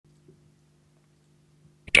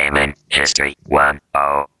History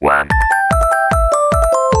 101.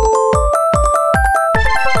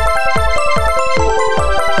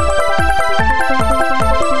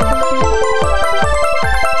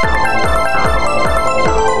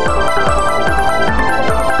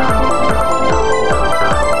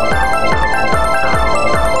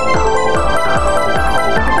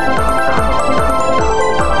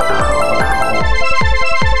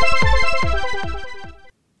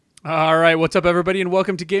 What's up, everybody, and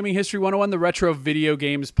welcome to Gaming History 101, the Retro Video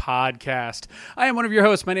Games Podcast. I am one of your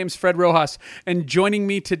hosts. My name's Fred Rojas, and joining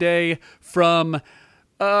me today from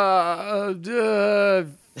SGI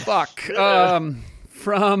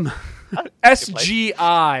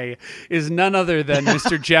is none other than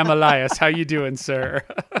Mr. Jamalias. How you doing, sir?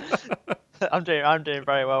 I'm doing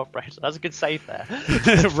very well, Fred. That's a good save there.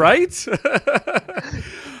 Right?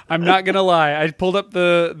 I'm not gonna lie. I pulled up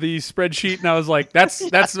the spreadsheet and I was like, "That's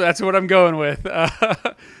what I'm going with."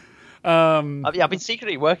 I've been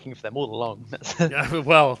secretly working for them all along. Yeah,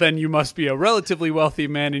 well, then you must be a relatively wealthy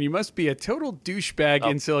man, and you must be a total douchebag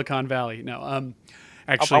in Silicon Valley. No,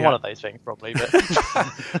 actually, I'm one of those things probably. But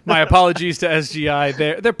my apologies to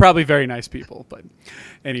SGI. They're probably very nice people, but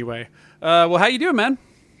anyway. Well, how you doing, man?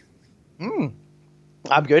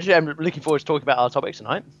 I'm good. I'm looking forward to talking about our topic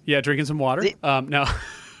tonight. Yeah, drinking some water. No.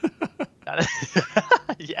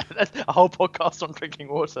 Yeah, that's a whole podcast on drinking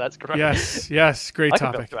water. That's great. Yes, great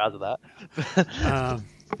topic. I can out of that.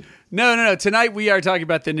 No. Tonight we are talking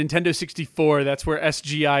about the Nintendo 64. That's where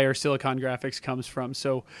SGI or Silicon Graphics comes from.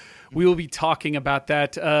 So we will be talking about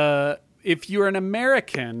that. If you're an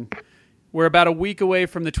American, we're about a week away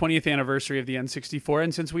from the 20th anniversary of the N64,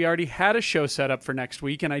 and since we already had a show set up for next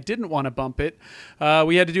week, and I didn't want to bump it,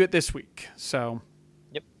 we had to do it this week. So.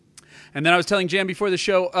 And then I was telling Jam before the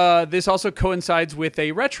show, this also coincides with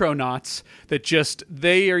a Retronauts that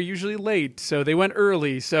they are usually late, so they went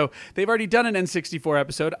early. So they've already done an N64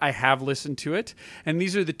 episode. I have listened to it. And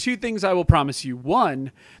these are the two things I will promise you.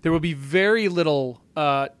 One, there will be very little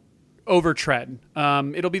overtread.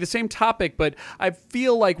 It'll be the same topic, but I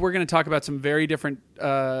feel like we're going to talk about some very different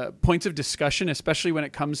points of discussion, especially when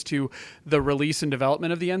it comes to the release and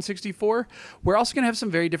development of the N64. We're also going to have some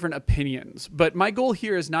very different opinions, but my goal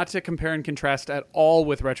here is not to compare and contrast at all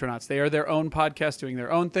with Retronauts. They are their own podcast doing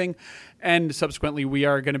their own thing, and subsequently we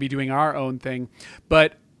are going to be doing our own thing.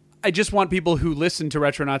 But I just want people who listen to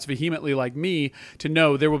Retronauts vehemently like me to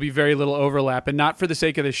know there will be very little overlap, and not for the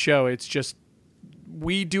sake of this show. It's just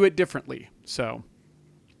we do it differently. So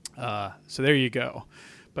there you go.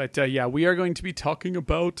 But yeah, we are going to be talking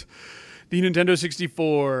about the Nintendo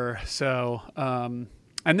 64. So,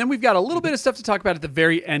 and then we've got a little bit of stuff to talk about at the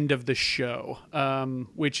very end of the show,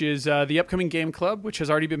 which is the upcoming Game Club, which has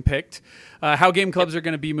already been picked, how Game Clubs are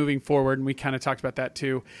going to be moving forward. And we kind of talked about that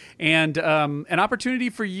too. And an opportunity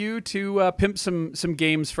for you to pimp some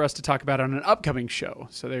games for us to talk about on an upcoming show.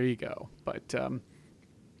 So there you go. But,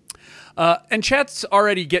 and chat's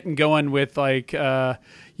already getting going with like,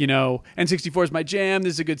 N64 is my jam.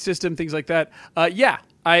 This is a good system, things like that. Yeah,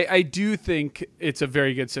 I do think it's a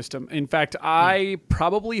very good system. In fact, I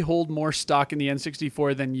probably hold more stock in the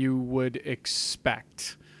N64 than you would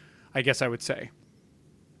expect, I guess I would say.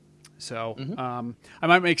 So I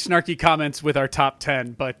might make snarky comments with our top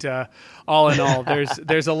 10, but all in all,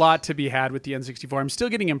 there's a lot to be had with the N64. I'm still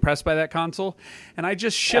getting impressed by that console, and I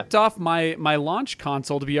just shipped off my launch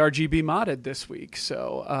console to be RGB modded this week.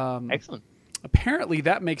 So excellent. Apparently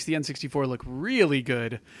that makes the N64 look really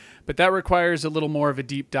good, but that requires a little more of a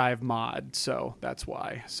deep dive mod, so that's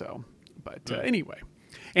why. So, but anyway,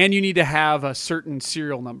 and you need to have a certain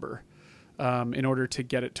serial number in order to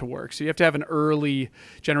get it to work. So you have to have an early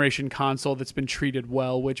generation console that's been treated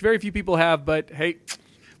well, which very few people have, but hey,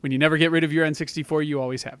 when you never get rid of your N64, you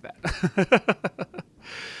always have that.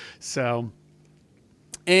 So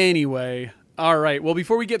anyway, all right. Well,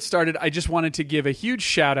 before we get started, I just wanted to give a huge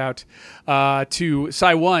shout out to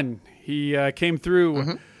Sai1. He came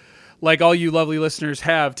through like all you lovely listeners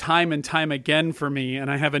have time and time again for me, and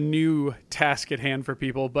I have a new task at hand for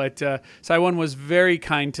people. But Sai1 was very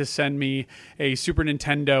kind to send me a Super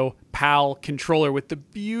Nintendo PAL controller with the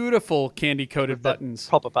beautiful candy-coated buttons.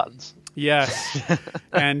 Proper buttons. Yes.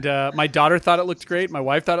 And my daughter thought it looked great. My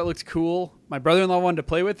wife thought it looked cool. My brother-in-law wanted to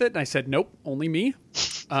play with it, and I said, nope, only me.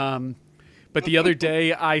 But the other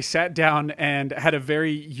day, I sat down and had a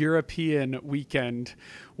very European weekend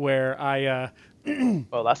where I...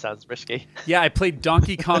 well, that sounds risky. Yeah, I played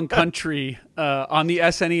Donkey Kong Country on the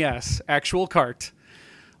SNES, actual cart,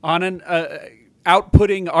 on an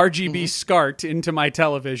outputting RGB SCART into my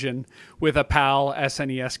television with a PAL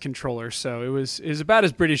SNES controller. So it was about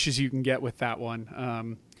as British as you can get with that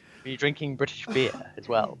one. Were you drinking British beer as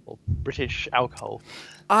well, or British alcohol?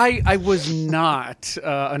 I was not,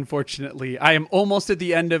 unfortunately. I am almost at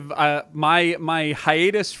the end of my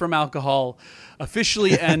hiatus from alcohol.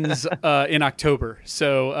 Officially ends in October,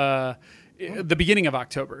 so the beginning of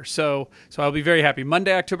October. So I'll be very happy.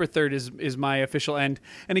 Monday, October 3rd is my official end.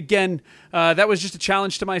 And again, that was just a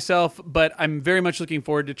challenge to myself, but I'm very much looking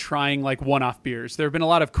forward to trying like one-off beers. There have been a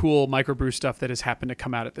lot of cool microbrew stuff that has happened to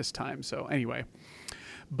come out at this time. So anyway.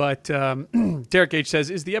 But Derek H. says,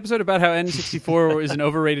 is the episode about how N64 is an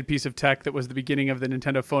overrated piece of tech that was the beginning of the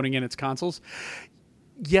Nintendo phoning in its consoles?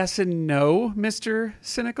 Yes and no, Mr.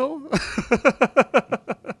 Cynical.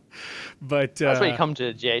 But that's what you come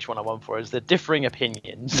to GH101 for, is the differing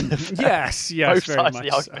opinions. yes, both very sides much of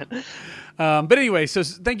the argument. So. But anyway, so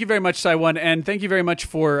thank you very much, Cy1, and thank you very much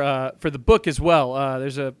for the book as well.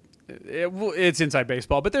 It's Inside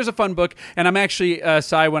Baseball, but there's a fun book, and I'm actually,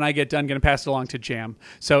 Cy, when I get done, going to pass it along to Jam.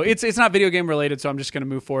 So it's not video game related, so I'm just going to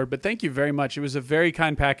move forward. But thank you very much. It was a very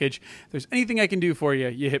kind package. If there's anything I can do for you,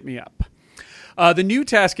 you hit me up. The new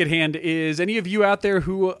task at hand is any of you out there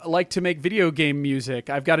who like to make video game music.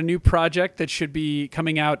 I've got a new project that should be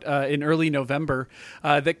coming out in early November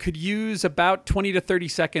that could use about 20 to 30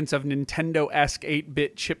 seconds of Nintendo-esque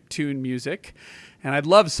 8-bit chiptune music. And I'd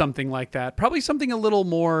love something like that. Probably something a little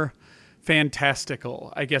more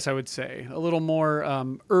fantastical, I guess I would say. A little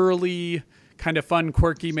more early, kind of fun,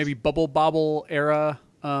 quirky, maybe Bubble Bobble era,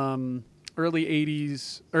 early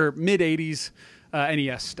 80s or mid 80s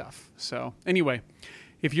NES stuff. So anyway,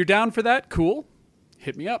 if you're down for that, cool.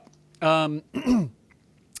 Hit me up.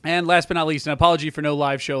 And last but not least, an apology for no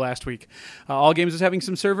live show last week. All Games was having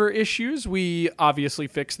some server issues. We obviously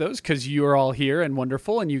fixed those because you are all here and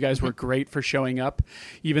wonderful, and you guys were great for showing up,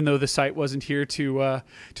 even though the site wasn't here to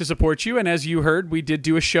support you. And as you heard, we did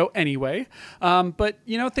do a show anyway. But,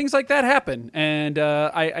 things like that happen. And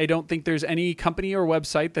I don't think there's any company or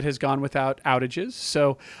website that has gone without outages.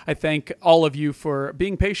 So I thank all of you for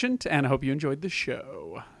being patient, and I hope you enjoyed the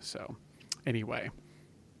show. So anyway.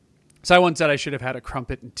 So I once said I should have had a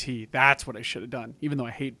crumpet and tea. That's what I should have done, even though I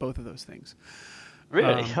hate both of those things.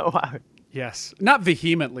 Really? Oh, wow. Yes. Not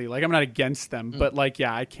vehemently. Like, I'm not against them, but, I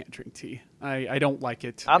can't drink tea. I don't like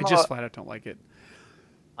it. I just flat out don't like it.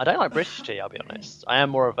 I don't like British tea, I'll be honest.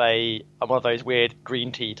 I'm one of those weird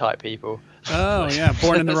green tea type people. Oh, yeah.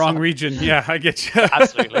 Born in the wrong region. Yeah, I get you.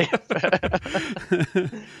 Absolutely.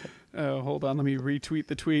 Oh, hold on. Let me retweet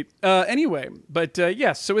the tweet. Anyway, but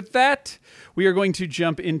yes. So with that, we are going to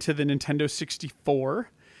jump into the Nintendo 64.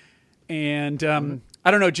 And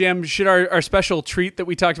I don't know, Jam, should our special treat that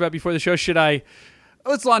we talked about before the show,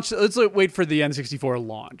 let's wait for the N64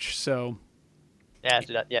 launch. So yeah, let's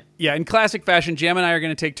do that. Yeah. Yeah, in classic fashion, Jam and I are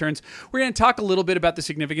going to take turns. We're going to talk a little bit about the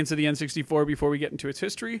significance of the N64 before we get into its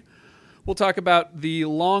history. We'll talk about the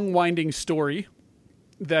long winding story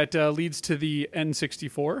that leads to the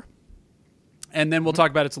N64. And then we'll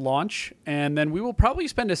talk about its launch. And then we will probably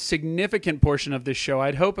spend a significant portion of this show,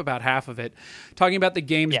 I'd hope about half of it, talking about the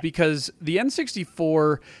games, because the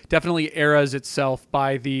N64 definitely eras itself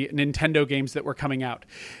by the Nintendo games that were coming out.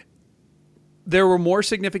 There were more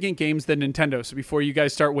significant games than Nintendo. So before you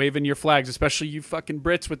guys start waving your flags, especially you fucking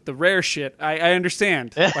Brits with the rare shit, I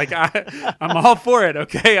understand. I'm all for it,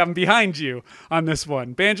 okay? I'm behind you on this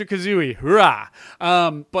one. Banjo-Kazooie, hurrah!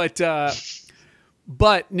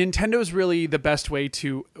 But Nintendo's really the best way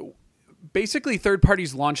to basically third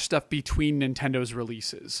parties launch stuff between Nintendo's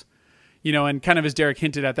releases. And kind of as Derek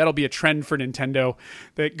hinted at, that'll be a trend for Nintendo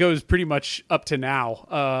that goes pretty much up to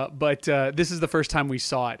now. But this is the first time we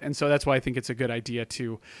saw it. And so that's why I think it's a good idea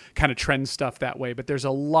to kind of trend stuff that way. But there's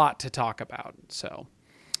a lot to talk about. So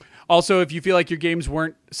also, if you feel like your games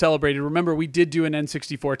weren't celebrated, remember we did do an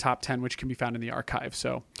N64 top 10, which can be found in the archive.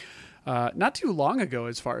 So not too long ago,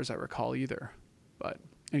 as far as I recall either. But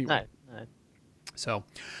anyway. No. So,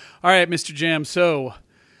 all right, Mr. Jam. So,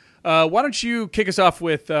 why don't you kick us off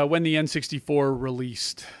with when the N64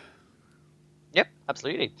 released? Yep,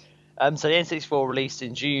 absolutely. So the N64 released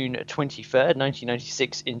in June 23rd,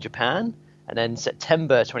 1996 in Japan, and then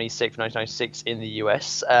September 26th, 1996 in the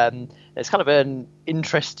US. It's kind of an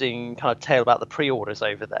interesting kind of tale about the pre-orders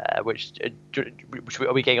over there, which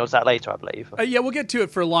are we getting on to that later, I believe? Yeah, we'll get to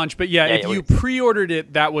it for launch, but if you pre-ordered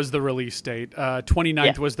it, that was the release date.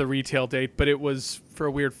 29th was the retail date, but it was for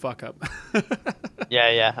a weird fuck-up.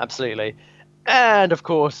 Yeah, absolutely. And of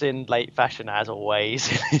course, in late fashion, as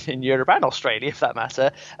always, in Europe and Australia, for that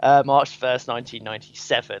matter, March 1st,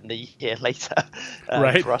 1997, the year later,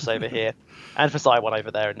 Right. for us over here, and for Simon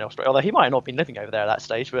over there in Australia. Although he might not have been living over there at that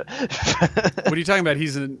stage, but What are you talking about?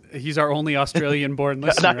 He's our only Australian-born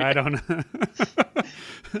listener. I don't know.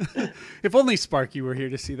 If only Sparky were here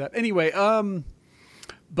to see that. Anyway,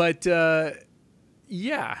 but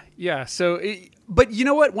yeah. So, but you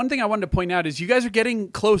know what? One thing I wanted to point out is you guys are getting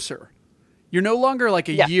closer. You're no longer like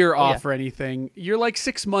a year off or anything. You're like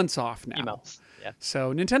 6 months off now. emails. Yeah.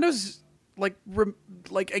 So Nintendo's like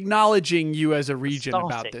acknowledging you as a region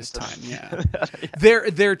about Starting this to- time. Yeah.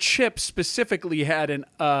 Their chip specifically had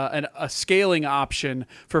a scaling option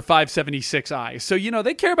for 576i. So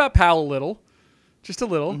they care about PAL a little, just a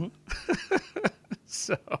little.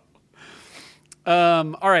 So.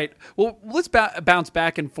 All right. Well, let's bounce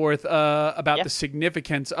back and forth about the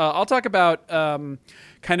significance. I'll talk about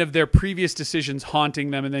kind of their previous decisions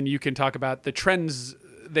haunting them, and then you can talk about the trends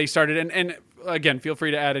they started. And again, feel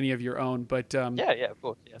free to add any of your own. But yeah, of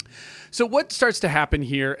course. Yeah. so what starts to happen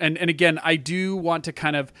here? And again, I do want to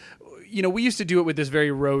kind of, we used to do it with this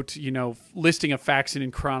very rote, listing of facts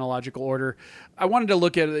in chronological order. I wanted to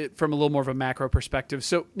look at it from a little more of a macro perspective.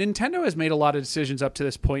 So Nintendo has made a lot of decisions up to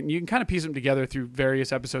this point, and you can kind of piece them together through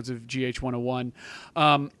various episodes of GH101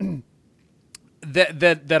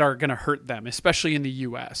 that are going to hurt them, especially in the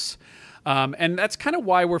U.S. And that's kind of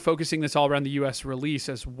why we're focusing this all around the U.S. release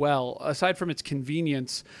as well. Aside from its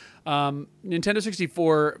convenience, Nintendo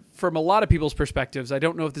 64, from a lot of people's perspectives, I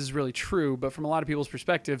don't know if this is really true, but from a lot of people's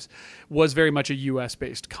perspectives, was very much a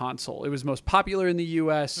US-based console. It was most popular in the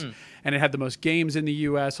US, and it had the most games in the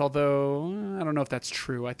US, although I don't know if that's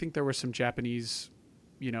true. I think there were some Japanese,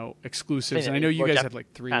 exclusives, and I know you guys had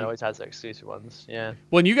like 3. Japan always has the exclusive ones, yeah.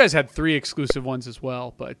 Well, and you guys had 3 exclusive ones as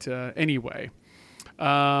well, but anyway.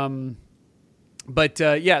 So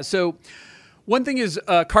one thing is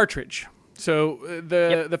cartridge. So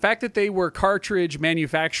the fact that they were cartridge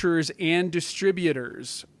manufacturers and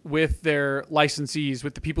distributors with their licensees,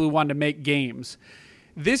 with the people who wanted to make games,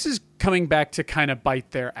 this is coming back to kind of bite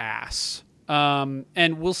their ass.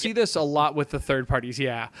 And we'll see this a lot with the third parties,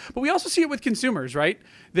 yeah. But we also see it with consumers, right?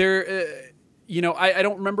 I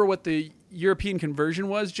don't remember what the European conversion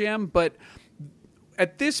was, Jam, but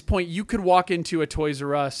at this point, you could walk into a Toys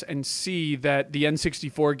R Us and see that the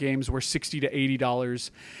N64 games were $60 to $80,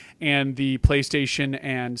 and the PlayStation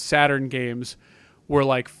and Saturn games were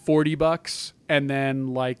like $40, and then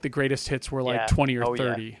like the greatest hits were like 20 or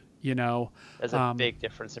 30. There's a big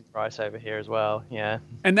difference in price over here as well. Yeah,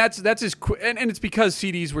 and that's and it's because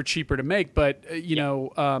CDs were cheaper to make. But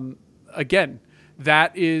again,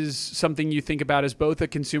 that is something you think about as both a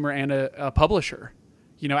consumer and a publisher.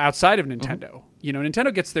 Outside of Nintendo,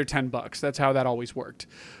 Nintendo gets their $10. That's how that always worked.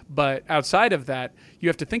 But outside of that, you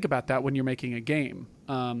have to think about that when you're making a game.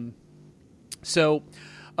 So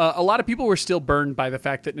a lot of people were still burned by the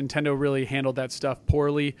fact that Nintendo really handled that stuff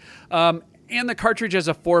poorly. And the cartridge as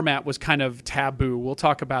a format was kind of taboo. We'll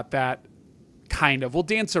talk about that kind of. We'll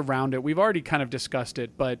dance around it. We've already kind of discussed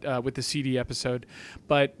it, but with the CD episode.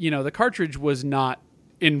 But, the cartridge was not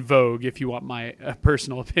in vogue, if you want my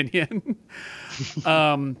personal opinion.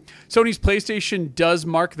 Sony's PlayStation does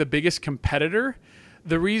mark the biggest competitor.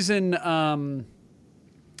 The reason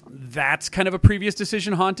that's kind of a previous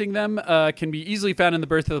decision haunting them can be easily found in the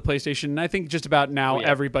birth of the PlayStation. And I think just about now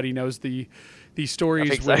everybody knows the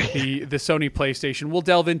stories with the Sony PlayStation. We'll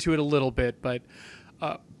delve into it a little bit, but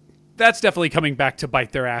that's definitely coming back to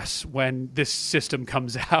bite their ass when this system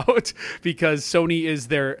comes out, because Sony is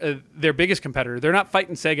their biggest competitor. They're not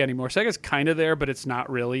fighting Sega anymore. Sega's kind of there, but it's not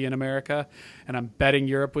really in America, and I'm betting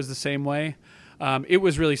Europe was the same way. It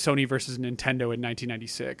was really Sony versus Nintendo in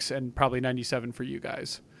 1996, and probably 97 for you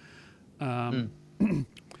guys.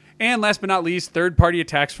 And last but not least, third-party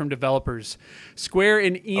attacks from developers. Square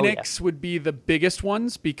and Enix would be the biggest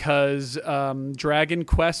ones, because Dragon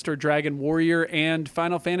Quest or Dragon Warrior and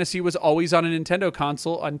Final Fantasy was always on a Nintendo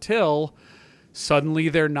console until suddenly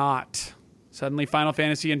they're not. Suddenly Final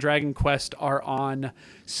Fantasy and Dragon Quest are on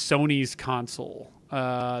Sony's console.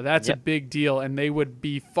 That's a big deal, and they would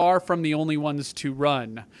be far from the only ones to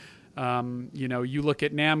run. You look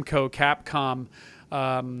at Namco, Capcom,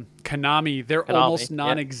 Konami, they're almost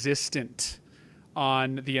non-existent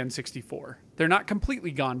on the N64. They're not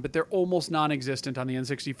completely gone, but they're almost non-existent on the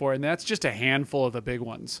N64, and that's just a handful of the big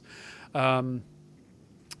ones. So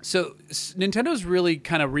Nintendo's really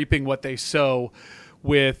kind of reaping what they sow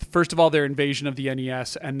with, first of all, their invasion of the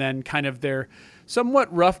NES, and then kind of their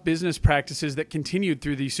somewhat rough business practices that continued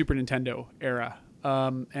through the Super Nintendo era.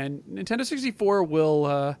 And Nintendo 64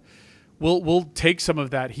 will we'll take some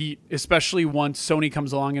of that heat, especially once Sony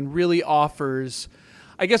comes along and really offers.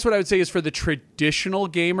 I guess what I would say is for the traditional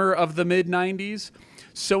gamer of the mid 90s,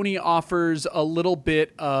 Sony offers a little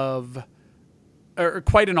bit of, or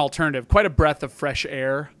quite an alternative, quite a breath of fresh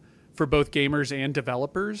air for both gamers and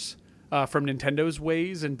developers from Nintendo's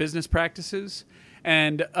ways and business practices.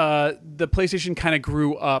 And the PlayStation kind of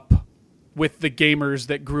grew up with the gamers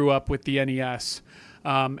that grew up with the NES.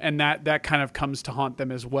 And that kind of comes to haunt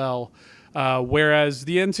them as well. Whereas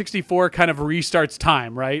the N64 kind of restarts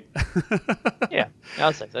time, right? Yeah, I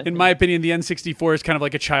would say so. In my opinion, the N64 is kind of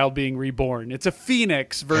like a child being reborn. It's a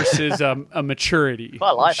phoenix versus a maturity.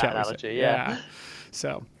 Well, I like that analogy, yeah.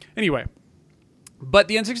 So anyway, but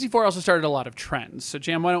the N64 also started a lot of trends. So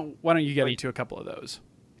Jam, why don't you get into a couple of those?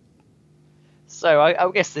 So I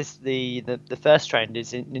guess the first trend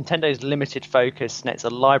is Nintendo's limited focus nets a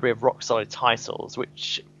library of rock solid titles,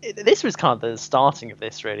 which this was kind of the starting of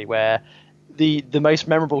this really, where the most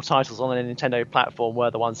memorable titles on the Nintendo platform were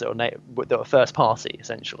the ones that were first party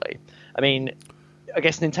essentially. I mean, I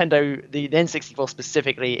guess Nintendo the N64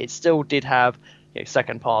 specifically, it still did have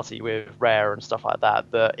second party with Rare and stuff like that,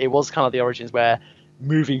 but it was kind of the origins where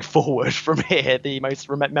moving forward from here, the most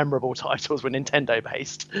memorable titles were Nintendo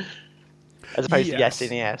based. As opposed to the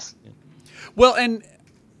SNES. Well, and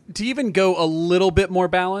to even go a little bit more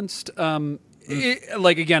balanced,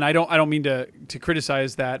 again, I don't mean to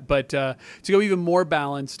criticize that, but to go even more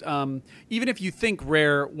balanced, even if you think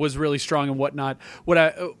Rare was really strong and whatnot,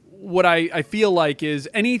 what I feel like is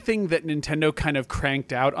anything that Nintendo kind of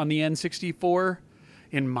cranked out on the N64,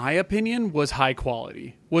 in my opinion, was high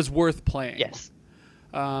quality, was worth playing. Yes.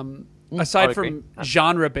 Aside from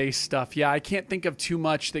genre-based stuff, I can't think of too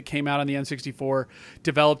much that came out on the N64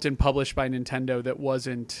 developed and published by Nintendo that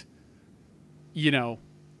wasn't,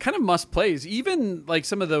 kind of must-plays. Even like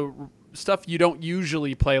some of the stuff you don't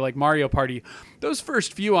usually play, like Mario Party, those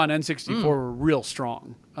first few on N64 were real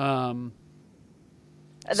strong.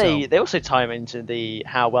 They also tie into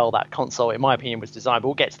how well that console, in my opinion, was designed. But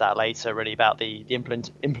we'll get to that later, really, about the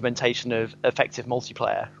implementation of effective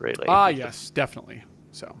multiplayer, really. Yes, definitely.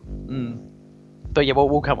 So, but yeah,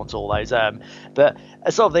 we'll come on to all those. But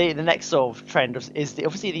sort of the next sort of trend is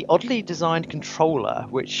obviously the oddly designed controller,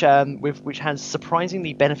 which has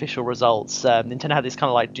surprisingly beneficial results. Nintendo had this kind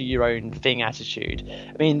of like do your own thing attitude.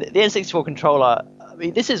 I mean, the N64 controller. I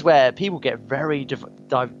mean, this is where people get very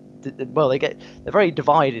they're very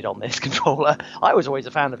divided on this controller. I was always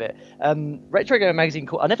a fan of it. Retro Gamer Magazine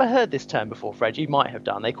I never heard this term before, Fred. You might have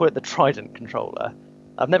done. They call it the Trident controller.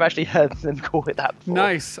 I've never actually heard them call it that before.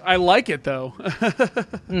 Nice. I like it, though.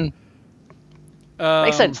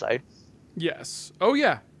 Makes sense, though. Yes. Oh,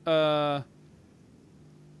 yeah.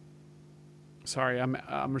 Sorry,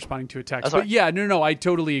 I'm responding to a text. But yeah, no, I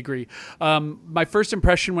totally agree. My first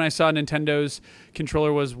impression when I saw Nintendo's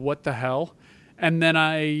controller was, what the hell? And then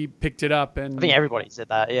I picked it up, and I think everybody said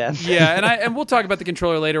that, yeah. Yeah, and we'll talk about the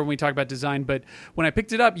controller later when we talk about design. But when I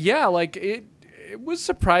picked it up, it was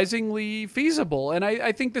surprisingly feasible. And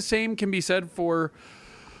I think the same can be said for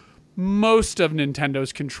most of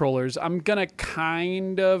Nintendo's controllers. I'm going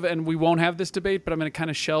to and we won't have this debate, but I'm going to kind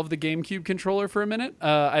of shelve the GameCube controller for a minute.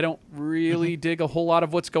 I don't really dig a whole lot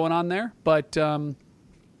of what's going on there, but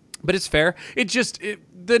it's fair.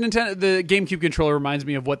 The GameCube controller reminds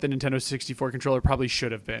me of what the Nintendo 64 controller probably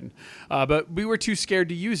should have been. But we were too scared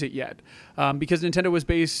to use it yet because Nintendo was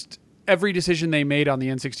based every decision they made on the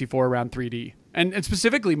N64 around 3D. And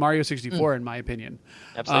specifically Mario 64, in my opinion.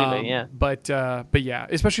 Absolutely, yeah. But yeah,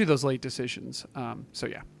 especially those late decisions. So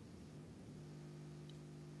yeah.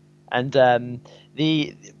 And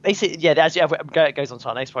as it goes on to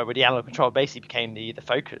our next point, where the analog controller basically became the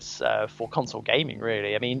focus for console gaming,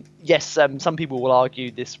 really. I mean, yes, some people will argue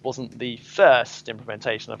this wasn't the first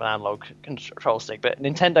implementation of an analog control stick, but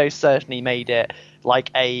Nintendo certainly made it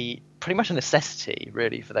like pretty much a necessity,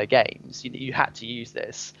 really, for their games. You had to use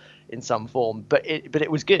this in some form, but it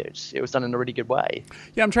was good. It was done in a really good way.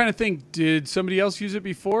 Yeah, I'm trying to think. Did somebody else use it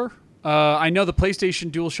before? I know the PlayStation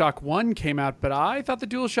DualShock 1 came out, but I thought the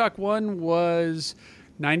DualShock 1 was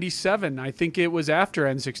 97. I think it was after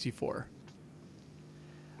N64.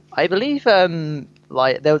 I believe,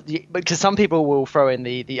 because some people will throw in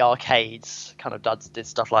the arcades kind of did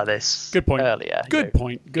stuff like this. Good point. Earlier. Good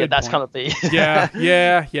point. That's kind of the. Yeah.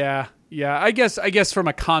 I guess from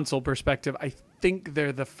a console perspective, I think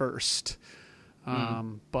they're the first.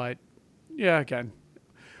 But yeah, again,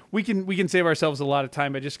 we can save ourselves a lot of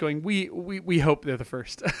time by just going. We hope they're the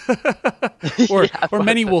first, or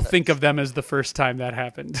many will think of them as the first time that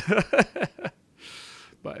happened.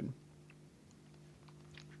 But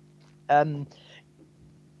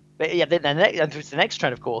But yeah, then the next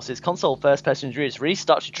trend, of course, is console first-person shooters really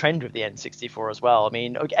start to trend with the N64 as well. I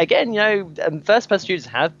mean, again, first-person shooters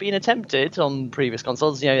have been attempted on previous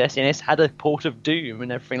consoles. The SNES had a port of Doom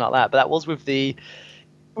and everything like that, but that was with the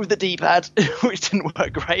D-pad, which didn't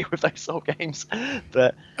work great with those sort of games.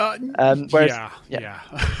 But whereas, yeah.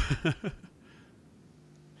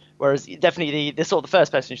 Whereas definitely the sort of the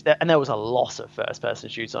first person, and there was a lot of first person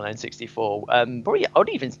shooters on N64. Probably I would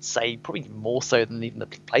even say probably more so than even the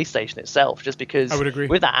PlayStation itself, just because I would agree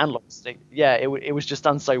with that analog stick. Yeah, it was just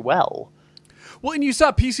done so well. Well, and you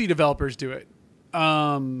saw PC developers do it.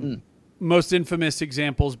 Most infamous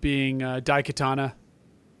examples being Daikatana.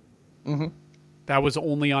 Mm-hmm. That was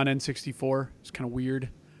only on N64. It's kind of weird.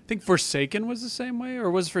 I think Forsaken was the same way,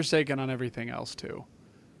 or was Forsaken on everything else too?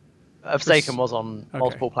 Forsaken was on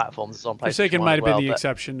multiple platforms. It's on PlayStation Forsaken might have been the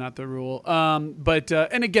exception, not the rule. But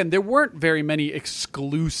and again, there weren't very many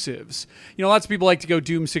exclusives. Lots of people like to go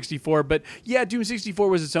Doom 64, but yeah, Doom 64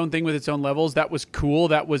 was its own thing with its own levels. That was cool.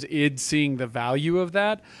 That was id seeing the value of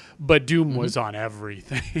that. But Doom was on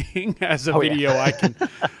everything. As a video,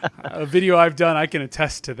 a video I've done, I can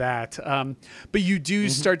attest to that. But you do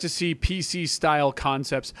start to see PC style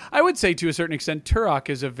concepts. I would say to a certain extent, Turok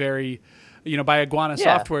is a very by Iguana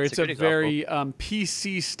Software, it's a very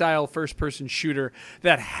PC-style first-person shooter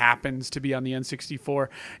that happens to be on the N64.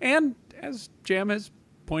 And as Jam has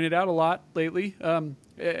pointed out a lot lately,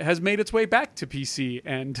 it has made its way back to PC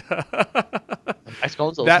and that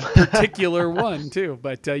particular one, too.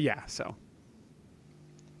 But, so...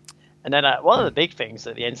 And then one of the big things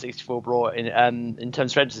that the N64 brought in terms of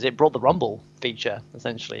strengths is it brought the rumble feature,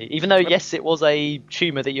 essentially. Even though, yes, it was a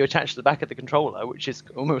tuner that you attached to the back of the controller, which is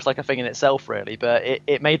almost like a thing in itself, really, but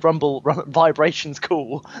it made rumble vibrations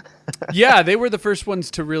cool. Yeah, they were the first ones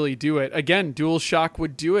to really do it. Again, DualShock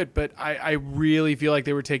would do it, but I really feel like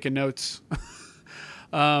they were taking notes.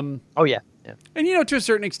 Oh, yeah. And, to a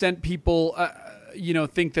certain extent, people...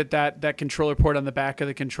 think that controller port on the back of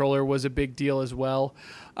the controller was a big deal as well.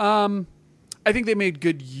 I think they made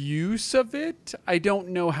good use of it. I don't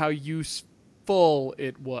know how useful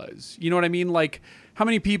it was. You know what I mean? Like, how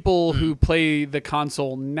many people who play the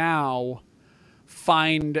console now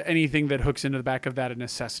find anything that hooks into the back of that a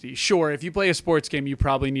necessity? Sure, if you play a sports game, you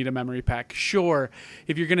probably need a memory pack. Sure,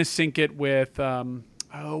 if you're going to sync it with,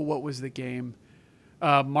 what was the game?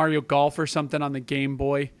 Mario Golf or something on the Game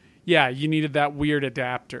Boy. Yeah, you needed that weird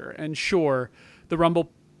adapter. And sure, the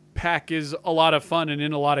Rumble Pack is a lot of fun and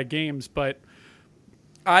in a lot of games, but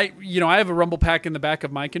I have a Rumble Pack in the back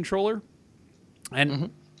of my controller,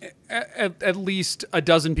 and at least a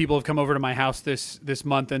dozen people have come over to my house this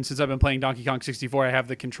month, and since I've been playing Donkey Kong 64, I have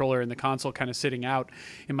the controller and the console kind of sitting out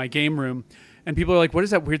in my game room, and people are like, what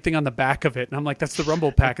is that weird thing on the back of it? And I'm like, that's the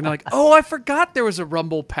Rumble Pack. And they're like, oh, I forgot there was a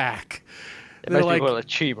Rumble Pack. Most people call it a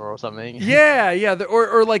tumor or something. Yeah,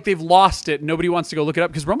 or like they've lost it and nobody wants to go look it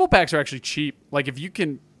up, because Rumble Packs are actually cheap. Like if you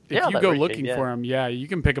go really looking for them, you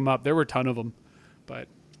can pick them up. There were a ton of them, but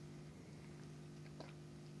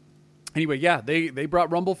anyway, they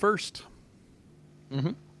brought Rumble first.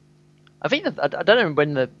 Mm-hmm. I think I don't know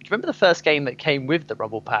when do you remember the first game that came with the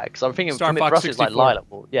Rumble Pack? Because I'm thinking Star Fox 64. Like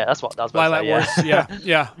Lilac Wars. Yeah, that's what that was. Lilac Wars.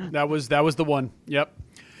 Yeah, that was the one. Yep,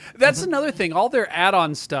 that's another thing. All their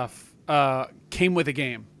add-on stuff came with a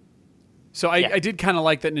game. So I did kind of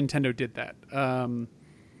like that Nintendo did that.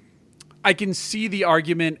 I can see the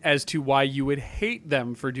argument as to why you would hate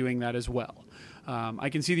them for doing that as well. I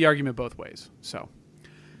can see the argument both ways. So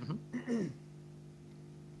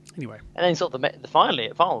anyway. And then sort of the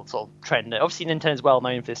final sort of trend, obviously Nintendo's well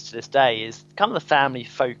known for this to this day, is kind of the family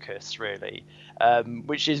focus, really.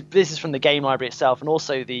 This is from the game library itself, and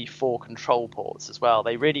also the 4 control ports as well.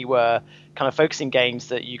 They really were kind of focusing games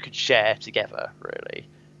that you could share together, really.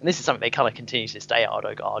 And this is something they kind of continue to this day,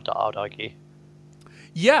 I'd argue.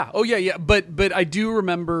 Yeah. Oh, yeah. But I do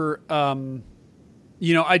remember,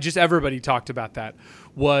 everybody talked about that,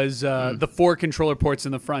 was the 4 controller ports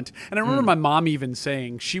in the front. And I remember my mom even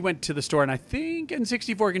saying she went to the store, and I think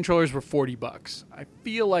N64 controllers were $40. I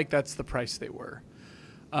feel like that's the price they were.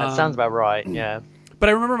 That sounds about right, yeah. But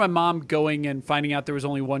I remember my mom going and finding out there was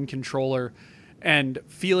only one controller and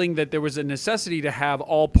feeling that there was a necessity to have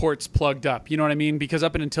all ports plugged up. You know what I mean? Because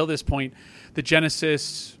up until this point, the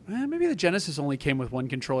Genesis, maybe the Genesis only came with one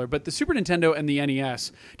controller, but the Super Nintendo and the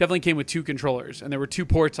NES definitely came with 2 controllers, and there were 2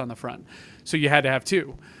 ports on the front. So you had to have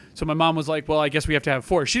 2. So my mom was like, well, I guess we have to have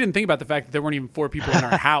 4. She didn't think about the fact that there weren't even 4 people in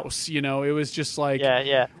our house. It was just like,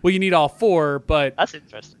 well, you need all 4, but... That's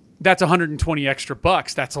interesting. That's $120 extra.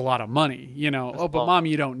 That's a lot of money, But Mom,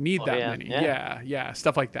 you don't need that many. Yeah,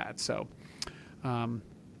 stuff like that. So,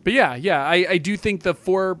 But yeah, I do think the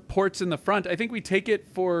 4 ports in the front, I think we take it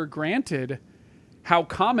for granted how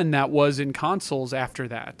common that was in consoles after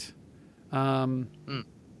that. I'm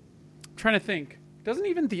trying to think. Doesn't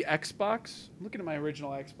even the Xbox? I'm looking at my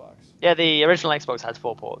original Xbox. Yeah, the original Xbox had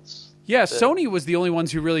 4 ports. Yeah, Sony was the only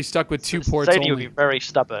ones who really stuck with 2 ports Sony only. would be very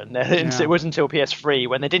stubborn. It wasn't until PS3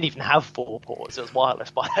 when they didn't even have 4 ports. It was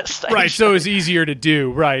wireless by that stage. Right, so it was easier to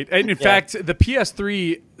do, right. And in fact, the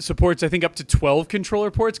PS3 supports, I think, up to 12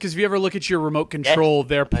 controller ports, because if you ever look at your remote control,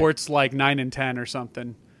 their ports like 9 and 10 or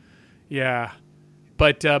something. Yeah.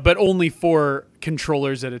 But only 4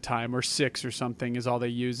 controllers at a time, or 6 or something is all they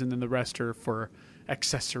use, and then the rest are for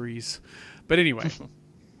accessories. But anyway.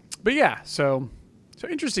 But yeah, so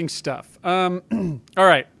interesting stuff. All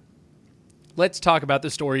right. Let's talk about the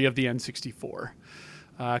story of the N64.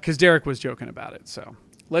 Because Derek was joking about it. So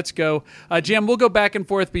let's go. Jam, we'll go back and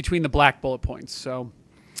forth between the black bullet points. So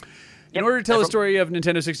in order to tell the story of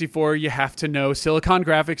Nintendo 64, you have to know Silicon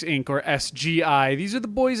Graphics Inc., or SGI. These are the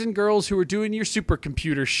boys and girls who were doing your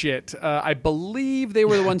supercomputer shit. I believe they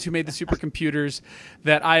were the ones who made the supercomputers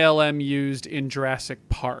that ILM used in Jurassic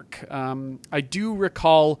Park. I do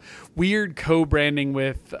recall weird co-branding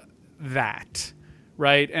with that,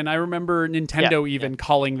 right? And I remember Nintendo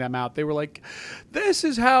calling them out. They were like, this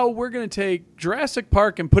is how we're going to take Jurassic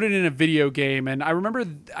Park and put it in a video game. And I remember,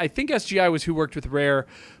 I think SGI was who worked with Rare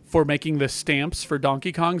for making the stamps for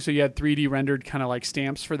Donkey Kong. So you had 3D rendered kind of like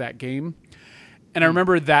stamps for that game. And I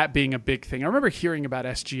remember that being a big thing. I remember hearing about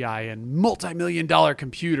SGI and multi-million-dollar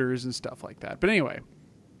computers and stuff like that. But anyway,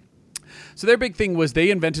 so their big thing was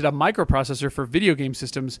they invented a microprocessor for video game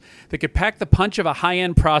systems that could pack the punch of a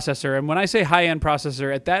high-end processor. And when I say high-end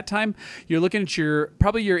processor, at that time, you're looking at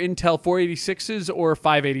probably your Intel 486s or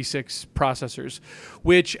 586 processors,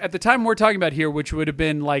 which at the time we're talking about here, which would have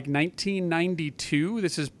been like 1992.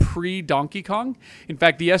 This is pre-Donkey Kong. In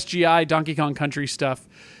fact, the SGI Donkey Kong Country stuff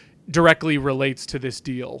directly relates to this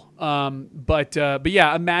deal. But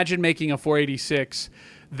yeah, imagine making a 486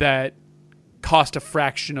 that cost a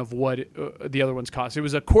fraction of what the other ones cost. It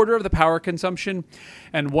was a quarter of the power consumption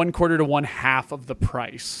and 1/4 to 1/2 of the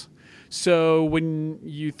price. So when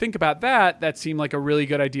you think about that, that seemed like a really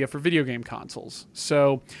good idea for video game consoles.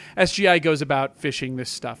 So SGI goes about fishing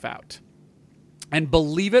this stuff out. And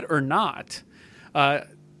believe it or not,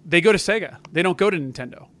 they go to Sega. They don't go to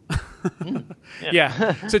Nintendo.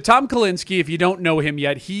 Yeah. So Tom Kalinske, if you don't know him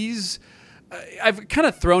yet, I've kind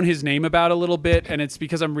of thrown his name about a little bit, and it's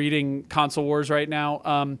because I'm reading Console Wars right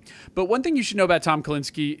now. But one thing you should know about Tom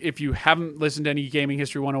Kalinske, if you haven't listened to any Gaming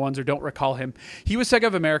History 101s or don't recall him, he was Sega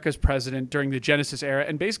of America's president during the Genesis era,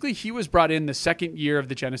 and basically he was brought in the second year of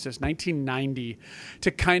the Genesis, 1990,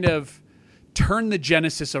 to kind of turn the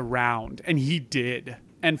Genesis around, and he did.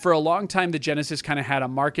 And for a long time, the Genesis kind of had a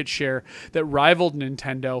market share that rivaled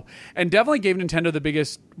Nintendo and definitely gave Nintendo the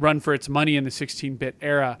biggest run for its money in the 16-bit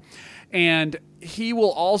era. And he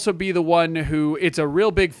will also be the one who, it's a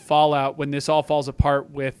real big fallout when this all falls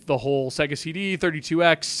apart with the whole Sega CD,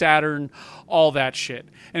 32X, Saturn, all that shit.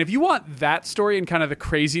 And if you want that story and kind of the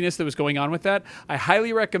craziness that was going on with that, I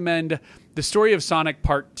highly recommend The Story of Sonic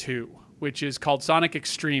Part 2, which is called Sonic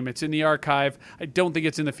Extreme. It's in the archive. I don't think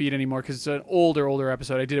it's in the feed anymore because it's an older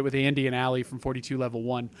episode. I did it with Andy and Allie from 42 Level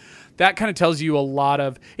 1. That kind of tells you a lot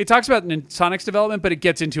of... It talks about Sonic's development, but it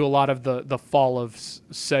gets into a lot of the fall of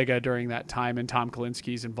Sega during that time and Tom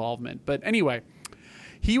Kalinske's involvement. But anyway,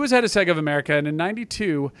 he was head of Sega of America, and in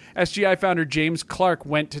 92, SGI founder James Clark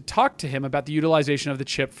went to talk to him about the utilization of the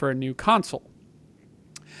chip for a new console.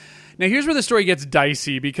 Now, here's where the story gets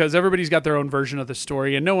dicey because everybody's got their own version of the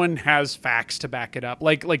story and no one has facts to back it up,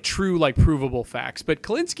 like true, provable facts. But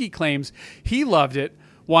Kalinske claims he loved it,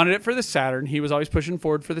 wanted it for the Saturn. He was always pushing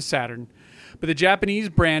forward for the Saturn. But the Japanese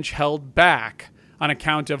branch held back on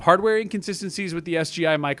account of hardware inconsistencies with the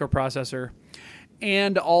SGI microprocessor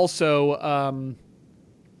and also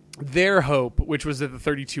their hope, which was that the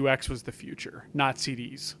 32X was the future, not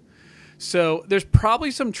CDs. So there's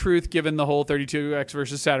probably some truth given the whole 32X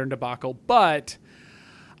versus Saturn debacle, but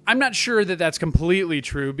I'm not sure that that's completely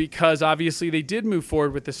true because obviously they did move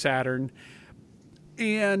forward with the Saturn.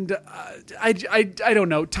 And I don't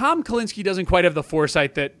know. Tom Kalinske doesn't quite have the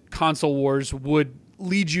foresight that Console Wars would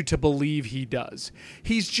lead you to believe he does.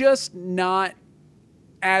 He's just not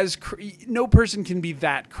no person can be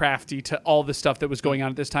that crafty to all the stuff that was going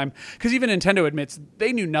on at this time. Because even Nintendo admits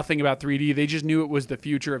they knew nothing about 3D. They just knew it was the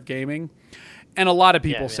future of gaming. And a lot of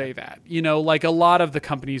people say that. You know, like a lot of the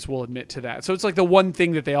companies will admit to that. So it's like the one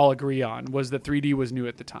thing that they all agree on was that 3D was new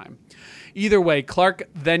at the time. Either way, Clark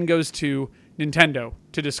then goes to Nintendo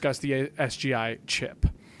to discuss the SGI chip.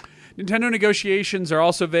 Nintendo negotiations are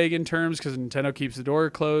also vague in terms because Nintendo keeps the door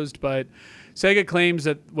closed, but Sega claims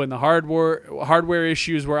that when the hardware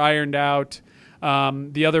issues were ironed out,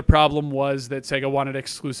 the other problem was that Sega wanted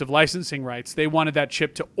exclusive licensing rights. They wanted that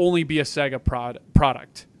chip to only be a Sega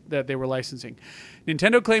product that they were licensing.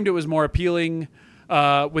 Nintendo claimed it was more appealing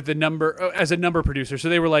with the number as a number producer. So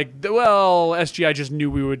they were like, well, SGI just knew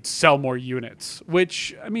we would sell more units,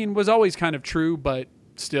 which, I mean, was always kind of true, but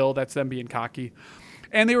still, that's them being cocky.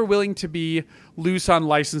 And they were willing to be loose on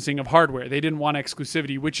licensing of hardware. They didn't want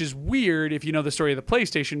exclusivity, which is weird if you know the story of the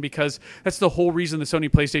PlayStation, because that's the whole reason the Sony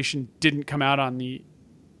PlayStation didn't come out on the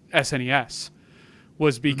SNES,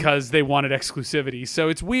 was because they wanted exclusivity. So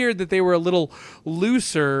it's weird that they were a little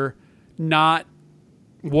looser, not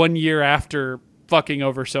 1 year after fucking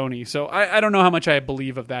over Sony. So I don't know how much I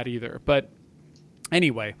believe of that either. But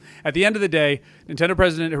anyway, at the end of the day, Nintendo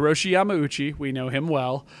president Hiroshi Yamauchi, we know him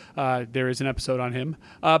well, there is an episode on him,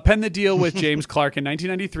 penned the deal with James Clark in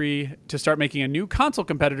 1993 to start making a new console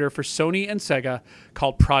competitor for Sony and Sega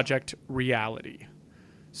called Project Reality.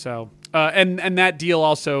 So, and that deal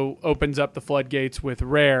also opens up the floodgates with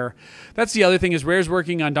Rare. That's the other thing, is Rare's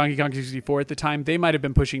working on Donkey Kong 64 at the time. They might have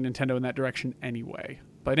been pushing Nintendo in that direction anyway.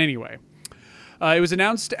 But anyway, it was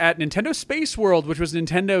announced at Nintendo Space World, which was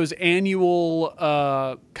Nintendo's annual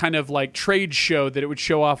kind of like trade show that it would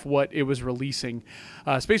show off what it was releasing.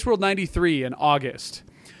 Space World 93 in August.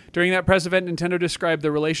 During that press event, Nintendo described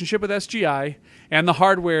the relationship with SGI and the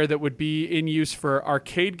hardware that would be in use for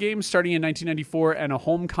arcade games starting in 1994 and a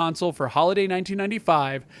home console for holiday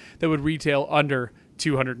 1995 that would retail under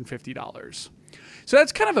 $250. So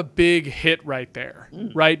that's kind of a big hit right there,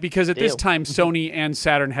 right? Because at this time, Sony and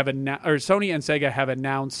Sony and Sega have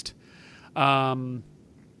announced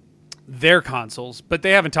their consoles, but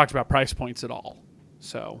they haven't talked about price points at all.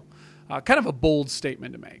 So kind of a bold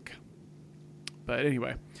statement to make. But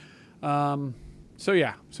anyway, so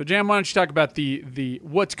Jam, why don't you talk about the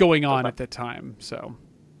what's going on at the time? So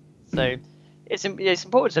it's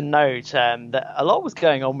important to note that a lot was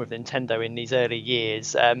going on with Nintendo in these early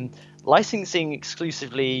years. Licensing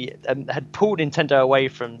exclusively had pulled Nintendo away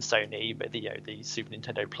from Sony, but the Super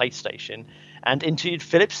Nintendo PlayStation, and into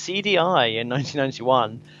Philips CDI in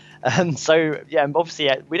 1991. Obviously,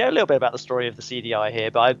 we know a little bit about the story of the CDI here,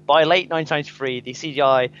 but by late 1993, the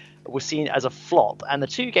CDI was seen as a flop, and the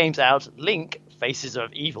two games out, Link, Faces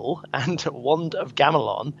of Evil, and Wand of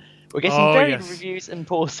Gamelon, were getting very good reviews and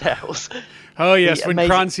poor sales. Oh, yes, when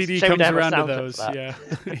Cron CD comes around to those. Yeah.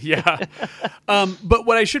 Yeah. But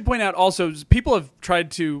what I should point out also is people have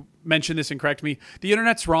tried to mention this and correct me. The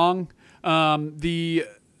internet's wrong. The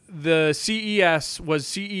CES was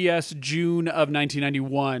CES June of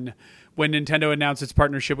 1991 when Nintendo announced its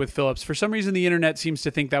partnership with Philips. For some reason, the internet seems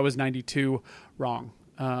to think that was 92. Wrong.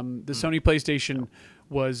 The Sony PlayStation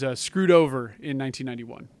was screwed over in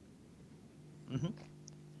 1991. Mm-hmm.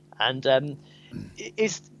 And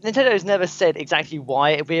Nintendo has never said exactly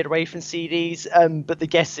why it veered away from CDs, but the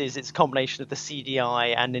guess is it's a combination of the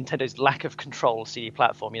CDI and Nintendo's lack of control of CD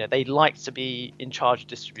platform. They like to be in charge of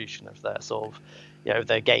distribution of their sort of,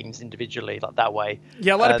 their games individually, like that way.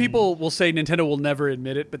 Yeah, a lot of people will say Nintendo will never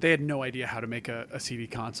admit it, but they had no idea how to make a CD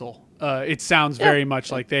console. It sounds very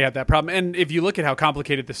much like they had that problem. And if you look at how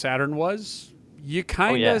complicated the Saturn was, you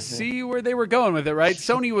kind of see where they were going with it, right?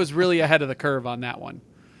 Sony was really ahead of the curve on that one.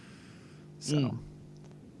 So.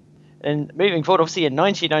 And moving forward, obviously in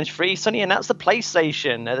 1993, Sony announced the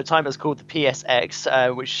PlayStation. At the time, it was called the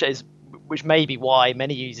PSX, which may be why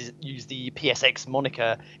many users use the PSX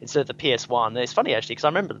moniker instead of the PS1. And it's funny actually because I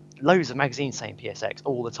remember loads of magazines saying PSX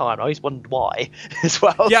all the time. I always wondered why as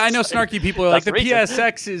well. Yeah, I know snarky people are like the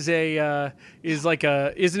PSX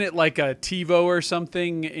isn't it like a TiVo or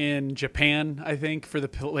something in Japan? I think for the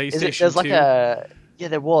PlayStation. There's like a. Yeah,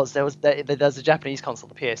 there's a Japanese console,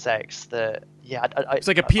 the PSX. It's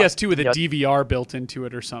like a PS2 with a DVR built into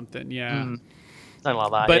it or something. Yeah, something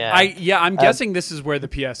like that. But I'm guessing this is where the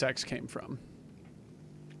PSX came from.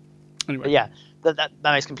 Anyway, yeah, that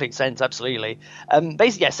makes complete sense. Absolutely.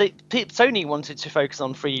 Basically, so Sony wanted to focus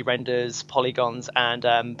on 3D renders, polygons,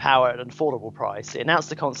 and power at an affordable price. It announced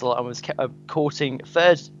the console and was courting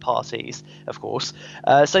third parties, of course.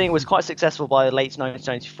 Sony was quite successful by late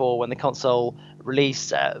 1994 when the console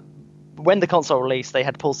released. When the console released, they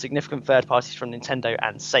had pulled significant third parties from Nintendo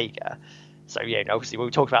and Sega. So obviously we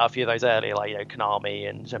talked about a few of those earlier, like Konami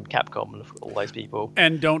and Capcom and all those people.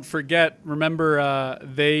 And don't forget, remember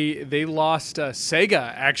they lost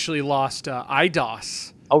Sega actually lost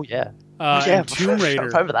IDOS. Oh yeah. And Tomb Raider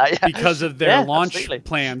that, because of their launch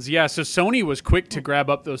plans. Yeah, so Sony was quick to grab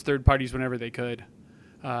up those third parties whenever they could.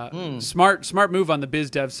 Smart move on the biz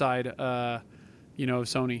dev side, of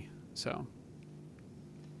Sony.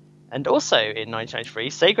 And also in 1993,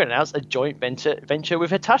 Sega announced a joint venture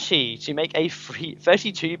with Hitachi to make a free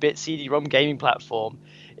 32-bit CD-ROM gaming platform.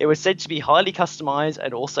 It was said to be highly customized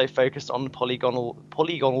and also focused on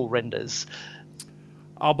polygonal renders.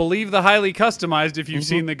 I'll believe the highly customized if you've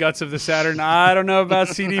seen the guts of the Saturn. I don't know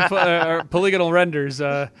about or polygonal renders.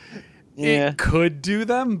 It could do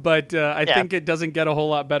them, but I think it doesn't get a whole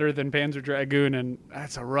lot better than Panzer Dragoon, and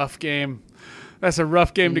that's a rough game. That's a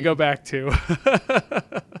rough game to go back to.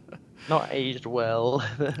 Not aged well,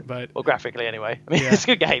 but or graphically anyway. I mean, it's a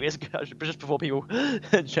good game. It's good, just before people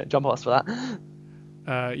jump off for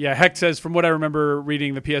that. Heck says, from what I remember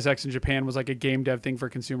reading, the PSX in Japan was like a game dev thing for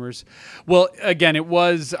consumers. Well, again, it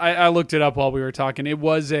was. I looked it up while we were talking. It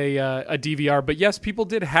was a DVR, but yes, people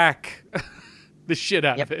did hack the shit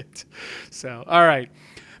out of it. So, all right.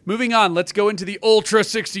 Moving on, let's go into the Ultra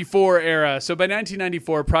 64 era. So by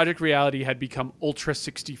 1994, Project Reality had become Ultra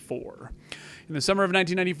 64. In the summer of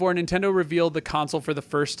 1994, Nintendo revealed the console for the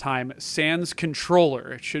first time, sans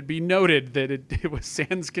controller. It should be noted that it was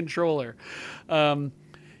sans controller.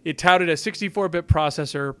 It touted a 64-bit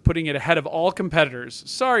processor, putting it ahead of all competitors.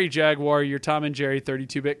 Sorry, Jaguar, your Tom and Jerry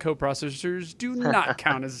 32-bit coprocessors do not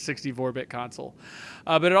count as a 64-bit console.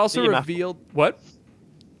 But it also revealed... What?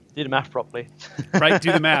 Do the math properly. Right,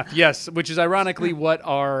 do the math, yes, which is ironically what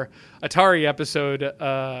our Atari episode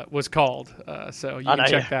was called. So you can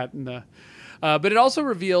check that in the... but it also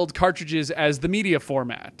revealed cartridges as the media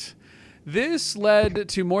format. This led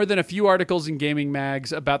to more than a few articles in gaming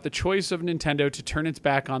mags about the choice of Nintendo to turn its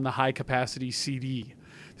back on the high-capacity CD.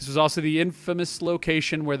 This was also the infamous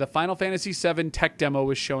location where the Final Fantasy VII tech demo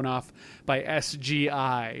was shown off by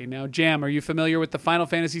SGI. Now, Jam, are you familiar with the Final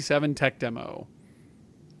Fantasy VII tech demo?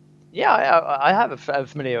 Yeah, I have a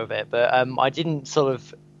familiar with it, but I didn't sort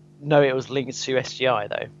of know it was linked to SGI,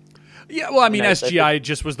 though. Yeah, well, I mean, SGI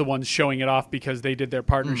just was the ones showing it off because they did their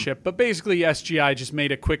partnership. But basically, SGI just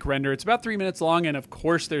made a quick render. It's about 3 minutes long, and of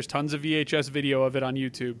course, there's tons of VHS video of it on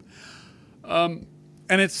YouTube. And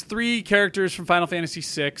it's 3 characters from Final Fantasy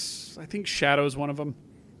VI. I think Shadow's one of them.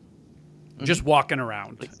 Just walking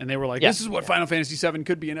around. And they were like, this is what Final Fantasy VII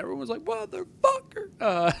could be. And everyone was like, motherfucker.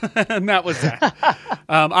 And that was that.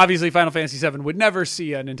 Obviously, Final Fantasy VII would never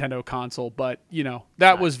see a Nintendo console, but,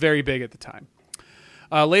 that was very big at the time.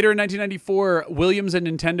 Later in 1994, Williams and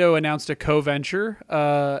Nintendo announced a co-venture,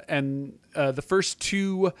 and the first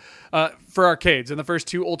 2 for arcades, and the first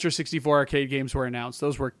 2 Ultra 64 arcade games were announced.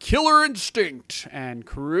 Those were Killer Instinct and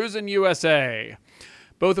Cruisin' USA,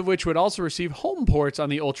 both of which would also receive home ports on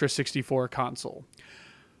the Ultra 64 console.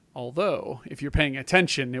 Although, if you're paying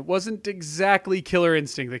attention, it wasn't exactly Killer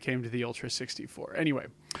Instinct that came to the Ultra 64. Anyway,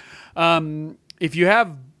 if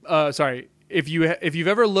you've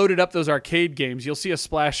ever loaded up those arcade games, you'll see a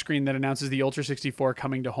splash screen that announces the Ultra 64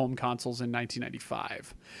 coming to home consoles in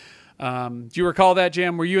 1995. Do you recall that,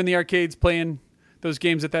 Jam? Were you in the arcades playing those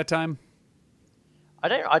games at that time?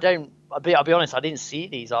 I'll be honest, I didn't see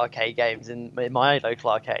these arcade games in my local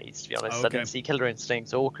arcades, to be honest. Okay. I didn't see Killer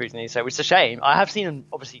Instinct or Cruising, so it's a shame. I have seen them,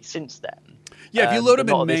 obviously, since then. Yeah, if you load them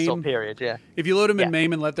in MAME, sort of period, if you load them in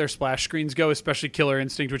MAME and let their splash screens go, especially Killer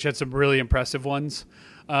Instinct, which had some really impressive ones.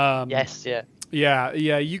 Yes, yeah.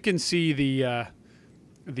 Yeah, you can see the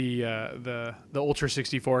Ultra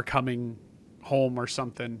 64 coming home or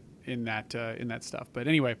something in that stuff. But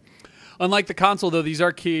anyway, unlike the console, though, these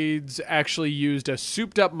arcades actually used a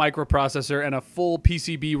souped-up microprocessor and a full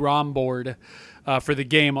PCB ROM board for the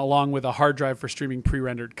game, along with a hard drive for streaming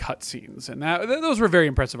pre-rendered cutscenes, and those were very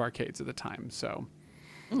impressive arcades at the time. So,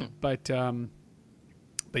 but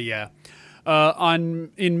yeah.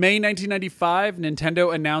 In May 1995,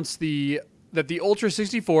 Nintendo announced that the Ultra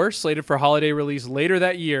 64, slated for holiday release later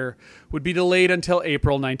that year, would be delayed until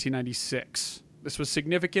April 1996. This was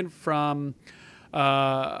significant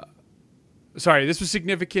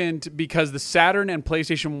because the Saturn and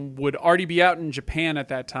PlayStation would already be out in Japan at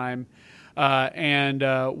that time, and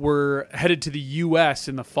were headed to the U.S.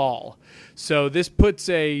 in the fall. So this puts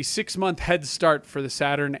a 6-month head start for the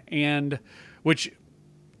Saturn, and which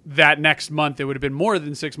that next month it would have been more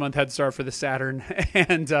than 6-month head start for the Saturn,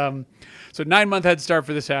 and so 9-month head start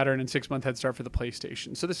for the Saturn and 6-month head start for the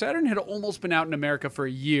PlayStation. So the Saturn had almost been out in America for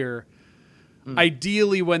a year.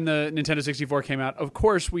 Ideally, when the Nintendo 64 came out, of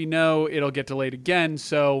course, we know it'll get delayed again.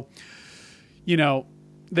 So,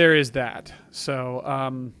 there is that.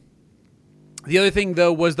 So, the other thing,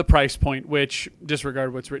 though, was the price point, which,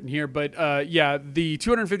 disregard what's written here. But, the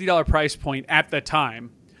 $250 price point at the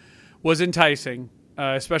time was enticing,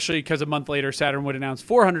 especially because a month later, Saturn would announce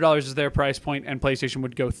 $400 as their price point and PlayStation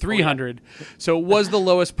would go $300. So it was the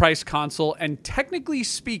lowest priced console. And technically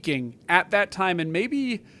speaking, at that time, and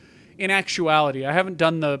maybe in actuality, I haven't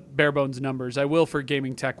done the bare bones numbers. I will for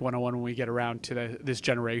Gaming Tech 101 when we get around to this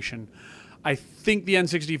generation. I think the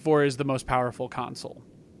N64 is the most powerful console.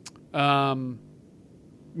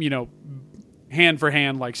 You know, hand for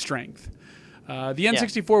hand, like strength. The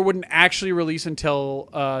N64 wouldn't actually release until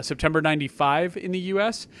September 95 in the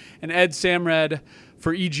US. And Ed Samred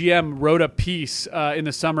for EGM wrote a piece in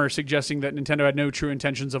the summer suggesting that Nintendo had no true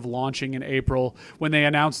intentions of launching in April when they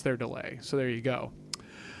announced their delay. So there you go.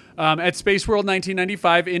 At Space World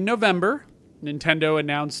 1995 in November, Nintendo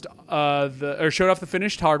announced showed off the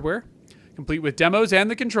finished hardware, complete with demos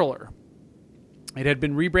and the controller. It had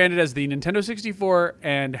been rebranded as the Nintendo 64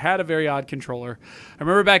 and had a very odd controller. I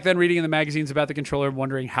remember back then reading in the magazines about the controller and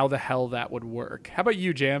wondering how the hell that would work. How about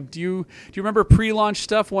you, Jam? Do you remember pre-launch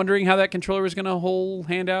stuff, wondering how that controller was going to hold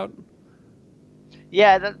hand out?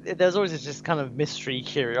 Yeah, there's always this just kind of mystery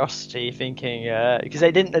curiosity, thinking because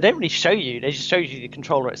they don't really show you. They just showed you the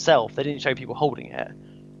controller itself. They didn't show people holding it.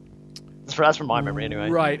 That's from my memory, anyway.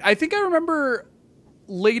 Right. I think I remember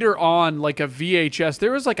later on, like a VHS,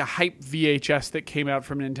 there was like a hype VHS that came out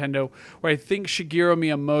from Nintendo where I think Shigeru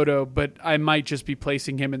Miyamoto, but I might just be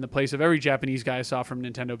placing him in the place of every Japanese guy I saw from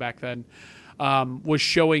Nintendo back then, was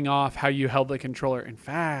showing off how you held the controller. In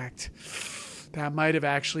fact, that might have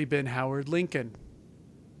actually been Howard Lincoln.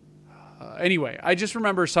 Anyway, I just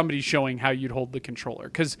remember somebody showing how you'd hold the controller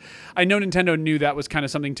because I know Nintendo knew that was kind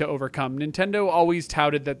of something to overcome. Nintendo always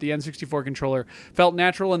touted that the N64 controller felt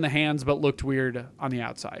natural in the hands but looked weird on the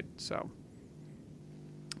outside.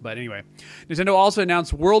 But anyway, Nintendo also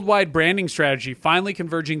announced worldwide branding strategy, finally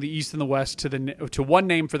converging the East and the West to one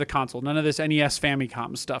name for the console. None of this NES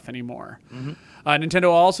Famicom stuff anymore. Mm-hmm. Nintendo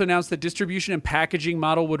also announced that distribution and packaging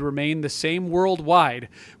model would remain the same worldwide,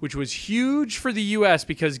 which was huge for the US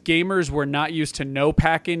because gamers were not used to no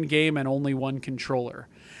pack-in game and only one controller.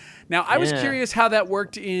 Now, I was curious how that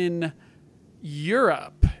worked in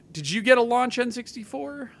Europe. Did you get a launch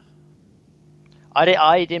N64?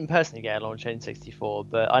 I didn't personally get a launch N64,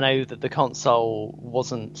 but I know that the console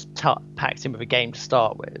wasn't packed in with a game to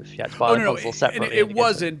start with. You had to buy the console separately. It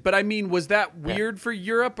wasn't, but I mean, was that weird for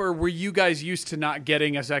Europe, or were you guys used to not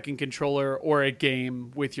getting a second controller or a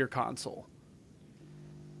game with your console?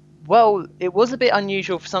 Well, it was a bit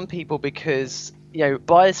unusual for some people because, you know,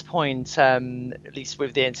 by this point, at least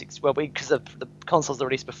with the N64, well, because of the consoles that were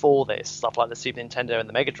released before this, stuff like the Super Nintendo and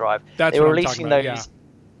the Mega Drive, they were releasing those. Yeah.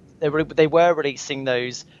 They were releasing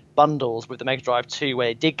those bundles with the Mega Drive 2 where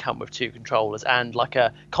it did come with two controllers and like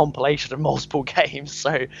a compilation of multiple games.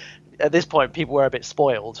 So at this point, people were a bit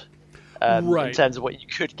spoiled in terms of what you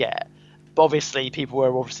could get. But obviously, people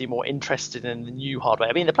were obviously more interested in the new hardware.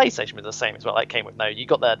 I mean, the PlayStation was the same as well. That came with you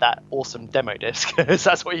got that awesome demo disc.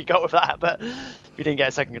 That's what you got with that. But you didn't get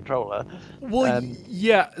a second controller. Well,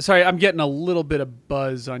 yeah. Sorry, I'm getting a little bit of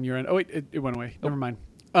buzz on your end. Oh, wait, it went away. Never mind.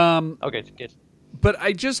 Okay, good. But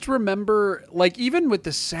I just remember, like, even with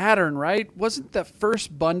the Saturn, right? Wasn't the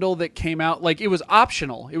first bundle that came out, like, it was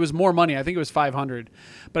optional. It was more money. I think it was $500.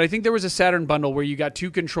 But I think there was a Saturn bundle where you got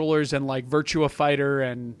two controllers and, like, Virtua Fighter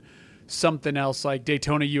and something else, like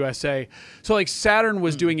Daytona USA. So, like, Saturn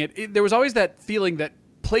was doing it. There was always that feeling that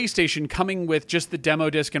PlayStation coming with just the demo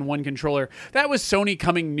disc and one controller, that was Sony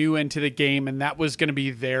coming new into the game, and that was going to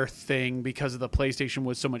be their thing because the PlayStation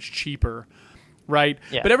was so much cheaper. Right?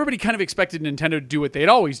 Yeah. But everybody kind of expected Nintendo to do what they'd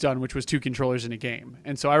always done, which was two controllers in a game.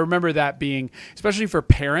 And so I remember that being, especially for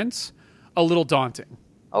parents, a little daunting.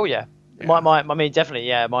 Oh, yeah. I mean, definitely,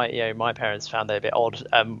 yeah. My parents found it a bit odd.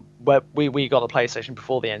 Where we got the PlayStation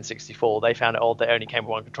before the N64, they found it odd that it only came with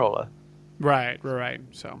one controller. Right.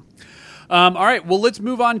 So, all right. Well, let's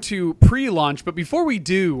move on to pre-launch. But before we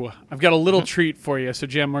do, I've got a little treat for you. So,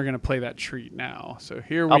 Jim, we're going to play that treat now. So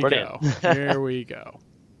here we go. Here we go.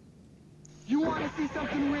 You want to see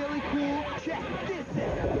something really cool? Check this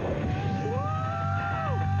out.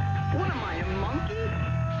 Whoa! What am I, a monkey?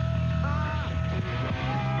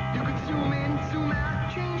 You can zoom in, zoom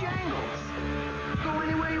out, change angles. Go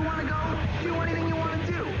anywhere you want to go, do anything you want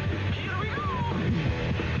to do. Here we go!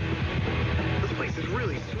 This place is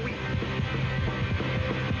really sweet.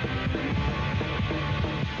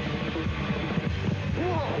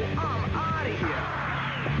 Whoa, I'm out of here.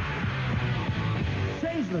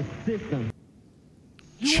 Change the system.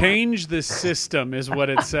 Change the system is what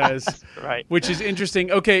it says, right? Which is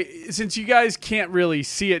interesting. Okay, since you guys can't really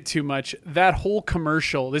see it too much, that whole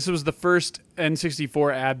commercial, this was the first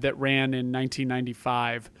N64 ad that ran in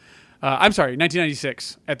 1995. I'm sorry,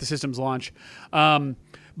 1996 at the system's launch.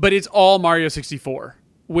 But it's all Mario 64,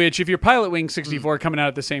 which if you're Pilot Wing 64 coming out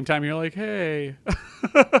at the same time, you're like, hey.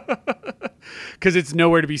 Because it's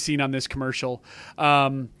nowhere to be seen on this commercial.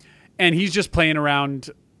 And he's just playing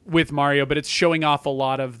around with Mario, but it's showing off a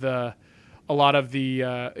lot of the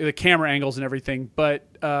camera angles and everything. But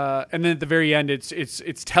and then at the very end,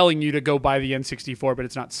 it's telling you to go buy the N64, but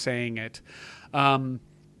it's not saying it.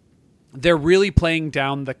 They're really playing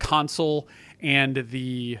down the console and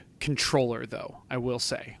the controller, though, I will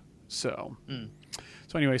say. So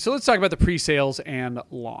anyway, so let's talk about the pre-sales and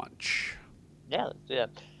launch. Yeah.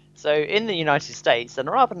 So in the United States, the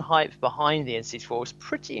Naraban hype behind the N64 was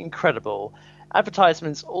pretty incredible.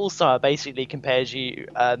 Advertisements all summer basically compared you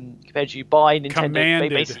buy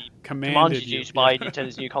Nintendo, commanded you to buy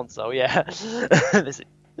Nintendo's new console. Yeah.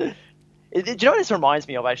 Do you know what this reminds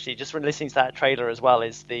me of, actually, just when listening to that trailer as well,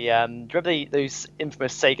 is the remember those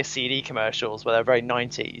infamous Sega CD commercials where they're very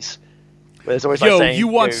 90s? Where there's always saying, you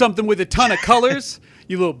want something with a ton of colors?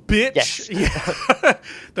 You little bitch. Yes. Yeah.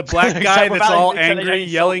 The black guy that's all angry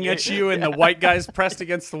yelling at you and the white guy's pressed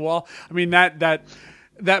against the wall. I mean, that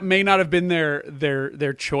may not have been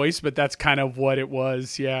their choice, but that's kind of what it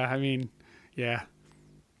was. Yeah, I mean, yeah.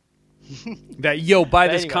 Buy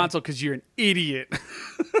this console because you're an idiot.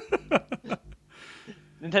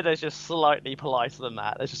 Nintendo's just slightly politer than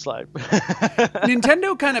that. It's just like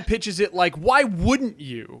Nintendo kind of pitches it like, why wouldn't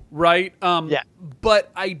you, right? Yeah.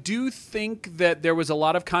 But I do think that there was a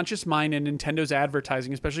lot of conscious mind in Nintendo's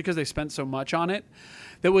advertising, especially because they spent so much on it,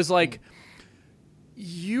 that was like,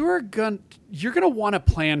 you're gonna want to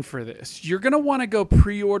plan for this. You're gonna want to go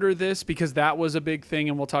pre-order this because that was a big thing,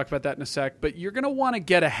 and we'll talk about that in a sec. But you're gonna want to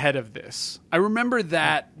get ahead of this. I remember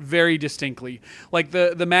that very distinctly. Like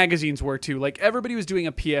the magazines were too. Like everybody was doing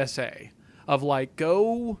a PSA of like,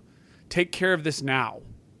 go take care of this now.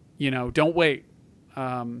 Don't wait.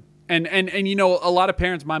 And a lot of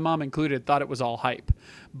parents, my mom included, thought it was all hype.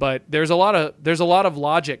 But there's a lot of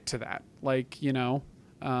logic to that. Like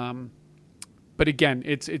But again,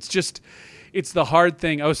 it's the hard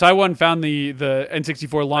thing. Oh, so I found the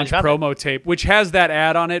N64 launch promo tape, which has that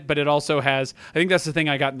ad on it, but it also has, I think that's the thing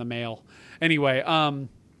I got in the mail. Anyway, and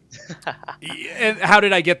how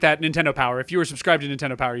did I get that? Nintendo Power. If you were subscribed to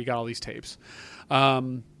Nintendo Power, you got all these tapes.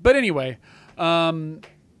 But anyway, so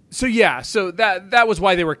that was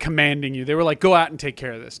why they were commanding you. They were like, go out and take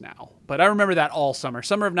care of this now. But I remember that all summer.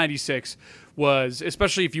 Summer of 96 was,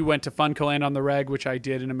 especially if you went to Funcoland on the reg, which I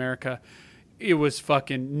did in America, it was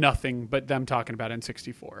fucking nothing but them talking about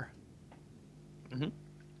N64. Mm-hmm.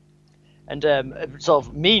 And sort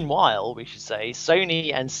of meanwhile, we should say,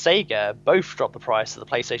 Sony and Sega both dropped the price of the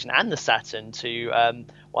PlayStation and the Saturn to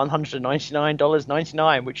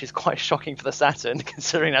 $199.99, which is quite shocking for the Saturn,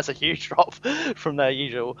 considering that's a huge drop from their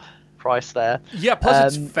usual price there. Yeah,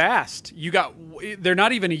 plus it's fast. They're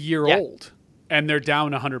not even a year old, and they're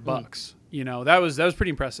down $100. That was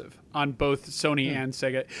pretty impressive on both Sony and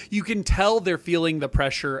Sega. You can tell they're feeling the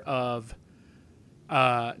pressure of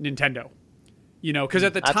Nintendo. Because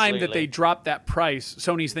at the time that they dropped that price,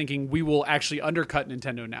 Sony's thinking we will actually undercut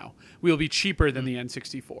Nintendo now. We will be cheaper than the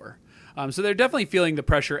N64. So they're definitely feeling the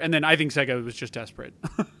pressure. And then I think Sega was just desperate.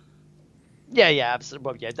 Yeah, absolutely.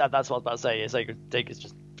 Well, yeah, that's what I was about to say. Sega's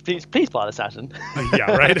just please buy the Saturn.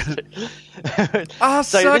 Yeah, right.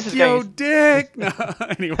 Suck your dick. No,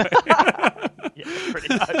 anyway. Yeah,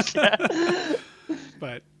 pretty much. Yeah.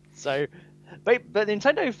 But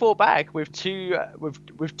Nintendo fought back with two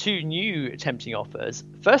new tempting offers.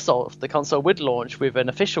 First off, the console would launch with an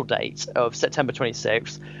official date of September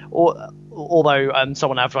 26th, although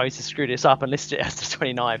someone advertised to screw this up and listed it as the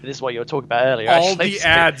 29th. This is what you were talking about earlier. All the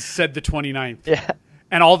ads said the 29th. Yeah.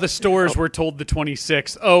 And all the stores were told the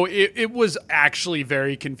 26th. Oh, it was actually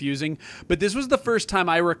very confusing. But this was the first time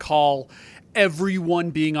I recall everyone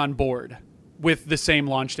being on board with the same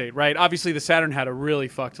launch date, right? Obviously, the Saturn had a really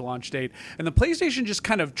fucked launch date. And the PlayStation just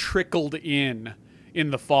kind of trickled in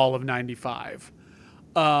the fall of 95.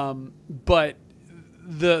 But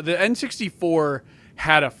the N64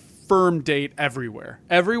 had a firm date everywhere.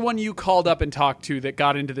 Everyone you called up and talked to that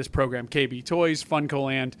got into this program, KB Toys,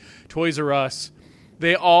 Funcoland, Toys R Us,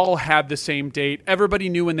 they all had the same date. Everybody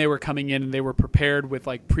knew when they were coming in, and they were prepared with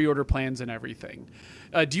like pre-order plans and everything.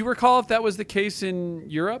 Do you recall if that was the case in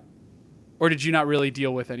Europe, or did you not really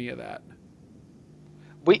deal with any of that?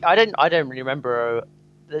 I don't really remember.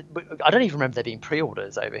 I don't even remember there being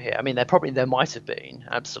pre-orders over here. I mean, there might have been,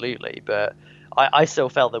 absolutely, but I still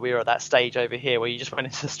felt that we were at that stage over here where you just went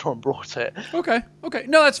into the store and brought it. Okay.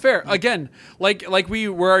 No, that's fair. Again, like we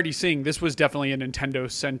were already seeing, this was definitely a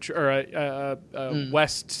Nintendo-centric or a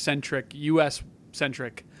West-centric,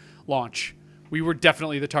 US-centric launch. We were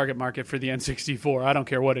definitely the target market for the N64. I don't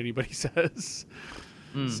care what anybody says.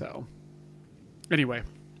 So, anyway.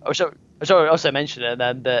 Oh, I should also mention it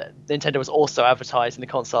then that Nintendo was also advertising the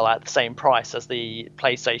console at the same price as the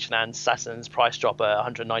PlayStation and Saturn's price drop at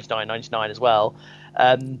 $199.99 as well.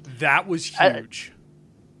 That was huge.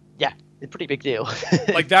 Yeah, it's a pretty big deal.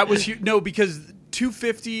 Like that was huge. No, because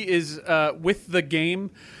 $250 is with the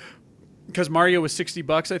game. Because Mario was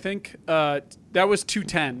 $60, I think. That was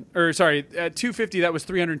 $210, or sorry, at $250. That was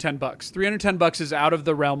 $310. $310 is out of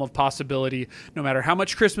the realm of possibility. No matter how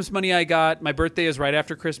much Christmas money I got, my birthday is right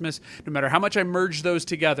after Christmas. No matter how much I merged those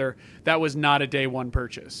together, that was not a day one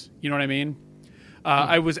purchase. You know what I mean?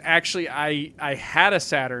 I was actually I had a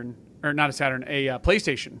Saturn, or not a Saturn, a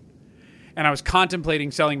PlayStation, and I was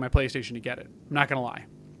contemplating selling my PlayStation to get it. I'm not gonna lie.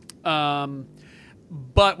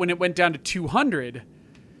 But when it went down to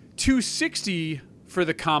 $260 for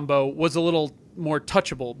the combo was a little more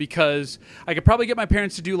touchable because I could probably get my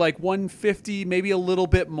parents to do like $150, maybe a little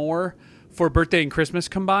bit more for birthday and Christmas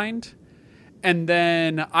combined. And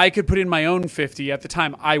then I could put in my own $50. At the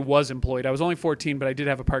time, I was employed. I was only 14, but I did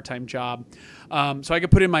have a part-time job. So I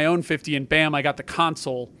could put in my own $50 and bam, I got the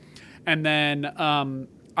console. And then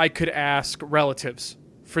I could ask relatives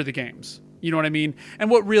for the games. You know what I mean? And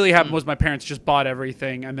what really happened was my parents just bought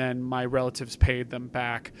everything and then my relatives paid them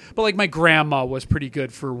back. But like my grandma was pretty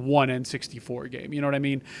good for one N64 game. You know what I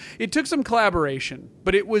mean? It took some collaboration,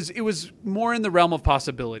 but it was more in the realm of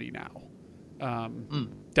possibility now.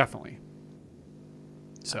 Definitely.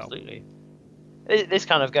 So. Absolutely. This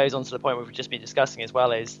kind of goes on to the point we've just been discussing as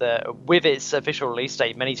well, is that with its official release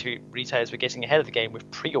date, many retailers were getting ahead of the game with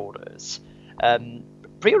pre-orders.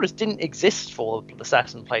 Pre-orders didn't exist for the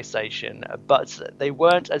Saturn and PlayStation, but they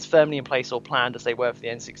weren't as firmly in place or planned as they were for the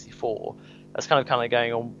N64. That's kind of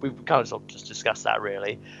going on. We've kind of sort of just discussed that,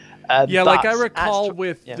 really. Yeah, like I recall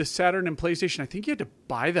with the Saturn and PlayStation, I think you had to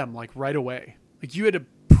buy them like right away. Like you had to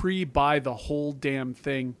pre-buy the whole damn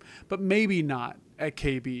thing, but maybe not at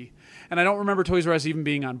KB. And I don't remember Toys R Us even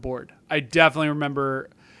being on board. I definitely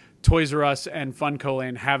remember Toys R Us and Funko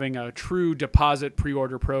Land having a true deposit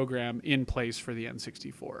pre-order program in place for the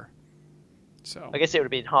N64. So I guess it would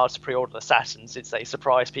have been hard to pre-order the Saturn since they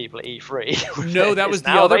surprised people at E3. No, that was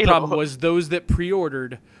the other problem, was those that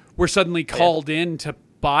pre-ordered were suddenly called in to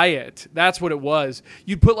buy it. That's what it was.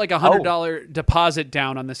 You'd put like $100 deposit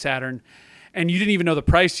down on the Saturn, and you didn't even know the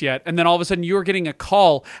price yet. And then all of a sudden you were getting a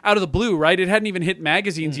call out of the blue, right? It hadn't even hit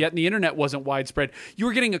magazines yet, and the internet wasn't widespread. You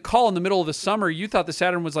were getting a call in the middle of the summer. You thought the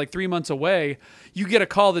Saturn was like 3 months away. You get a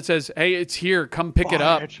call that says, hey, it's here. Come pick it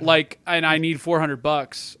up. Like, and I need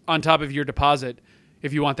 $400 on top of your deposit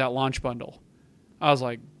if you want that launch bundle. I was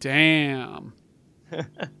like, damn.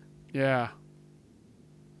 Yeah.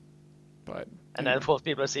 But... And then, of course,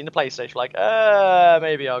 people have seen the PlayStation like,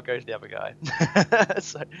 maybe I'll go to the other guy.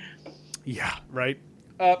 So... Yeah, right.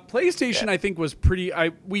 PlayStation, I think, was pretty...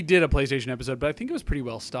 we did a PlayStation episode, but I think it was pretty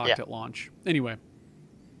well stocked at launch. Anyway,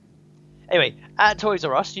 at Toys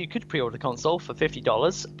R Us, you could pre-order the console for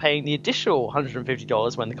 $50, paying the additional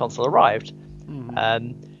 $150 when the console arrived.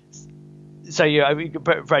 So you've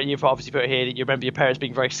obviously put here that you remember your parents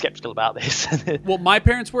being very skeptical about this. Well, my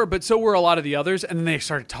parents were, but so were a lot of the others, and then they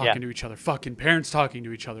started talking to each other. Fucking parents talking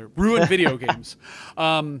to each other. Ruined video games.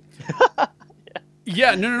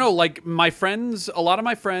 Yeah, no. Like my friends, a lot of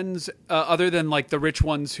my friends, other than like the rich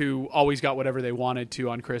ones who always got whatever they wanted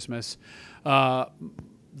to on Christmas,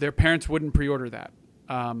 their parents wouldn't pre-order that.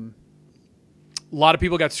 A lot of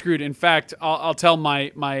people got screwed. In fact, I'll tell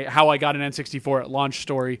my how I got an N64 at launch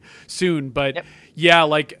story soon. But yeah,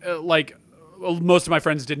 like most of my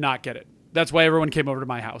friends did not get it. That's why everyone came over to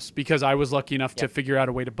my house, because I was lucky enough to figure out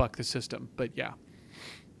a way to buck the system. But yeah,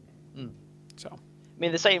 so. I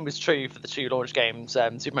mean, the same was true for the two launch games,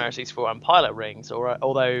 Super Mario 64 and Pilot Rings.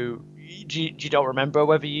 Although you don't remember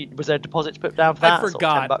whether was there a deposit to put down for that? I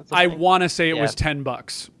forgot. Sort of I want to say it was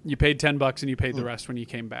 $10. You paid $10 and you paid the rest when you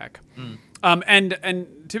came back.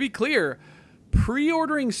 And to be clear,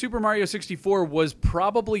 pre-ordering Super Mario 64 was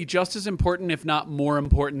probably just as important, if not more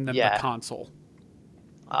important, than the console.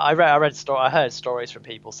 I heard stories from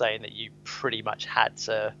people saying that you pretty much had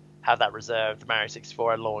to have that reserved, Mario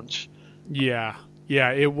 64 at launch. Yeah,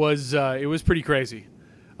 it was pretty crazy.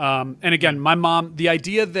 And again, my mom, the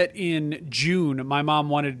idea that in June, my mom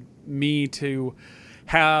wanted me to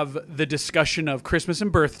have the discussion of Christmas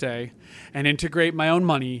and birthday and integrate my own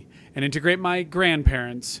money and integrate my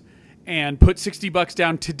grandparents and put $60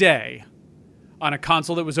 down today on a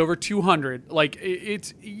console that was over 200. Like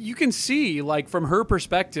it's, you can see like from her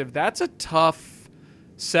perspective, that's a tough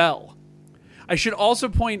sell. I should also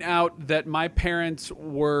point out that my parents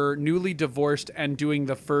were newly divorced and doing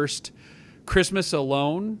the first Christmas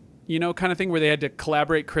alone, kind of thing where they had to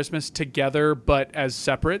collaborate Christmas together, but as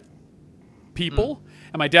separate. people.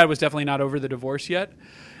 And my dad was definitely not over the divorce yet.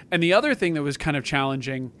 And the other thing that was kind of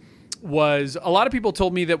challenging was a lot of people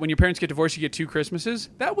told me that when your parents get divorced, you get 2 Christmases.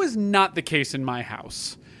 That was not the case in my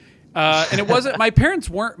house. And it wasn't, my parents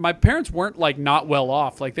weren't like not well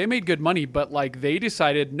off. Like they made good money, but like they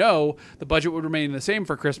decided, no, the budget would remain the same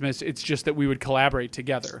for Christmas. It's just that we would collaborate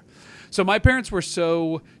together. So my parents were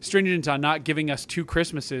so stringent on not giving us 2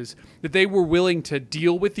 Christmases that they were willing to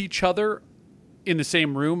deal with each other in the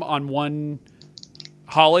same room on one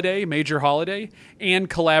holiday, major holiday, and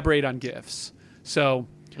collaborate on gifts. So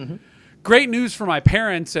great news for my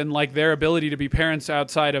parents and like their ability to be parents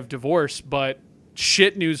outside of divorce, but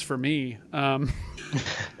shit news for me.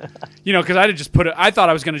 You know, because I thought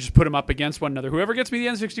I was going to just put them up against one another. Whoever gets me the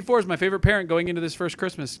N64 is my favorite parent going into this first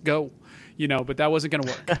Christmas. Go, you know, but that wasn't going to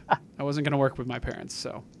work. That wasn't going to work with my parents.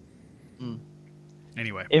 So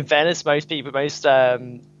anyway, in fairness, most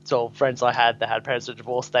sort of friends I had that had parents that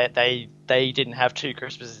divorced, they didn't have 2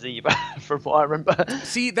 Christmases either, from what I remember.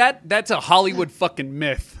 See, that's a Hollywood fucking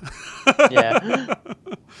myth. Yeah.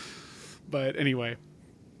 But anyway,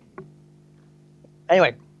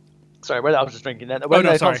 sorry, I was just drinking that. Oh,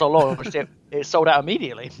 no, sorry. Console launched, it sold out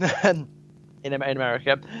immediately in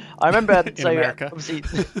America. I remember America. Obviously,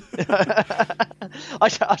 I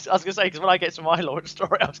was going to say, because when I get to my launch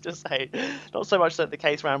story, I was going to say not so much the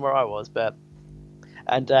case around where I was, but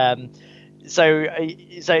so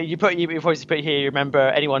you obviously put here. You remember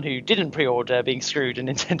anyone who didn't pre-order being screwed, and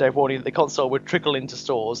Nintendo warning that the console would trickle into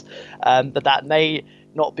stores, but that may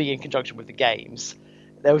not be in conjunction with the games.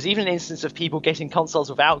 There was even an instance of people getting consoles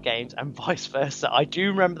without games and vice versa. I do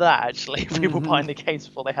remember that, actually. People buying the games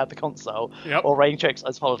before they had the console, or rain checks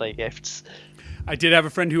as holiday gifts. I did have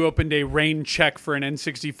a friend who opened a rain check for an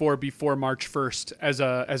N64 before March 1st as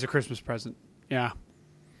a Christmas present. Yeah.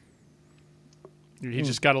 He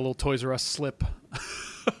just got a little Toys R Us slip.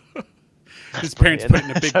 His parents put it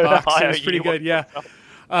in a big box. It was pretty good, yeah.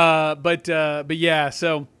 But yeah,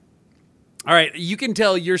 so... All right, you can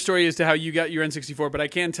tell your story as to how you got your N64, but I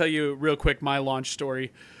can tell you real quick my launch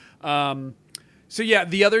story. So yeah,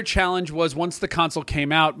 the other challenge was once the console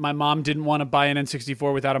came out, my mom didn't want to buy an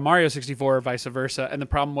N64 without a Mario 64 or vice versa, and the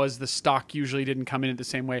problem was the stock usually didn't come in at the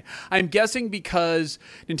same way. I'm guessing because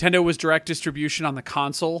Nintendo was direct distribution on the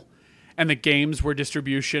console, and the games were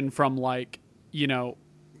distribution from like, you know,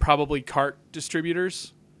 probably cart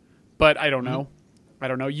distributors, but I don't know. I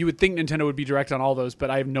don't know. You would think Nintendo would be direct on all those, but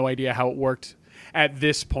I have no idea how it worked at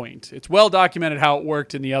this point. It's well documented how it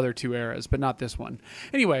worked in the other 2 eras, but not this one.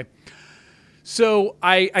 Anyway, so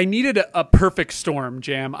I needed a perfect storm,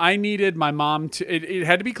 Jam. I needed my mom to... It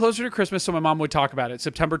had to be closer to Christmas so my mom would talk about it.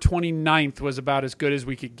 September 29th was about as good as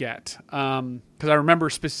we could get. Because I remember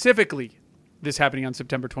specifically this happening on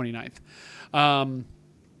September 29th.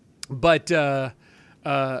 But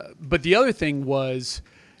the other thing was...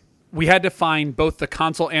 we had to find both the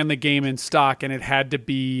console and the game in stock, and it had to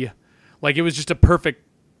be like it was just a perfect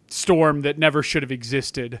storm that never should have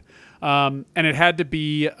existed. And it had to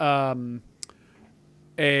be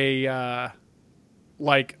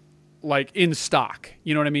like in stock.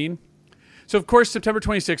 You know what I mean? So of course September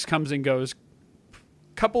 26th comes and goes.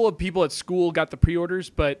 A couple of people at school got the pre-orders,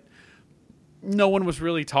 but no one was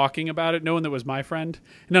really talking about it. No one that was my friend.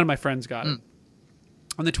 None of my friends got it.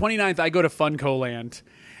 On the 29th, I go to Funko Land.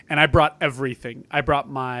 And I brought everything. I brought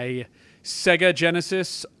my Sega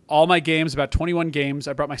Genesis, all my games, about 21 games.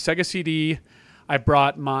 I brought my Sega CD. I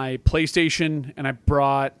brought my PlayStation, and I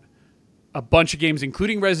brought a bunch of games,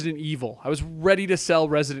 including Resident Evil. I was ready to sell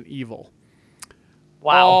Resident Evil.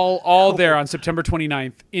 Wow. All there on September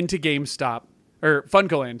 29th into GameStop, or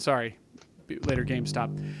Funko Land, sorry, later GameStop,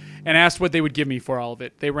 and asked what they would give me for all of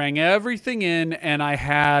it. They rang everything in, and I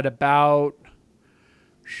had about...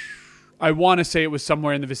 I want to say it was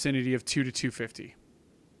somewhere in the vicinity of $200 to $250.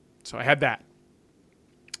 So I had that.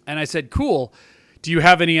 And I said, cool. Do you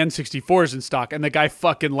have any N64s in stock? And the guy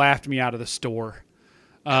fucking laughed me out of the store.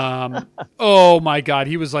 Oh my God.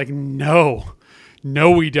 He was like, no,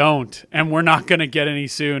 we don't. And we're not going to get any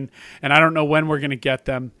soon. And I don't know when we're going to get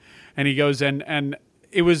them. And he goes, and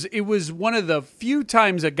it was one of the few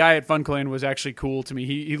times a guy at Funcoland was actually cool to me.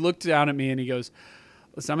 He looked down at me and he goes,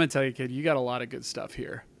 listen, I'm going to tell you, kid, you got a lot of good stuff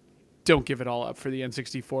here. Don't give it all up for the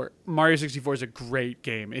N64. Mario 64 is a great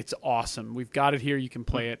game. It's awesome. We've got it here. You can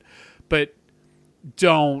play it. But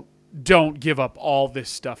don't give up all this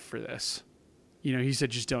stuff for this. You know, he said,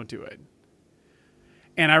 just don't do it.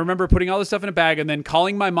 And I remember putting all this stuff in a bag and then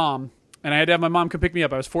calling my mom. And I had to have my mom come pick me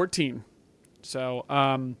up. I was 14. So,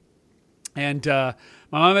 my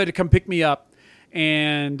mom had to come pick me up.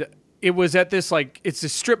 And it was at this it's a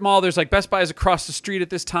strip mall. There's Best Buy's across the street at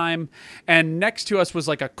this time, and next to us was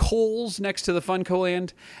a Kohl's next to the Funko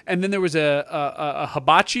Land, and then there was a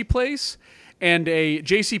hibachi place and a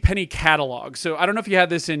JCPenney catalog. So I don't know if you had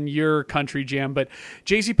this in your country, Jam, but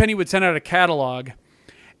JCPenney would send out a catalog,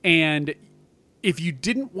 and if you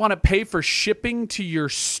didn't want to pay for shipping to your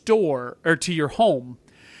store or to your home,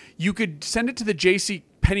 you could send it to the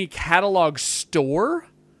JCPenney catalog store.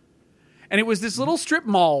 And it was this little strip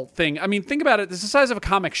mall thing. I mean, think about it. It's the size of a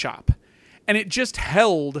comic shop. And it just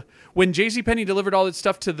held, when JCPenney delivered all its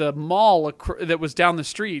stuff to the mall that was down the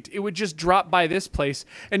street, it would just drop by this place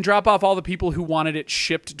and drop off all the people who wanted it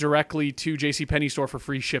shipped directly to JCPenney store for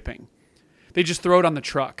free shipping. They just throw it on the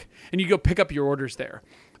truck, and you go pick up your orders there.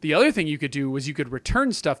 The other thing you could do was you could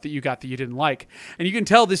return stuff that you got that you didn't like. And you can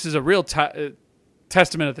tell this is a real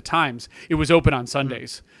testament of the times. It was open on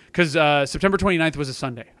Sundays because September 29th was a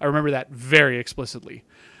Sunday. I remember that very explicitly.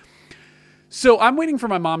 So I'm waiting for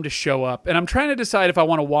my mom to show up, and I'm trying to decide if I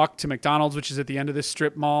want to walk to McDonald's, which is at the end of this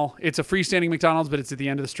strip mall. It's a freestanding McDonald's, but it's at the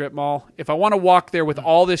end of the strip mall. If I want to walk there with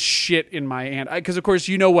all this shit in my hand, because of course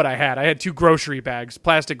you know what I had. I had 2 grocery bags,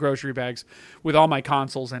 plastic grocery bags with all my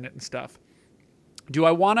consoles in it and stuff. Do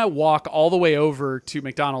I want to walk all the way over to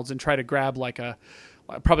McDonald's and try to grab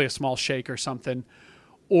probably a small shake or something,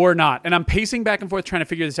 or not? And I'm pacing back and forth trying to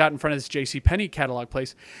figure this out in front of this JCPenney catalog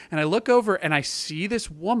place. And I look over and I see this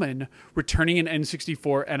woman returning an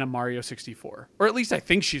N64 and a Mario 64. Or at least I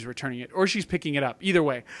think she's returning it, or she's picking it up. Either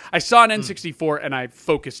way, I saw an N64 and I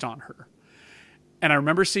focused on her. And I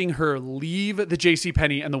remember seeing her leave the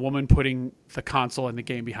JCPenney and the woman putting the console and the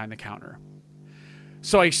game behind the counter.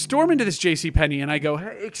 So I storm into this JCPenney and I go,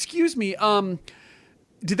 "Hey, excuse me,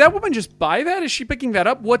 did that woman just buy that? Is she picking that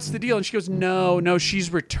up? What's the deal?" And she goes, no,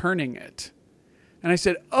 she's returning it. And I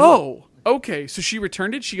said, "Oh, okay." So she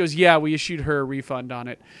returned it? She goes, "Yeah, we issued her a refund on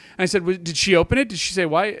it." And I said, "Did she open it? Did she say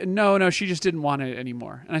why?" No, she just didn't want it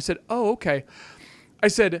anymore. And I said, "Oh, okay." I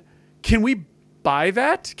said, "Can we buy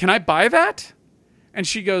that? Can I buy that?" And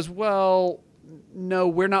she goes, "Well, no,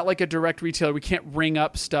 we're not like a direct retailer. We can't ring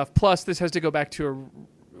up stuff. Plus, this has to go back to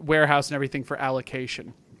a warehouse and everything for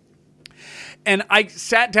allocation." And I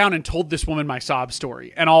sat down and told this woman my sob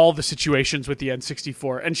story and all the situations with the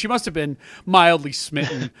N64. And she must have been mildly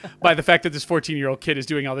smitten by the fact that this 14-year-old kid is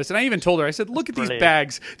doing all this. And I even told her, I said, "Look at these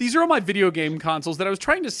bags. These are all my video game consoles that I was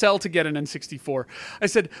trying to sell to get an N64. I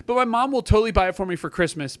said, "But my mom will totally buy it for me for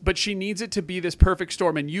Christmas, but she needs it to be this perfect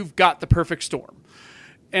storm, and you've got the perfect storm."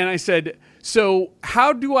 And I said, "So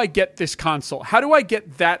how do I get this console? How do I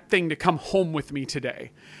get that thing to come home with me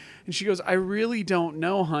today?" And she goes, "I really don't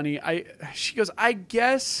know, honey." She goes, "I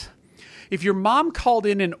guess if your mom called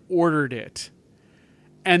in and ordered it,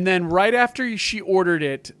 and then right after she ordered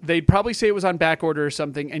it, they'd probably say it was on back order or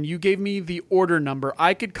something, and you gave me the order number,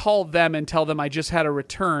 I could call them and tell them I just had a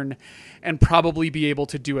return and probably be able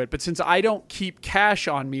to do it. But since I don't keep cash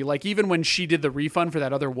on me, even when she did the refund for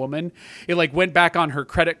that other woman, it went back on her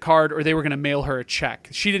credit card, or they were going to mail her a check.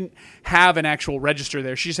 She didn't have an actual register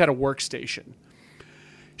there. She just had a workstation."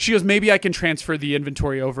 She goes, "Maybe I can transfer the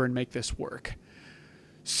inventory over and make this work."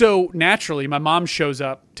 So naturally, my mom shows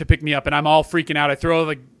up to pick me up, and I'm all freaking out. I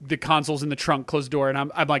throw the consoles in the trunk, close the door,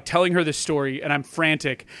 and I'm telling her this story, and I'm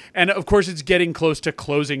frantic. And of course, it's getting close to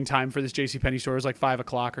closing time for this JCPenney store. It was 5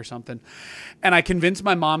 o'clock or something. And I convinced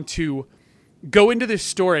my mom to go into this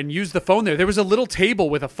store and use the phone there. There was a little table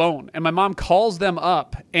with a phone, and my mom calls them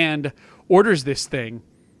up and orders this thing.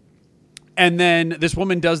 And then this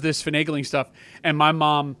woman does this finagling stuff, and my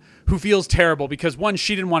mom, who feels terrible because, one,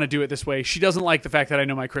 she didn't want to do it this way. She doesn't like the fact that I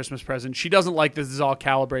know my Christmas present. She doesn't like this is all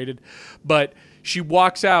calibrated. But she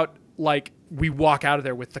walks out like we walk out of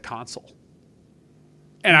there with the console.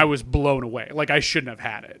 And I was blown away. I shouldn't have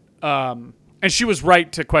had it. And she was right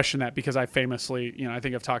to question that, because I famously, I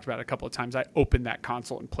think I've talked about it a couple of times, I opened that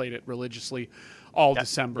console and played it religiously all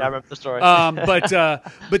December. Yeah, I remember the story.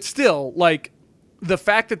 But still, the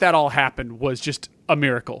fact that all happened was just a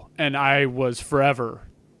miracle, and I was forever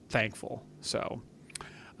thankful. So,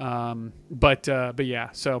 but yeah.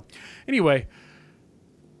 So, anyway,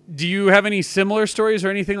 do you have any similar stories or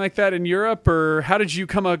anything like that in Europe, or how did you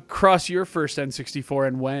come across your first N64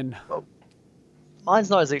 and when? Well,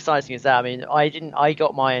 mine's not as exciting as that. I mean, I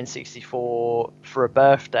got my N64 for a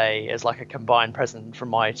birthday as a combined present from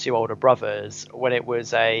my 2 older brothers when it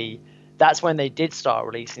was that's when they did start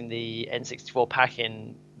releasing the N64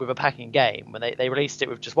 pack-in with a packing game when they released it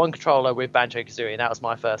with just one controller with Banjo-Kazooie, and that was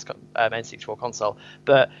my first N64 console.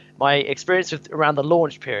 But my experience around the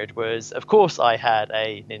launch period was, of course, I had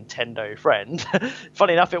a Nintendo friend.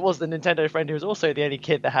 Funny enough, it was the Nintendo friend who was also the only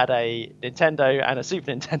kid that had a Nintendo and a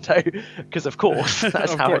Super Nintendo, because of course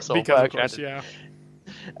that's how it sort of worked. Of course, yeah.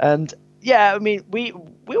 And yeah, I mean, we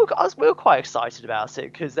were quite excited about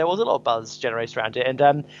it because there was a lot of buzz generated around it,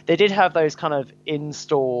 and they did have those kind of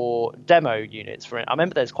in-store demo units for it. I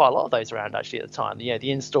remember there's quite a lot of those around actually at the time. The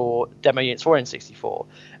in-store demo units for N64,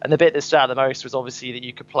 and the bit that stood out the most was obviously that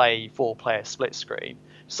you could play 4-player split screen.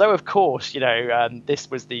 So of course,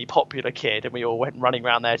 this was the popular kid, and we all went running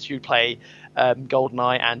around there to play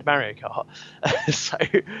GoldenEye and Mario Kart. So.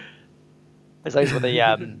 Those were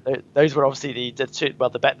the those were obviously the two,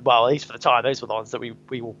 at least for the time, those were the ones that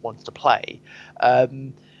we wanted to play.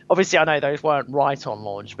 Obviously, I know those weren't right on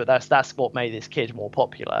launch, but that's what made this kid more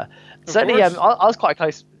popular. Certainly, I was quite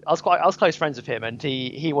close. I was close friends with him, and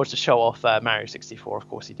he wanted to show off Mario 64. Of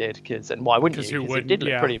course, he did. And why wouldn't you? Because it did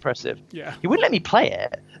look pretty impressive. Yeah, he wouldn't let me play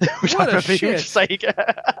it. Which what I a shit!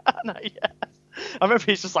 No, yeah. I remember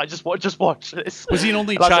he's just like, just watch this. Was he an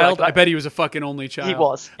only child? I bet he was a fucking only child. He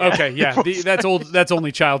was. Yeah. Okay, yeah, that's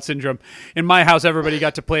only child syndrome. In my house, everybody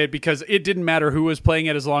got to play it because it didn't matter who was playing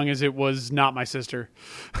it as long as it was not my sister.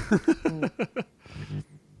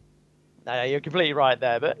 No, you're completely right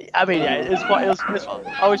there. But I mean, yeah, it was I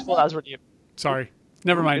always thought that was really. Sorry,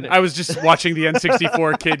 never mind. I was just watching the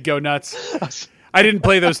N64 kid go nuts. I didn't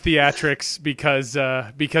play those theatrics because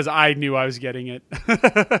I knew I was getting it.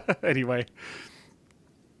 Anyway.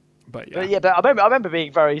 But I remember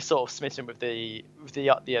being very sort of smitten with the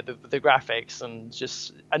graphics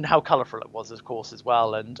and how colourful it was, of course, as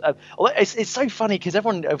well. And it's so funny because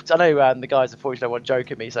everyone, I know the guys unfortunately won't joke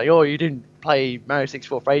at me saying, "Oh, you didn't play Mario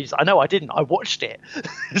 64 for ages." I know I didn't. I watched it.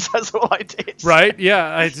 That's all I did. Right?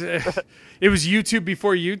 Yeah. It was YouTube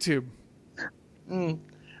before YouTube.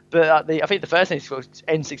 But I think the first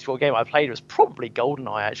N64 game I played was probably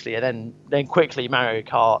GoldenEye actually, and then quickly Mario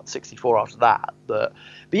Kart 64 after that. But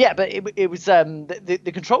it was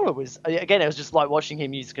the controller was, again, it was just like watching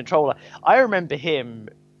him use the controller. I remember him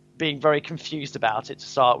being very confused about it to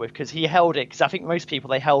start with because he held it, because I think most people,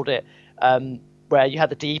 they held it where you had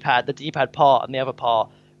the D-pad part and the other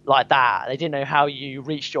part like that. They didn't know how you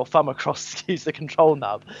reached your thumb across to use the control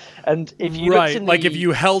nub. And if you if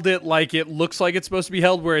you held it like it looks like it's supposed to be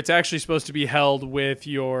held, where it's actually supposed to be held with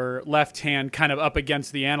your left hand kind of up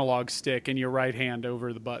against the analog stick and your right hand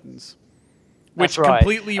over the buttons. Which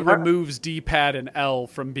completely removes D-pad and L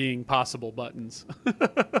from being possible buttons.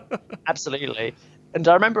 Absolutely. And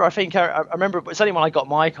I remember certainly when I got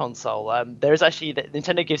my console, there is actually,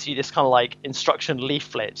 Nintendo gives you this kind of like instruction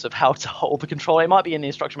leaflets of how to hold the controller. It might be in the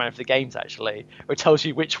instruction manual for the games actually, where it tells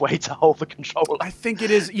you which way to hold the controller. I think it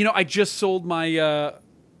is. I just sold my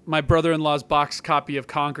my brother-in-law's box copy of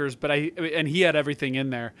Conkers, and he had everything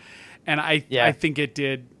in there, and I think it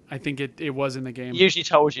did. I think it was in the game. It usually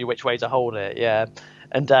told you which way to hold it, yeah.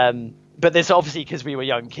 And but there's obviously, because we were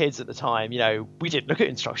young kids at the time, we didn't look at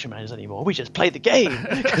instruction manuals anymore. We just played the game.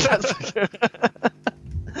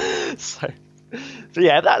 So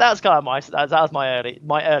yeah, that was kind of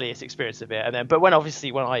my earliest experience of it. But when I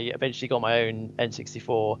eventually got my own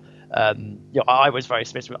N64, I was very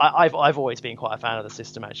smitten. I've always been quite a fan of the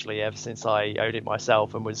system actually, ever since I owned it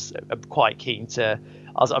myself, and was quite keen to.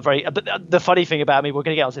 But the funny thing about me, we're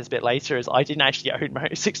going to get onto this a bit later, is I didn't actually own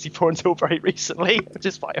Mario 64 until very recently,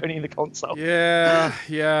 just by owning the console. Yeah,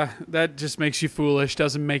 that just makes you foolish.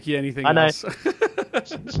 Doesn't make you anything else. It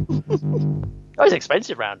was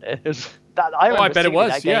expensive around here. I bet it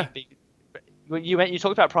was. Yeah. You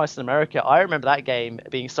talked about price in America. I remember that game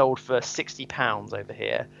being sold for £60 over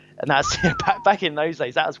here, and that's back in those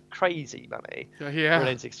days. That was crazy money for an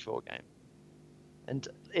N64 game. And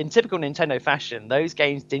in typical Nintendo fashion, those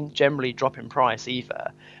games didn't generally drop in price either.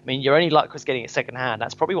 I mean, your only luck was getting it second hand.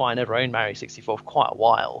 That's probably why I never owned Mario 64 for quite a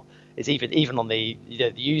while. It's even on the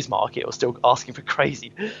the used market, it was still asking for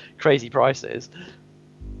crazy prices.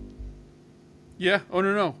 Yeah. Oh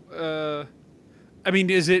no. I mean,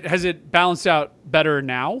 has it balanced out better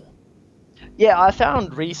now? Yeah, I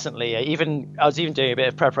found recently, I was even doing a bit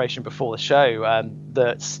of preparation before the show,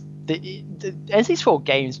 that the N64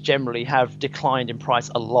 games generally have declined in price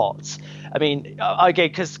a lot. I mean,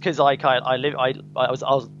 because I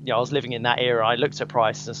was living in that era. I looked at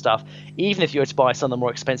prices and stuff. Even if you were to buy some of the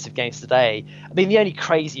more expensive games today, I mean, the only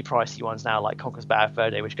crazy pricey ones now, like Conker's Bad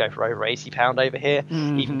Fur Day, which go for over £80 over here,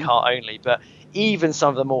 even cart only. But even some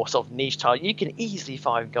of the more sort of niche titles, you can easily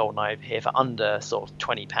find GoldenEye here for under sort of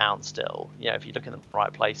 £20 still. If you look in the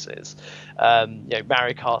right places.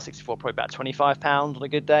 Mario Kart 64 probably about £25 on a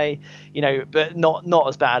good day. But not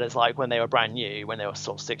as bad as like when they were brand new, when they were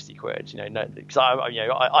sort of 60 quid. Because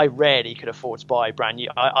I rarely could afford to buy brand new.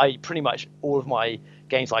 I pretty much all of my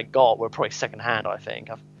games I got were probably second hand. I think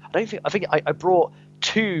I brought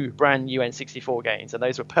 2 brand new N64 games, and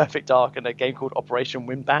those were Perfect Dark and a game called Operation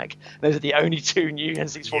Winback. Those are the only 2 new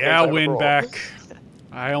N64 games I ever Winback. brought.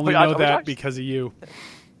 I only know that because of you.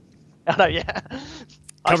 I know, yeah.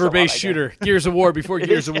 Cover-based shooter. Gears of War before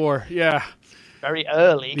Gears of War. Yeah. Very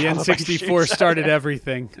early. The N64 started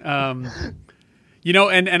everything. And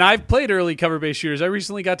I've played early cover-based shooters. I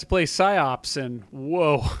recently got to play PsyOps, and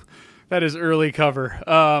whoa, that is early cover.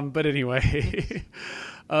 But anyway.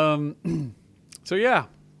 So yeah,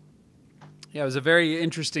 it was a very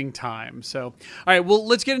interesting time. So, all right, well,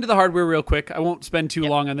 let's get into the hardware real quick. I won't spend too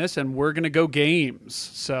long on this, and we're going to go games.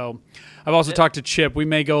 So I've also talked to Chip. We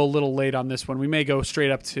may go a little late on this one. We may go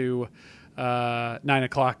straight up to 9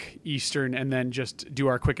 o'clock Eastern and then just do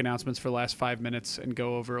our quick announcements for the last 5 minutes and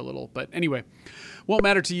go over a little. But anyway, won't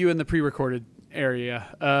matter to you in the pre-recorded area.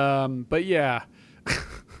 But yeah.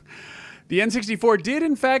 The N64 did,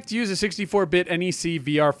 in fact, use a 64-bit NEC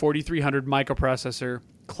VR4300 microprocessor,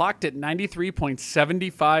 clocked at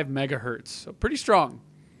 93.75 megahertz, so pretty strong.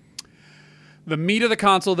 The meat of the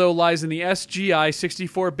console, though, lies in the SGI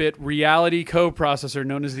 64-bit reality coprocessor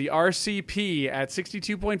known as the RCP at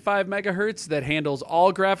 62.5 megahertz that handles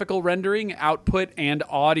all graphical rendering, output, and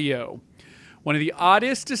audio. One of the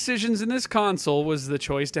oddest decisions in this console was the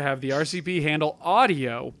choice to have the RCP handle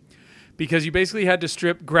audio, because you basically had to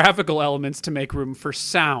strip graphical elements to make room for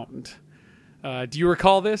sound. Do you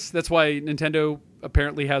recall this? That's why Nintendo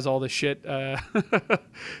apparently has all the shit.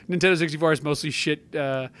 Nintendo 64 is mostly shit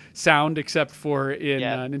sound, except for in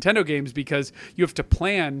Nintendo games, because you have to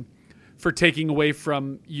plan for taking away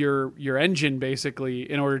from your engine,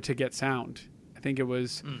 basically, in order to get sound. I think it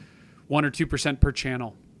was 1 or 2% per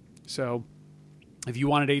channel. So if you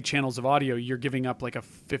wanted 8 channels of audio, you're giving up like a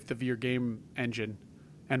fifth of your game engine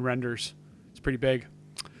and renders. It's pretty big.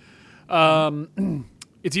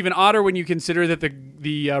 It's even odder when you consider that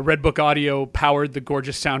the Red Book Audio powered the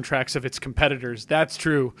gorgeous soundtracks of its competitors. That's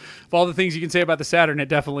true. Of all the things you can say about the Saturn, it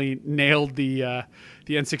definitely nailed the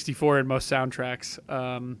N64 in most soundtracks.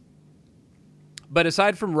 But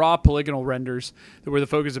aside from raw polygonal renders that were the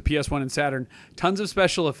focus of PS1 and Saturn, tons of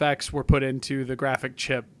special effects were put into the graphic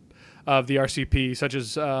chip of the RCP, such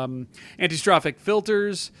as anti-strophic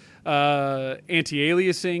filters,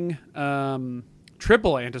 anti-aliasing,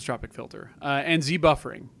 triple anisotropic filter, and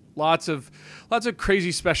Z-buffering. Lots of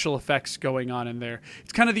crazy special effects going on in there.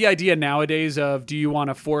 It's kind of the idea nowadays of, do you want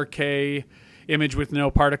a 4K image with no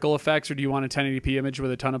particle effects, or do you want a 1080p image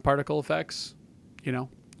with a ton of particle effects?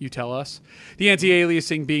 You tell us. The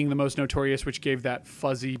anti-aliasing being the most notorious, which gave that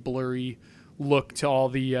fuzzy, blurry look to all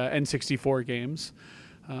the N64 games.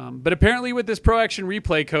 But apparently with this Pro Action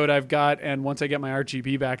Replay code I've got, and once I get my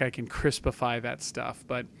RGB back, I can crispify that stuff.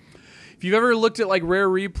 But if you've ever looked at like Rare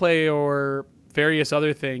Replay or various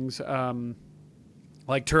other things,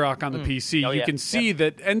 like Turok on the PC, you can see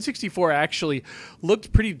that N64 actually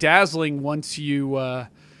looked pretty dazzling once you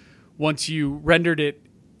rendered it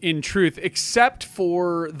in truth, except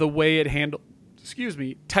for the way it handled,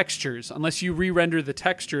 textures. Unless you re-render the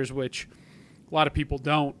textures, which a lot of people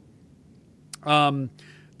don't.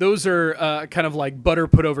 Those are kind of like butter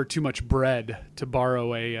put over too much bread, to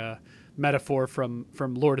borrow a metaphor from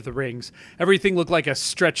Lord of the Rings. Everything looked like a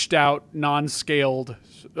stretched out, non-scaled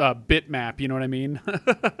bitmap. You know what I mean?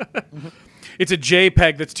 It's a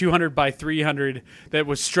JPEG that's 200 by 300 that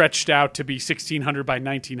was stretched out to be 1600 by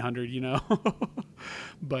 1900.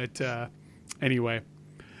 But anyway.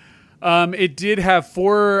 It did have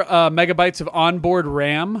 4 megabytes of onboard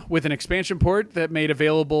RAM with an expansion port that made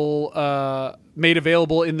available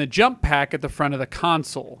in the jump pack at the front of the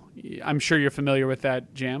console. I'm sure you're familiar with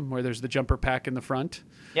that, Jam, where there's the jumper pack in the front.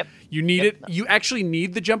 Yep. You need it. You actually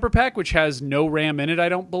need the jumper pack, which has no RAM in it, I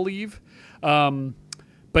don't believe.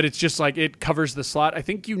 But it's just like it covers the slot. I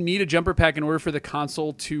think you need a jumper pack in order for the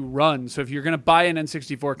console to run. So if you're going to buy an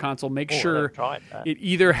N64 console, make sure it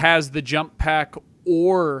either has the jump pack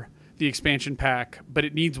or the expansion pack, but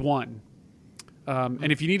it needs one.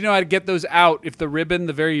 And if you need to know how to get those out, if the ribbon,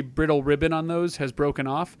 the very brittle ribbon on those has broken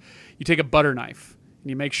off, you take a butter knife and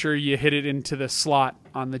you make sure you hit it into the slot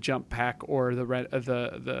on the jump pack or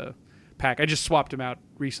the pack. I just swapped them out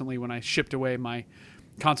recently when I shipped away my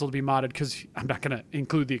console to be modded, because I'm not going to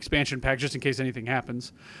include the expansion pack just in case anything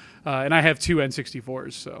happens. And I have 2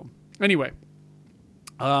 N64s. So anyway,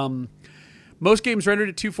 Most games rendered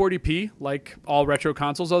at 240p, like all retro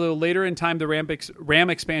consoles, although later in time the RAM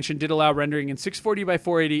expansion did allow rendering in 640 by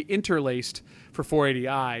 480 interlaced for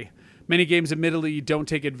 480i. Many games admittedly don't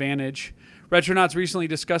take advantage. Retronauts recently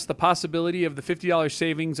discussed the possibility of the $50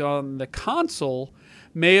 savings on the console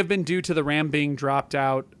may have been due to the RAM being dropped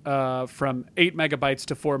out from 8 megabytes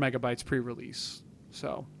to 4 megabytes pre-release.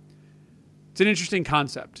 So it's an interesting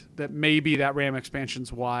concept that maybe that RAM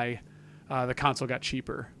expansion's why the console got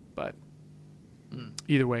cheaper. But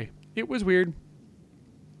either way, it was weird.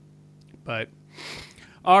 But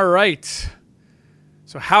all right.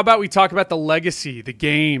 So how about we talk about the legacy, the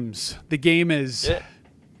games? The game is... Yeah.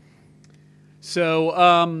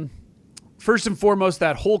 So, first and foremost,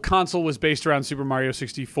 that whole console was based around Super Mario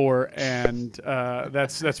 64, and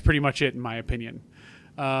that's pretty much it in my opinion.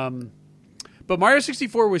 But Mario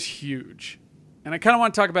 64 was huge, and I kind of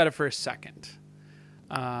want to talk about it for a second.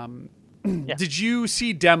 Yeah. Did you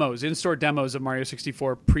see demos, in-store demos of Mario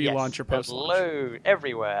 64 pre-launch or there's post-launch? load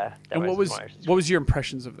everywhere. And what was your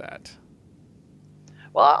impressions of that?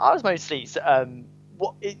 Well, I was mostly.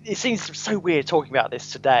 It seems so weird talking about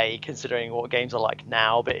this today, considering what games are like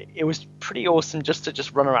now. But it was pretty awesome just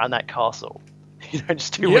to run around that castle,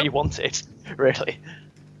 just do what you wanted, really.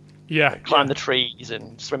 Yeah, Climb the trees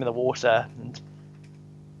and swim in the water. And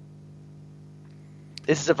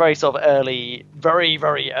this is a very sort of early, very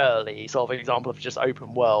very early sort of example of just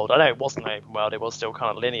open world. I know it wasn't an open world; it was still kind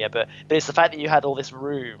of linear. But it's the fact that you had all this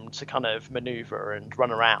room to kind of maneuver and run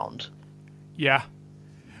around. Yeah.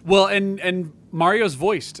 Well, and Mario's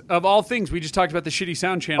voiced. Of all things, we just talked about the shitty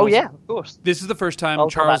sound channels. Oh yeah, of course. This is the first time Oh,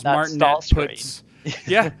 Charles that Martinet start puts...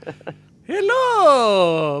 Yeah.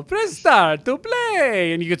 Hello, press start to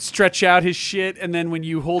play. And you could stretch out his shit, and then when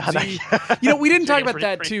you hold Z... we didn't talk about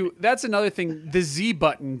that, too. That's another thing, the Z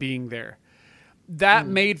button being there. That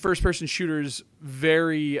made first-person shooters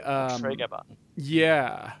very... trigger button.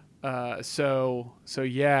 Yeah. So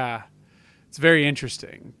yeah. It's very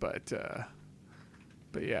interesting, but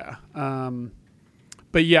yeah.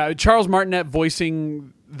 But yeah, Charles Martinet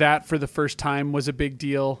voicing that for the first time was a big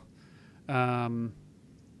deal. Yeah,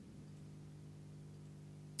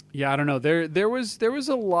 I don't know. There was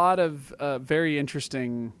a lot of very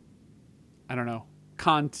interesting, I don't know,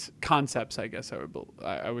 concepts, I guess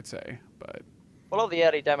I would say. But Well, all the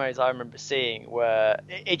early demos I remember seeing were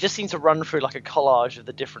it just seemed to run through like a collage of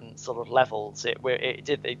the different sort of levels. It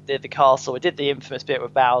did the castle, it did the infamous bit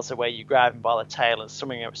with Bowser where you grab him by the tail and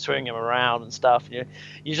swing him around and stuff. And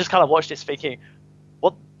you just kind of watched this thinking,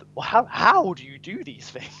 how do you do these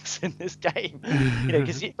things in this game?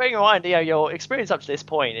 Because bearing in mind, your experience up to this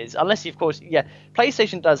point is, unless you, of course,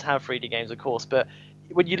 PlayStation does have 3D games, of course, but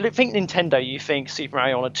when you think Nintendo, you think Super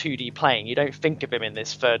Mario on a 2D plane. You don't think of him in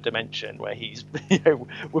this third dimension where he's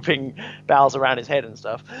whipping Bowser around his head and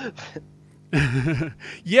stuff.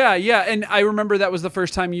 Yeah, and I remember that was the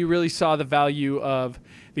first time you really saw the value of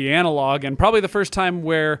the analog, and probably the first time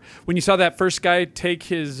when you saw that first guy take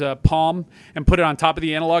his palm and put it on top of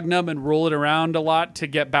the analog nub and roll it around a lot to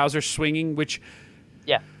get Bowser swinging, which...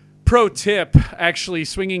 Yeah. Pro tip, actually,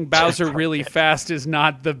 swinging Bowser really fast is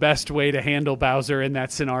not the best way to handle Bowser in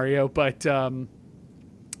that scenario. But yeah,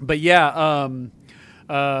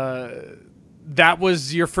 that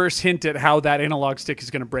was your first hint at how that analog stick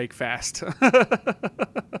is going to break fast.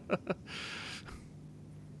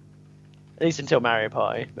 At least until Mario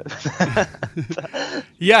Party.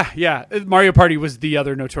 Yeah. Mario Party was the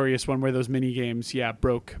other notorious one where those mini games,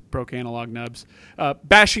 broke analog nubs.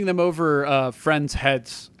 Bashing them over friends'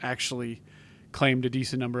 heads actually claimed a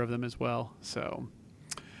decent number of them as well. So,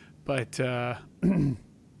 but so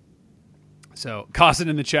Cossin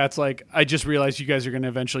in the chat's like, I just realized you guys are going to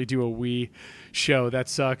eventually do a Wii show. That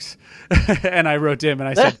sucks. And I wrote to him and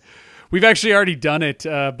I said, we've actually already done it.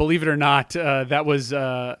 Believe it or not, that was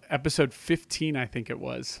episode 15, I think it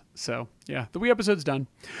was. So, yeah, the Wii episode's done.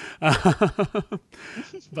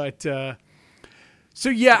 But, so,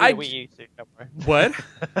 yeah. Wii U soon, don't worry. What?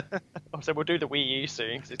 So we'll do the Wii U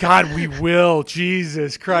soon. God, we will.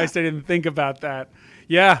 Jesus Christ, I didn't think about that.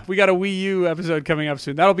 Yeah, we got a Wii U episode coming up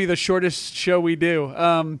soon. That'll be the shortest show we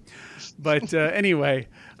do. But anyway.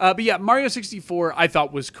 But, yeah, Mario 64 I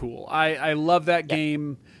thought was cool. I love that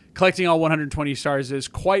game. Collecting all 120 stars is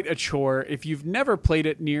quite a chore. If you've never played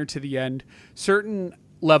it near to the end, certain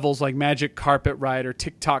levels like Magic Carpet Ride or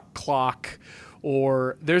Tick-Tock Clock,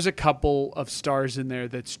 or there's a couple of stars in there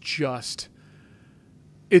that's just,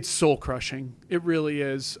 it's soul-crushing. It really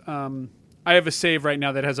is. I have a save right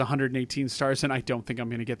now that has 118 stars, and I don't think I'm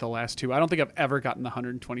going to get the last two. I don't think I've ever gotten the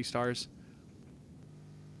 120 stars.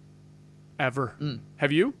 Ever.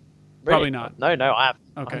 Have you? Really? Probably not. No, I have.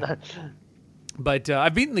 Okay. But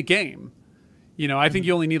I've beaten the game. I think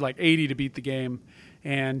you only need like 80 to beat the game,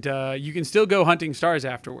 and you can still go hunting stars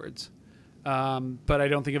afterwards. But I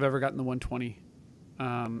don't think I've ever gotten the 120.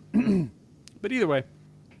 But either way,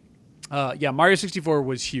 Mario 64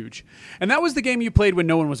 was huge. And that was the game you played when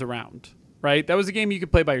no one was around, right? That was the game you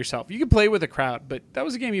could play by yourself. You could play with a crowd, but that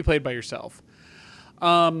was a game you played by yourself.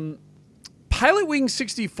 Pilot Wing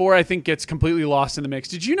 64, I think, gets completely lost in the mix.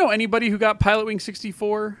 Did you know anybody who got Pilot Wing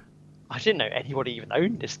 64? I didn't know anybody even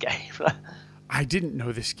owned this game. I didn't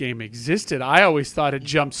know this game existed. I always thought it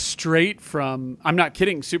jumped straight from, I'm not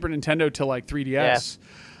kidding, Super Nintendo to like 3DS.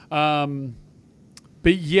 Yeah.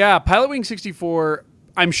 But yeah, Pilot Wing 64,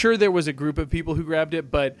 I'm sure there was a group of people who grabbed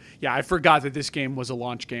it, but yeah, I forgot that this game was a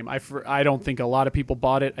launch game. I don't think a lot of people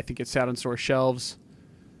bought it. I think it sat on store shelves.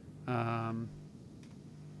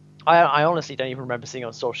 I honestly don't even remember seeing it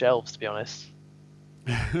on store shelves, to be honest.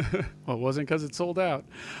 Well, it wasn't because it sold out.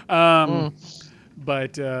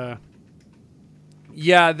 But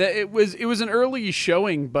yeah, it was an early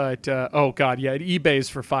showing, but oh god, yeah, it eBay's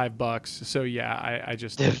for $5. So yeah, I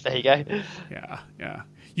just there you go. Yeah.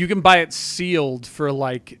 You can buy it sealed for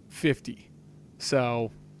like 50.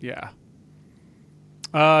 So yeah.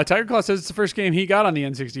 Tiger Claw says it's the first game he got on the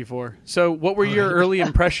N64. So what were your early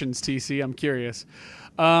impressions, TC? I'm curious.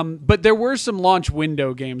 But there were some launch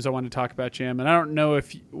window games I want to talk about, Jam, and I don't know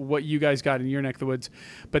what you guys got in your neck of the woods,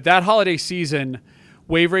 but that holiday season,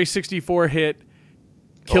 Wave Race 64 hit,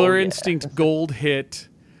 Killer Instinct Gold hit,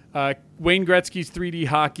 Wayne Gretzky's 3D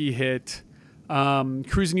Hockey hit,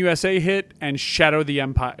 Cruisin' USA hit, and Shadows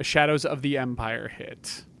of the Empire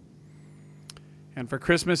hit. And for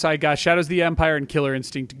Christmas, I got Shadows of the Empire and Killer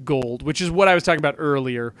Instinct Gold, which is what I was talking about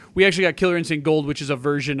earlier. We actually got Killer Instinct Gold, which is a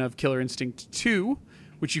version of Killer Instinct 2,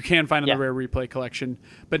 which you can find in the Rare Replay collection,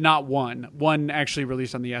 but not 1. 1 actually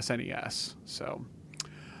released on the SNES. So,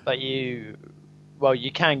 but you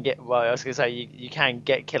can get. Well, I was going to say you can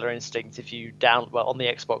get Killer Instinct if you on the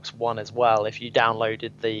Xbox One as well. If you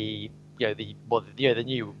downloaded the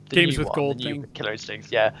new Games new with one, Gold the new thing. Killer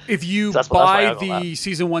Instincts, yeah. If you buy the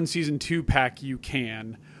Season 1, Season 2 pack, you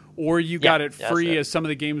can. Or you got it free as some of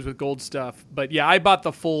the Games with Gold stuff. But yeah, I bought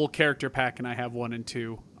the full character pack, and I have 1 and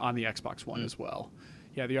 2 on the Xbox One as well.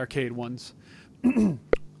 Yeah, the arcade ones. Oh,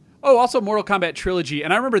 also Mortal Kombat Trilogy.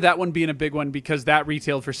 And I remember that one being a big one because that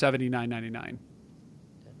retailed for $79.99.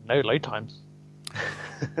 No load times.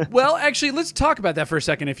 Well, actually, let's talk about that for a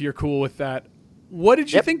second if you're cool with that. What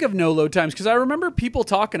did you think of no load times? Because I remember people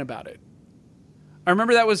talking about it. I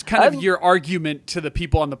remember that was kind of your argument to the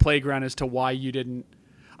people on the playground as to why you didn't.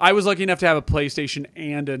 I was lucky enough to have a PlayStation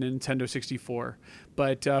and a Nintendo 64.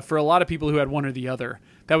 But for a lot of people who had one or the other,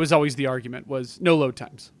 that was always the argument, was no load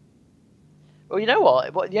times. Well, you know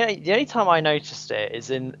what? The only time I noticed it is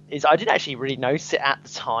I didn't actually really notice it at the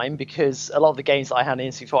time because a lot of the games that I had in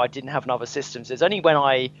N64 I didn't have on other systems. It's only when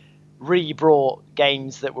I re-brought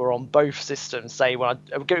games that were on both systems. Say,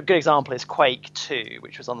 a good example is Quake 2,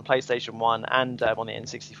 which was on the PlayStation 1 and on the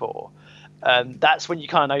N64. That's when you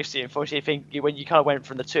kind of notice it. Unfortunately, when you kind of went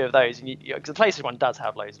from the two of those, and because the PlayStation 1 does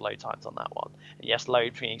have loads of load times on that one, and yes,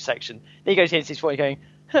 load between each section. Then you go to the N64 and you're going,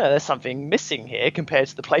 there's something missing here compared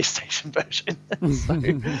to the PlayStation version.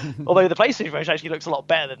 Although the PlayStation version actually looks a lot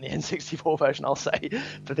better than the N64 version, I'll say.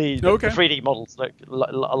 But the 3D models look a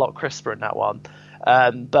lot crisper in that one.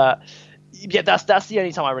 But yeah, that's the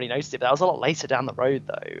only time I really noticed it. But that was a lot later down the road,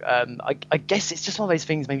 though. I guess it's just one of those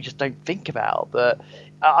things maybe you just don't think about. But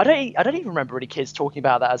I don't even remember really kids talking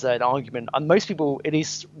about that as an argument. And most people, at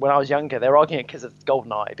least when I was younger, they were arguing it because of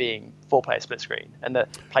GoldenEye being 4-player split screen, and the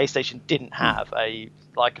PlayStation didn't have a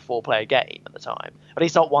 4-player game at the time. At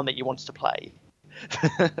least not one that you wanted to play.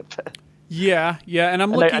 Yeah, and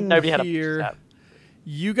I'm looking here.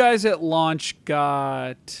 You guys at launch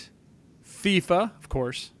got FIFA, of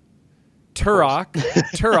course.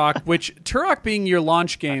 Turok, which Turok being your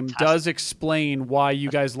launch game does explain why you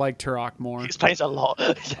guys like Turok more. It explains a lot.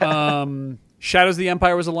 Shadows of the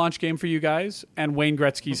Empire was a launch game for you guys, and Wayne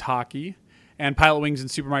Gretzky's hockey, and Pilot Wings and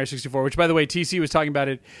Super Mario 64, which, by the way, TC was talking about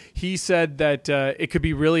it. He said that it could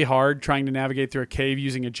be really hard trying to navigate through a cave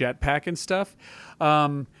using a jetpack and stuff.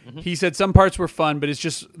 He said some parts were fun, but it's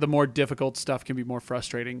just the more difficult stuff can be more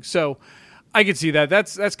frustrating. So I could see that.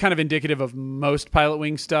 That's kind of indicative of most Pilot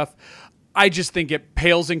Wing stuff. I just think it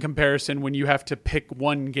pales in comparison when you have to pick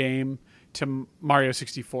one game to Mario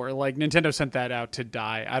 64. Like, Nintendo sent that out to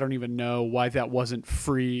die. I don't even know why that wasn't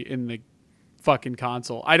free in the fucking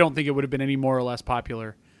console. I don't think it would have been any more or less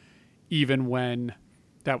popular even when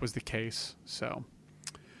that was the case. So,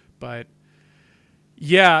 but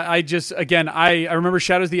Yeah, I remember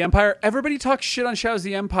Shadows of the Empire. Everybody talks shit on Shadows of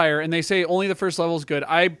the Empire, and they say only the first level is good.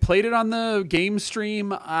 I played it on the game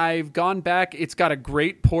stream. I've gone back. It's got a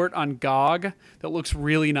great port on GOG that looks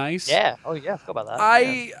really nice. Yeah. Oh, yeah. I forgot about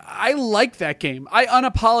that. I like that game. I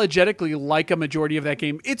unapologetically like a majority of that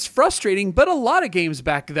game. It's frustrating, but a lot of games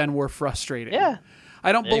back then were frustrating. Yeah.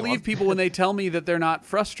 I don't believe people when they tell me that they're not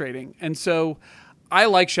frustrating. And so I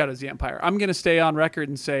like Shadows of the Empire. I'm going to stay on record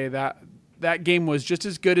and say that game was just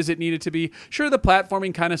as good as it needed to be. Sure, the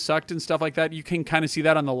platforming kind of sucked and stuff like that. You can kind of see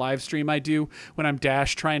that on the live stream I do when I'm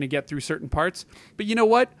Dash trying to get through certain parts. But you know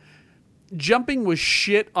what? Jumping was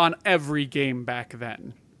shit on every game back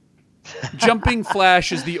then. Jumping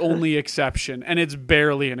Flash is the only exception, and it's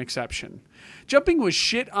barely an exception. Jumping was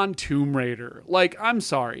shit on Tomb Raider. Like, I'm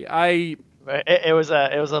sorry. It was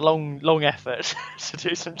a long effort to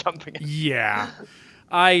do some jumping. Yeah.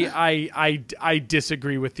 I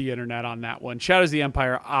disagree with the internet on that one. Shadows of the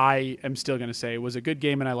Empire, I am still going to say was a good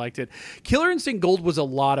game and I liked it. Killer Instinct Gold was a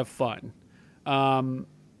lot of fun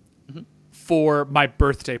for my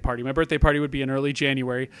birthday party. My birthday party would be in early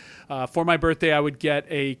January. For my birthday, I would get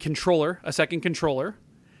a second controller,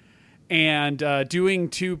 and doing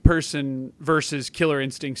 2-person versus Killer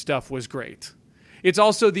Instinct stuff was great. It's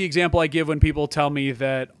also the example I give when people tell me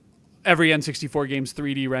that every N64 game's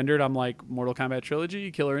 3D rendered. I'm like, Mortal Kombat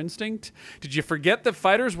Trilogy, Killer Instinct. Did you forget that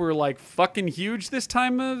fighters were like fucking huge this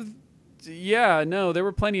time of? Yeah, no, there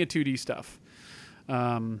were plenty of 2D stuff.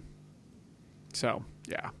 So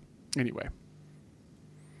yeah. Anyway,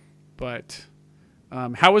 but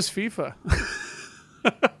how was FIFA?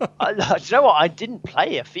 Do you know what? I didn't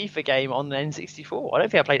play a FIFA game on the N64. I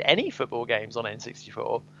don't think I played any football games on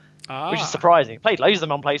N64, which is surprising. Played loads of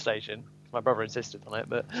them on PlayStation. My brother insisted on it,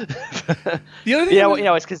 but the other thing,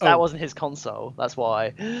 it's because that wasn't his console. That's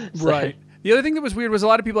why. So. Right. The other thing that was weird was a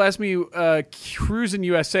lot of people asked me Cruisin'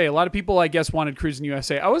 USA. A lot of people, I guess, wanted Cruisin'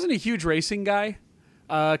 USA. I wasn't a huge racing guy.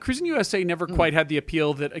 Cruisin' USA never quite had the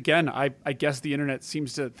appeal that, again, I guess the internet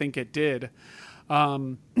seems to think it did.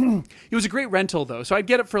 It was a great rental, though. So I'd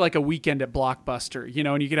get it for like a weekend at Blockbuster,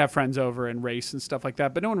 and you could have friends over and race and stuff like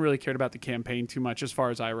that. But no one really cared about the campaign too much as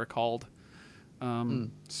far as I recalled.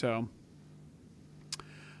 So...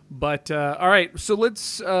 But, all right, so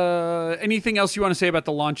let's, anything else you want to say about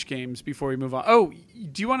the launch games before we move on? Oh,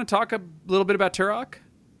 do you want to talk a little bit about Turok?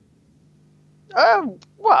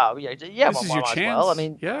 Well, yeah. This is your chance. Well. I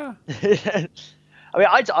mean, yeah. I mean,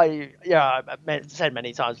 I've said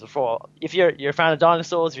many times before, if you're a fan of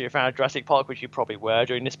dinosaurs, if you're a fan of Jurassic Park, which you probably were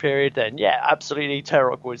during this period, then yeah, absolutely,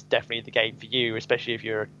 Turok was definitely the game for you, especially if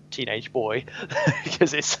you're a teenage boy,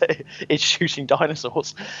 because it's shooting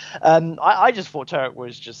dinosaurs. I just thought Turok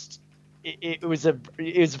was just. It was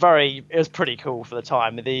pretty cool for the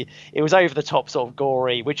time. It was over the top, sort of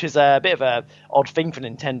gory, which is a bit of a odd thing for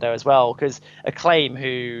Nintendo as well, because Acclaim,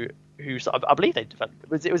 who I believe they developed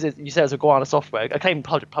you said it was Iguana Software. Acclaim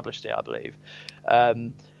published it, I believe.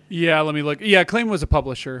 Yeah, let me look. Yeah, Acclaim was a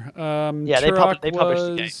publisher. Yeah, they published the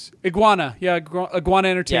game. Iguana. Yeah, Iguana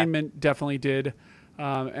Entertainment definitely did,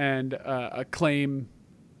 and Acclaim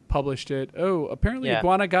published it. Oh, apparently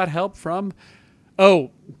Iguana got help from.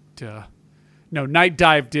 Oh. No, Night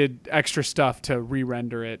Dive did extra stuff to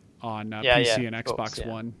re-render it on PC and Xbox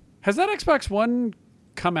One. Has that Xbox One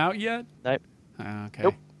come out yet? Nope. Okay.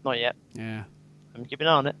 Nope, not yet. Yeah. I'm keeping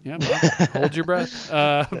an eye on it. Yeah, well, hold your breath.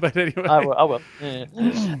 But anyway. I will. Yeah.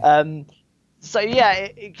 So yeah,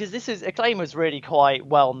 because Acclaim was really quite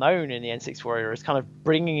well known in the N64 era as kind of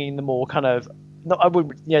bringing in the more kind of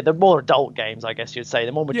the more adult games, I guess you'd say.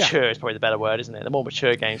 The more mature is probably the better word, isn't it? The more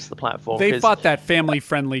mature games to the platform. They fought that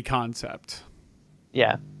family-friendly concept.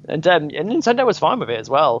 Yeah, and Nintendo was fine with it as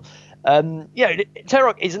well.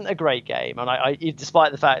 Turok isn't a great game, and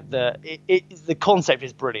despite the fact that the concept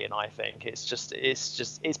is brilliant, I think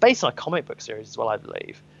it's based on a comic book series as well, I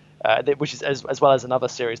believe. Which is as well as another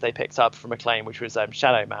series they picked up from Acclaim, which was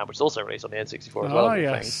Shadow Man, which is also released on the N64 as well. Oh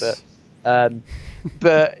yes.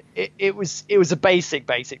 But it was a basic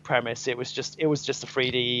premise. It was just a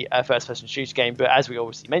 3D first person shooter game. But as we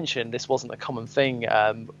obviously mentioned, this wasn't a common thing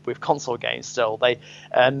with console games. Still, the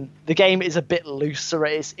game is a bit looser.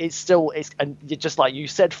 It's and just like you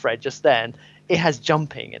said, Fred, just then, it has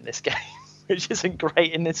jumping in this game. Which isn't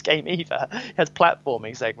great in this game either. It has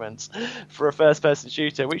platforming segments for a first-person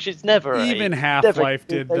shooter, which is never even Half-Life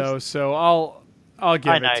did though. So I'll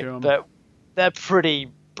give it to them. But they're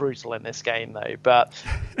pretty brutal in this game though. But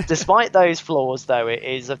despite those flaws, though, it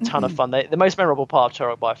is a ton of fun. The most memorable part of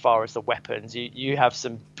Turok by far is the weapons. You have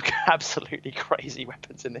some absolutely crazy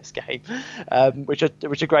weapons in this game, which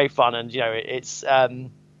are great fun, and it's.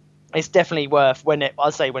 it's definitely worth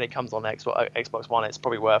I'd say when it comes on Xbox One, it's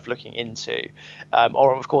probably worth looking into.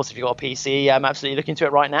 Or of course, if you've got a PC, absolutely look into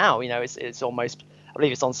it right now. It's almost, I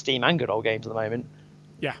believe it's on Steam and Good Old Games at the moment.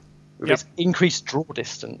 Yeah. With its increased draw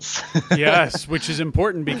distance. Yes, which is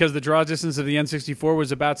important because the draw distance of the N64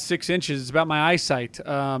 was about 6 inches. It's about my eyesight.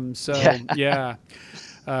 Yeah.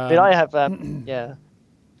 But I have,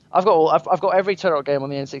 I've got every Turtle game on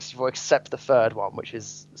the N64 except the third one, which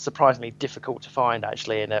is surprisingly difficult to find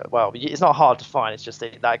actually. And it's not hard to find. It's just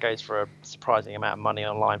that goes for a surprising amount of money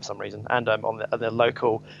online for some reason. And on the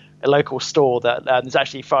local store that is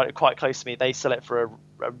actually quite close to me, they sell it for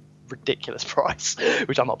a ridiculous price,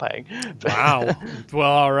 which I'm not paying. Wow. Well,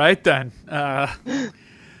 all right then. That's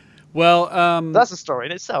a story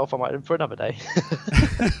in itself. I might for another day.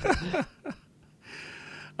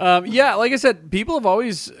 Yeah, like I said, people have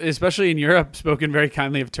always, especially in Europe, spoken very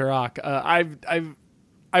kindly of Turok.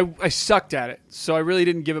 I sucked at it, so I really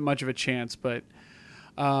didn't give it much of a chance. But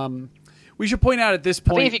we should point out at this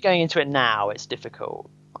point, I think if you're going into it now, it's difficult.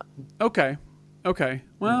 Okay.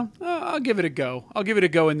 Well, I'll give it a go. I'll give it a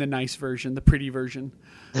go in the nice version, the pretty version.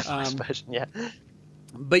 Nice version, yeah.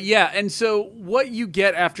 But yeah, and so what you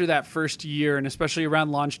get after that first year, and especially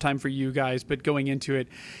around launch time for you guys, but going into it,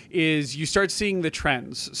 is you start seeing the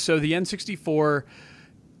trends. So the N64,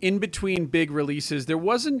 in between big releases, there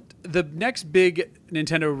wasn't the next big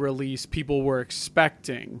Nintendo release people were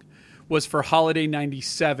expecting was for Holiday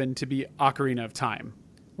 97 to be Ocarina of Time,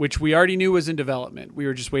 which we already knew was in development. We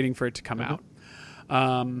were just waiting for it to come out.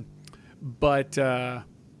 But that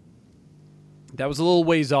was a little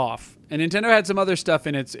ways off. And Nintendo had some other stuff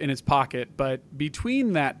in its pocket, but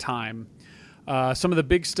between that time, some of the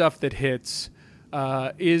big stuff that hits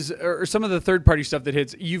or some of the third-party stuff that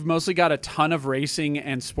hits, you've mostly got a ton of racing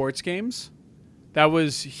and sports games. That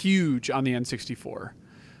was huge on the N64.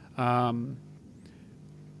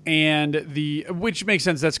 Which makes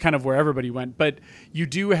sense. That's kind of where everybody went. But you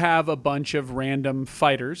do have a bunch of random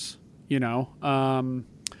fighters,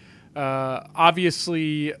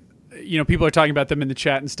 obviously, people are talking about them in the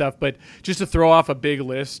chat and stuff, but just to throw off a big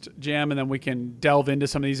list, Jam, and then we can delve into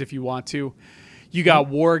some of these if you want to. You got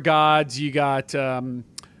War Gods, you got Dark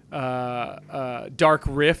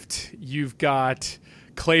Rift, you've got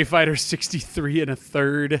Clay Fighter 63 and a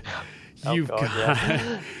third. You've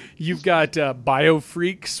got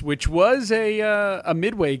Biofreaks, which was a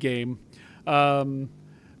Midway game.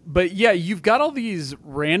 But yeah, you've got all these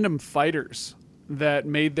random fighters that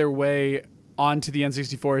made their way onto the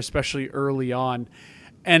N64, especially early on.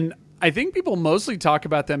 And I think people mostly talk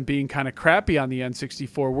about them being kind of crappy on the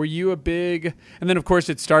N64. Were you a big... And then, of course,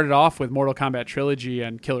 it started off with Mortal Kombat Trilogy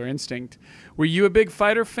and Killer Instinct. Were you a big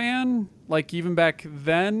fighter fan, like even back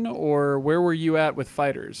then? Or where were you at with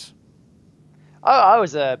fighters? I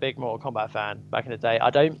was a big Mortal Kombat fan back in the day. I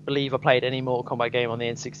don't believe I played any Mortal Kombat game on the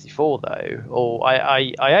N64, though. Or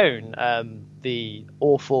I own the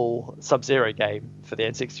awful Sub-Zero game for the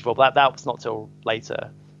N64, but that was not till later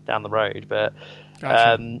down the road. But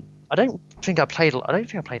Gotcha. I don't think I played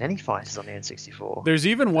any fighters on the N64. There's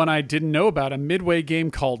even one I didn't know about, a Midway game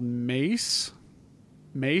called Mace.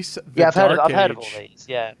 Mace, I've heard of all these.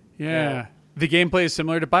 Yeah. The gameplay is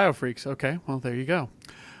similar to Biofreaks. Okay, well there you go.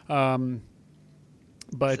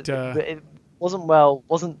 But it wasn't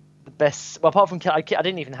the best. Well, apart from I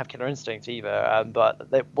didn't even have Killer Instinct either. But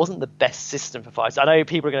it wasn't the best system for fights. I know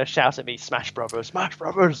people are going to shout at me, Smash Brothers. Smash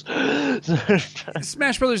Brothers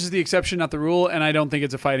is the exception, not the rule, and I don't think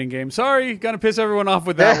it's a fighting game. Sorry, gonna piss everyone off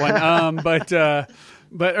with that one.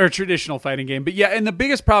 But or traditional fighting game. But yeah, and the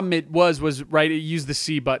biggest problem it was right. It used the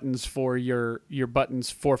C buttons for your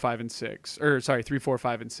buttons 4, 5, and 6. Or sorry, 3, 4,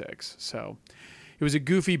 5, and 6. So it was a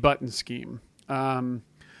goofy button scheme.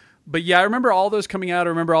 But yeah, I remember all those coming out. I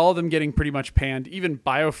remember all of them getting pretty much panned. Even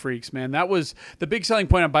Biofreaks, man, that was the big selling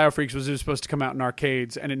point on Biofreaks was it was supposed to come out in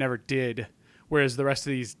arcades, and it never did. Whereas the rest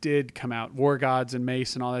of these did come out. War Gods and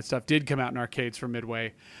Mace and all that stuff did come out in arcades for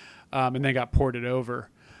Midway, and then got ported over.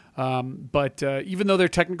 But even though they're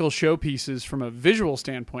technical showpieces from a visual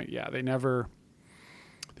standpoint, yeah, they never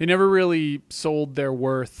really sold their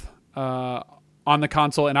worth on the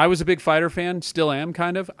console. And I was a big fighter fan, still am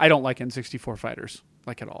kind of. I don't like N64 fighters,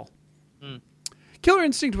 like at all. Killer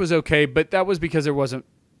Instinct was okay, but that was because there wasn't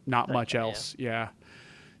much else. Yeah.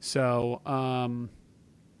 So,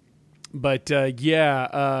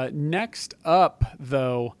 next up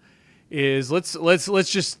though is let's let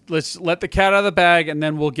the cat out of the bag, and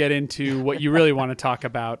then we'll get into what you really want to talk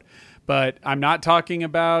about. But I'm not talking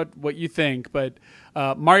about what you think, but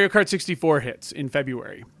Mario Kart 64 hits in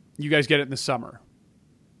February. You guys get it in the summer.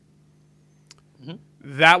 Mm-hmm.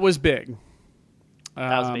 That was big.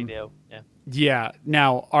 That was a big deal. Yeah.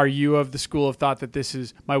 Now, are you of the school of thought that this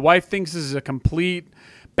is? My wife thinks this is a complete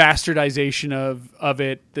bastardization of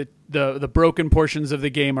it. The broken portions of the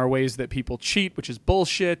game are ways that people cheat, which is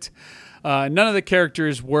bullshit. None of the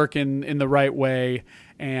characters work in the right way,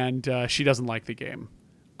 and she doesn't like the game.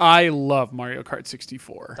 I love Mario Kart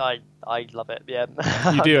 64. I love it. Yeah.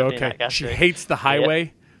 You do? Okay. She hates the highway.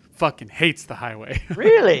 Yep. Fucking hates the highway.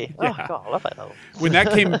 Really? Yeah. Oh god, I love that level. When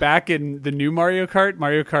that came back in the new Mario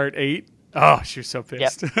Kart 8, oh, she was so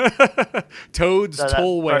pissed. Yep. Toad's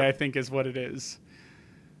Tollway, I think, is what it is.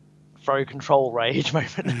 Throw control rage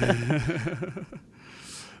moment.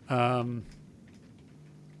 No,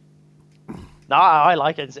 I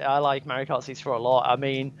like it. I like Mario Kart 64 a lot. I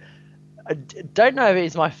mean, I don't know if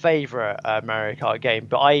it's my favorite Mario Kart game,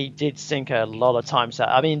 but I did sink a lot of time to that.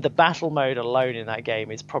 I mean, the battle mode alone in that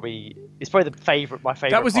game is probably my favorite.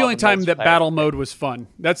 That was the only time that battle mode was fun.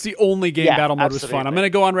 That's the only game battle mode was fun. I'm going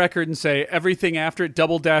to go on record and say everything after it,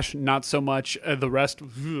 Double Dash, not so much. The rest,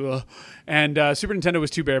 ugh. And Super Nintendo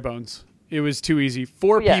was too bare bones. It was too easy.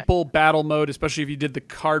 Four people battle mode, especially if you did the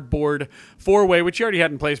cardboard 4-way, which you already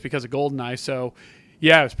had in place because of GoldenEye. So,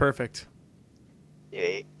 yeah, it was perfect.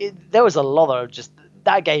 There was a lot of just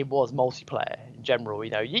that game was multiplayer in general.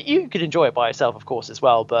 You know, you could enjoy it by yourself, of course, as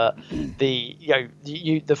well. But the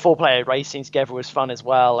 4-player racing together was fun as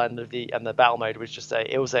well, and the battle mode was just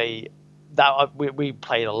we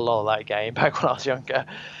played a lot of that game back when I was younger.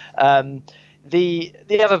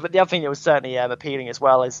 The other thing that was certainly appealing as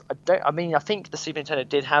well is I think the Super Nintendo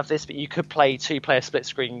did have this, but you could play 2-player split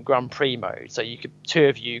screen Grand Prix mode, so two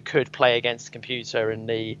of you could play against the computer in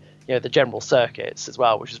the general circuits as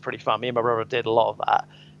well, which is pretty fun. Me and my brother did a lot of that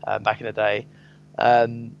back in the day. I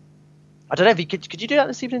don't know if you could you do that in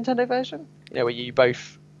the Super Nintendo version? Where you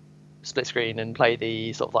both split screen and play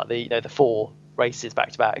the sort of like the 4 races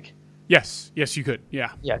back to back. Yes, you could.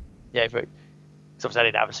 Yeah. But, obviously, I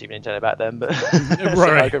didn't have a Super Nintendo back then, but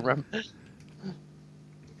right. I couldn't remember.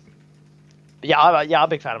 But I'm a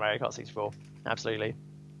big fan of Mario Kart 64. Absolutely.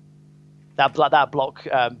 That block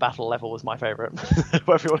battle level was my favorite.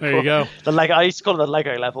 There you go. The Lego. I used to call it the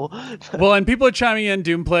Lego level. Well, and people are chiming in.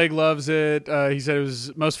 Doomplague loves it. He said it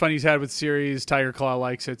was most fun he's had with series. Tiger Claw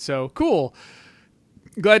likes it. So cool.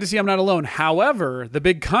 Glad to see I'm not alone. However, the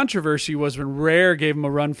big controversy was when Rare gave him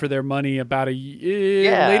a run for their money about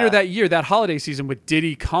later that year, that holiday season, with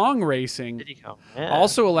Diddy Kong Racing. Diddy Kong.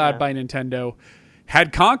 Also allowed by Nintendo.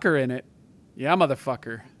 Had Conker in it. Yeah,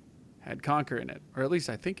 motherfucker. Had Conker in it. Or at least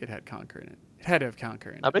I think it had Conker in it. It had to have Conker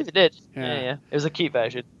in it. I believe it did. Yeah. It was a cute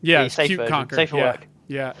version. Yeah, safe cute version. Conker. Safe for work.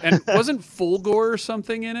 Yeah. And wasn't Fulgore or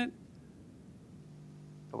something in it?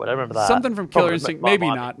 But I remember that. Something from Killer Instinct.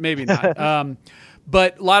 Maybe not.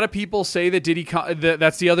 But a lot of people say that Diddy Kong,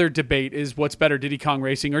 that's the other debate, is what's better, Diddy Kong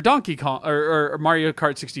Racing or Donkey Kong or Mario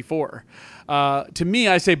Kart 64. To me,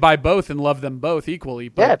 I say buy both and love them both equally.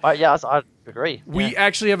 But I agree. We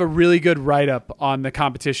actually have a really good write-up on the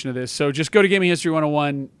competition of this. So just go to Gaming History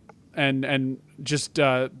 101 and just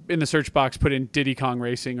in the search box put in Diddy Kong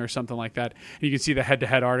Racing or something like that. And you can see the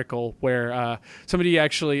head-to-head article where somebody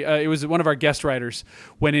actually, it was one of our guest writers,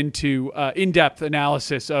 went into in-depth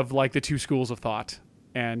analysis of like the two schools of thought.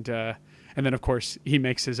 And then, of course, he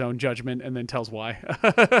makes his own judgment and then tells why.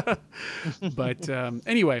 But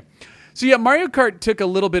anyway, so yeah, Mario Kart took a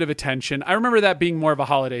little bit of attention. I remember that being more of a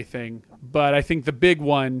holiday thing. But I think the big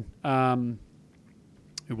one...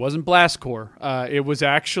 it wasn't Blast Corps. It was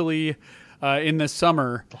actually in the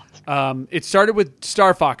summer. It started with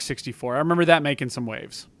Star Fox 64. I remember that making some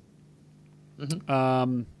waves.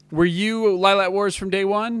 Mm-hmm. Were you Lilac Wars from day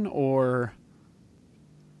one, or?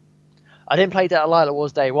 I didn't play that Lilac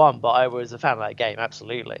Wars day one, but I was a fan of that game.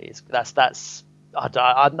 Absolutely,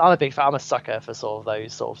 I'm a big fan. I'm a sucker for sort of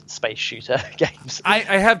those sort of space shooter games. I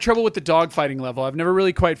have trouble with the dogfighting level. I've never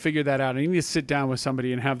really quite figured that out. I need to sit down with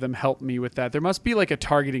somebody and have them help me with that. There must be like a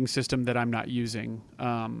targeting system that I'm not using.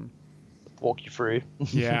 Walk you through.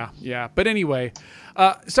 Yeah. But anyway,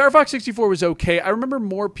 Star Fox 64 was okay. I remember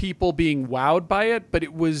more people being wowed by it, but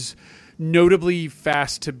it was notably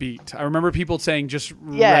fast to beat. I remember people saying just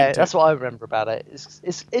rent that's what I remember about it.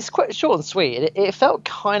 It's quite short and sweet. It felt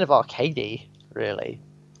kind of arcadey. Really?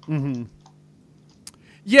 Mm-hmm.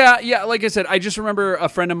 Yeah. Like I said, I just remember a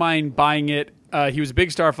friend of mine buying it. He was a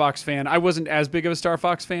big Star Fox fan. I wasn't as big of a Star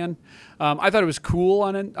Fox fan. I thought it was cool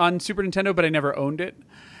on Super Nintendo, but I never owned it.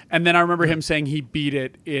 And then I remember him saying he beat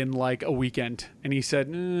it in like a weekend. And he said,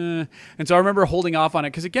 And so I remember holding off on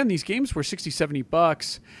it. Because again, these games were $60,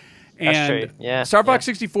 $70. And that's true. Yeah. Star Fox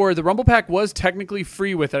 64, the Rumble Pack was technically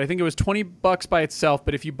free with it. I think it was $20 by itself,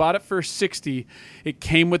 but if you bought it for $60, it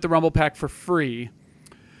came with the Rumble Pack for free.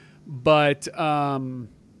 But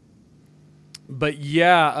but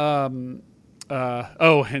yeah, and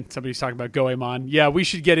somebody's talking about Goemon. Yeah, we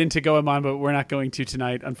should get into Goemon, but we're not going to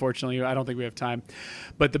tonight, unfortunately. I don't think we have time.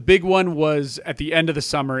 But the big one was at the end of the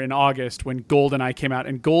summer in August when GoldenEye came out.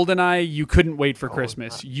 And GoldenEye, you couldn't wait for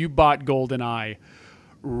Christmas. You bought GoldenEye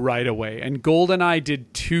right away. And GoldenEye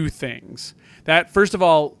did two things. That, first of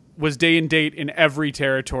all, was day and date in every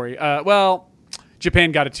territory.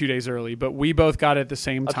 Japan got it 2 days early, but we both got it at the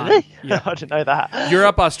same time. Did they? Yeah. I didn't know that.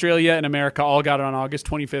 Europe, Australia, and America all got it on August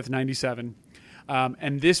 25th, 97.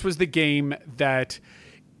 And this was the game that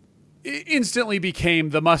instantly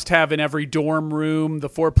became the must-have in every dorm room. The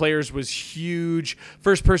 4 players was huge.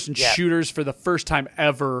 First-person shooters for the first time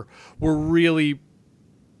ever were really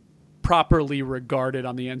properly regarded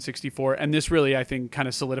on the N64. And this really, I think, kind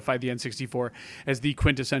of solidified the N64 as the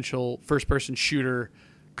quintessential first-person shooter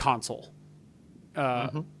console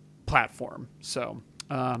platform. So,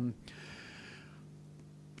 and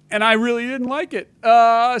I really didn't like it.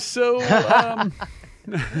 I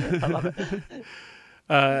love it.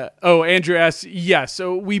 Andrew asks, yeah,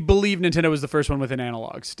 so we believe Nintendo was the first one with an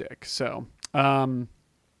analog stick. So,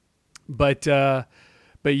 but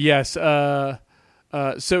yes.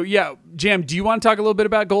 So yeah, Jam, do you want to talk a little bit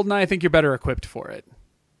about GoldenEye? I think you're better equipped for it.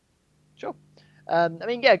 Sure.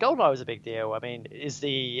 GoldenEye was a big deal. I mean,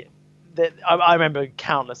 I remember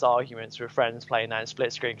countless arguments with friends playing that in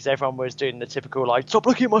split screen because everyone was doing the typical like "stop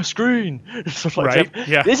looking at my screen," stuff like right? that.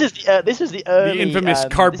 Yeah. This is the early, the infamous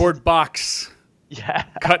cardboard box. Yeah.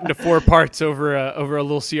 Cut into 4 parts over a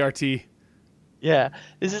little CRT. Yeah,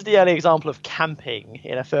 this is the early example of camping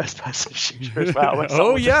in a first-person shooter as well. When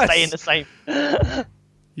someone would just stay in the same.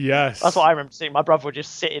 Yes. That's what I remember seeing. My brother would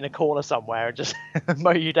just sit in a corner somewhere and just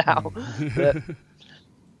mow you down.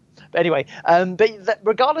 But anyway,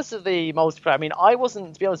 regardless of the multiplayer, I mean,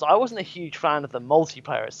 to be honest, I wasn't a huge fan of the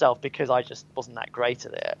multiplayer itself because I just wasn't that great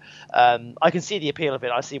at it. I can see the appeal of it.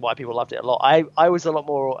 I see why people loved it a lot. I was a lot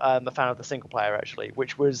more a fan of the single player, actually,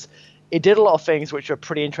 which was... It did a lot of things which were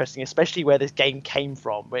pretty interesting, especially where this game came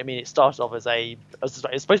from. I mean, it started off as it's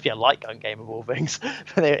supposed to be a light gun game of all things,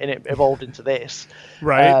 and it evolved into this.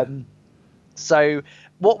 Right. So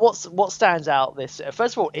what stands out this?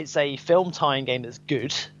 First of all, it's a film tie-in game that's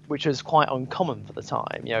good, which was quite uncommon for the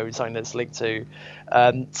time. You know, something that's linked to.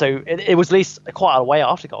 So it was released quite a way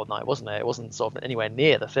after GoldenEye, wasn't it? It wasn't sort of anywhere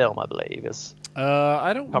near the film, I believe.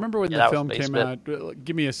 I don't remember when the film came out.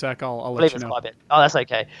 Give me a sec. I'll let you know. Quite a bit. Oh, that's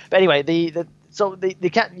okay. But anyway,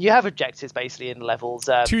 you have objectives basically in levels.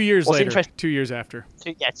 2 years later. 2 years after.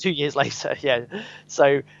 2 years later. Yeah.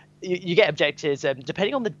 So you get objectives.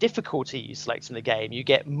 Depending on the difficulty you select in the game, you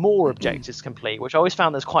get more objectives complete, which I always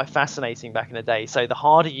found was quite fascinating back in the day. So the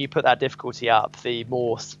harder you put that difficulty up, the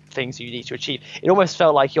more things you need to achieve. It almost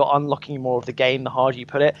felt like you're unlocking more of the game the harder you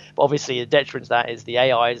put it. But obviously, the detriment to that is the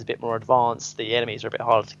AI is a bit more advanced, the enemies are a bit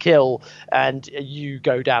harder to kill, and you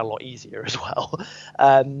go down a lot easier as well.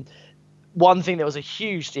 One thing that was a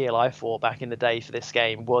huge deal, I thought, back in the day for this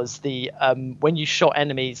game was the when you shot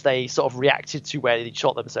enemies, they sort of reacted to where you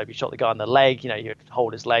shot them. So if you shot the guy in the leg, you'd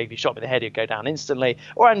hold his leg. If you shot him in the head, he'd go down instantly.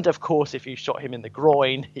 And of course, if you shot him in the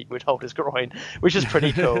groin, he would hold his groin, which is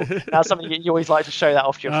pretty cool. That's something you always like to show that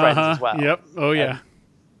off to your friends as well. Yep. Oh, yeah.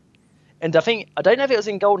 And I don't know if it was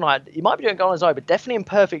in GoldenEye. You might be doing GoldenEye as well, but definitely in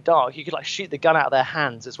Perfect Dark, you could like shoot the gun out of their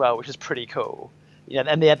hands as well, which is pretty cool.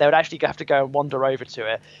 And they would actually have to go and wander over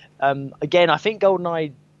to it. Again, I think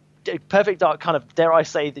GoldenEye, Perfect Dark kind of, dare I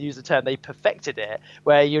say, use the term, they perfected it,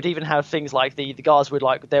 where you'd even have things like the guards would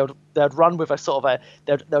they'd run with a sort of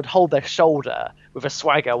they'd hold their shoulder with a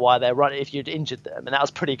swagger while they're running if you'd injured them, and that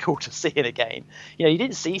was pretty cool to see in a game. You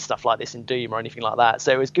didn't see stuff like this in Doom or anything like that,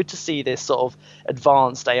 so it was good to see this sort of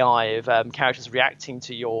advanced AI of characters reacting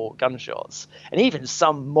to your gunshots. And even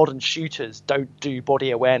some modern shooters don't do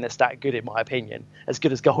body awareness that good, in my opinion, as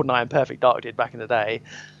good as GoldenEye and Perfect Dark did back in the day.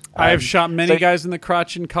 I have shot many guys in the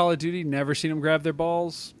crotch in Call of Duty, never seen them grab their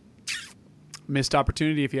balls. Missed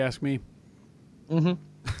opportunity, if you ask me. Mm-hmm.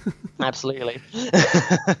 Absolutely.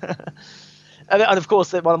 And of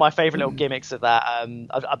course, one of my favorite little gimmicks of that,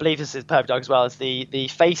 I believe this is Perfect Dark as well, is the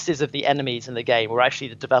faces of the enemies in the game were actually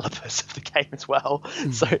the developers of the game as well.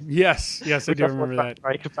 So yes, I do remember that.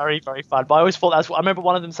 Very, very, very fun. But I always thought I remember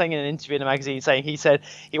one of them saying in an interview in a magazine, he said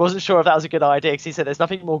he wasn't sure if that was a good idea because he said there's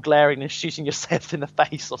nothing more glaring than shooting yourself in the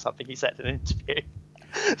face or something. He said in an interview.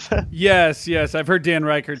 Yes. I've heard Dan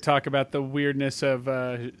Reichert talk about the weirdness of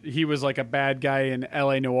he was like a bad guy in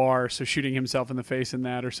L.A. Noire, so shooting himself in the face in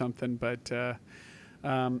that or something. But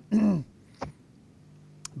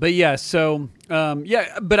but yeah,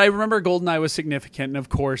 but I remember GoldenEye was significant, and of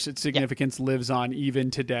course its significance lives on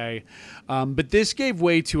even today. But this gave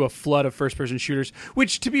way to a flood of first-person shooters,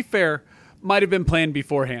 which, to be fair, might have been planned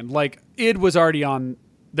beforehand. Like, id was already on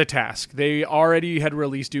the task. They already had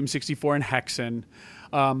released Doom 64 and Hexen.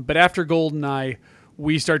 But after GoldenEye,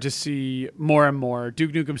 we start to see more and more.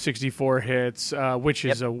 Duke Nukem 64 hits, which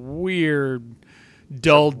is a weird,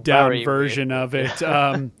 dulled down version of it.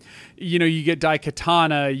 You know, you get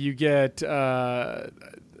Daikatana, you get...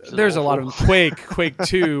 there's a lot of them. Quake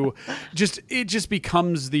 2. It just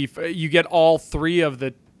becomes you get all three of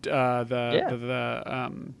the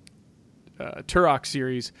Turok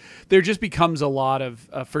series. There just becomes a lot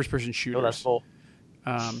of first-person shooters. Oh,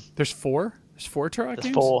 that's 4. There's 4? There's 4 Turok games?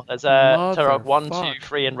 There's 4. There's Turok 1, 2,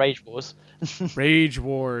 3, and Rage Wars. Rage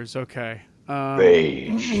Wars, okay.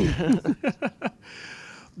 Rage.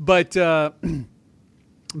 But yeah,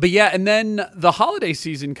 and then the holiday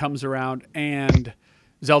season comes around, and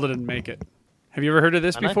Zelda didn't make it. Have you ever heard of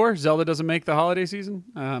this before? Zelda doesn't make the holiday season?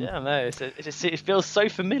 Yeah, no. It feels so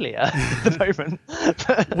familiar at the moment.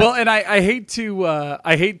 Well, and I hate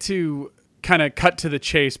to kind of cut to the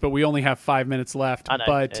chase, but we only have 5 minutes left. I know.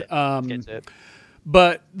 But Let's get to it.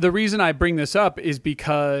 But the reason I bring this up is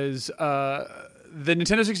because the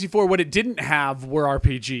Nintendo 64, what it didn't have were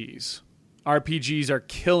RPGs. RPGs are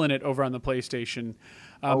killing it over on the PlayStation.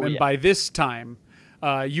 By this time,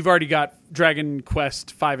 you've already got Dragon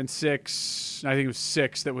Quest 5 and 6. I think it was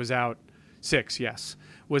 6 that was out. 6, yes.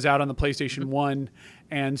 Was out on the PlayStation 1,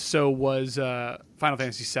 and so was Final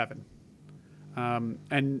Fantasy 7.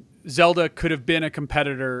 And Zelda could have been a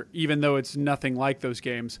competitor, even though it's nothing like those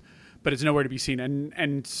games, but it's nowhere to be seen.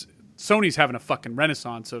 And Sony's having a fucking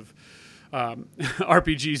renaissance of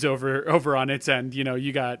RPGs over on its end. You know,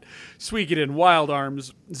 you got Suikoden, Wild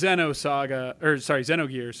Arms,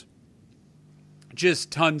 Xenogears.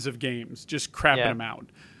 Just tons of games, just crapping them out.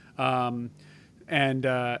 And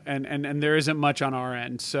there isn't much on our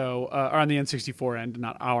end, so or on the N64 end,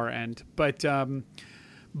 not our end. But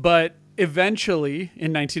eventually,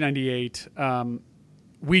 in 1998,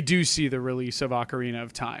 we do see the release of Ocarina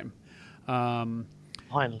of Time.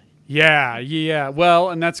 Finally. Yeah. Well,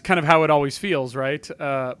 and that's kind of how it always feels, right?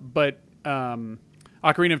 But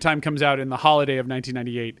Ocarina of Time comes out in the holiday of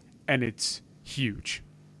 1998, and it's huge.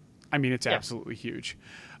 I mean, it's absolutely huge.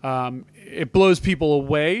 It blows people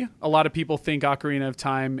away. A lot of people think Ocarina of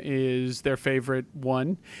Time is their favorite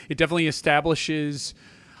one. It definitely establishes,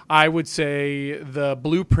 I would say, the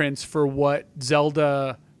blueprints for what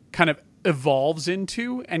Zelda kind of evolves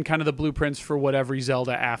into, and kind of the blueprints for what every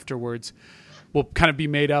Zelda afterwards will kind of be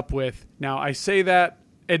made up with. Now, I say that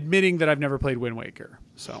admitting that I've never played Wind Waker,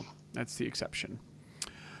 so that's the exception.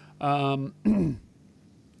 But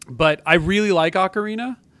I really like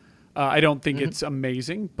Ocarina. I don't think it's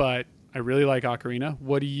amazing, but I really like Ocarina.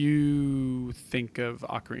 What do you think of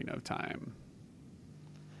Ocarina of Time?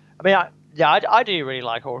 I mean, I do really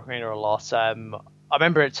like Ocarina a lot. I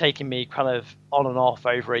remember it taking me kind of on and off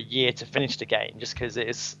over a year to finish the game, just because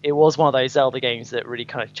it was one of those Zelda games that really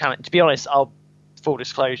kind of challenged. To be honest, full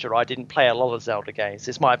disclosure, I didn't play a lot of Zelda games.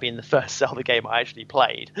 This might have been the first Zelda game I actually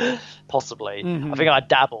played, possibly. I think I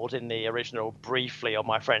dabbled in the original briefly on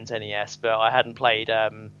my friend's NES, but I hadn't played. I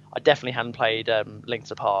definitely hadn't played Link to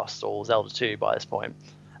the Past or Zelda 2 by this point.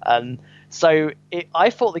 So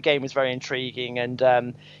I thought the game was very intriguing,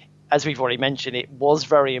 and as we've already mentioned, it was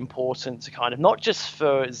very important to kind of, not just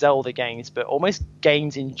for Zelda games, but almost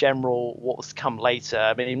games in general, what's come later.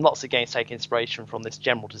 I mean, lots of games take inspiration from this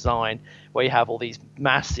general design, where you have all these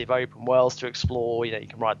massive open worlds to explore. You know, you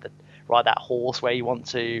can ride that horse where you want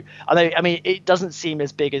to. I mean, it doesn't seem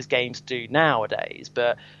as big as games do nowadays,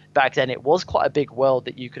 but back then it was quite a big world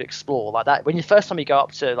that you could explore like that. When you first time you go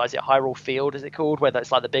up to, like, is it Hyrule Field, is it called, where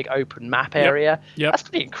that's like the big open map area? Yep. That's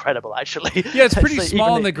pretty incredible, actually. Yeah, it's pretty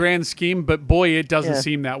small in the grand scheme, but boy, it doesn't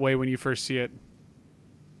seem that way when you first see it.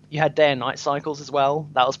 You had day and night cycles as well.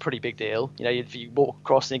 That was a pretty big deal. You know, if you walk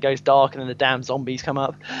across and it goes dark and then the damn zombies come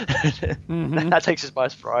up, that takes us by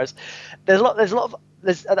surprise. I think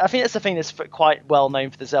that's the thing that's quite well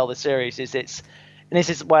known for the Zelda series, is and this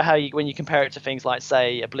is where when you compare it to things like,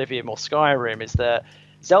 say, Oblivion or Skyrim, is that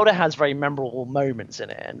Zelda has very memorable moments in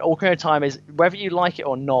it, and Ocarina of Time is, whether you like it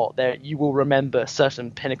or not, you will remember certain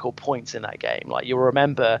pinnacle points in that game. Like, you'll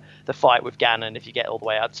remember the fight with Ganon if you get all the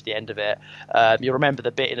way up to the end of it. You'll remember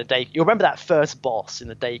the bit in you'll remember that first boss in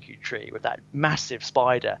the Deku Tree with that massive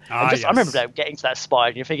spider. I remember getting to that spider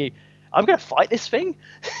and you're thinking, I'm going to fight this thing?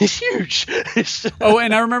 It's huge.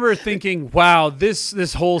 And I remember thinking, wow,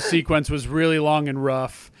 this whole sequence was really long and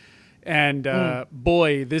rough. And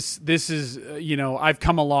boy, this is, I've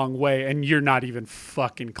come a long way, and you're not even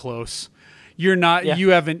fucking close. You're not, you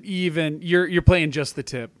haven't even, you're playing just the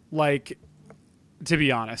tip, like, to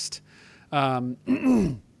be honest.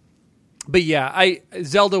 But yeah,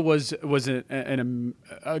 Zelda was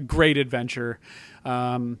a great adventure.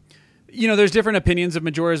 There's different opinions of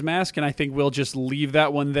Majora's Mask, and I think we'll just leave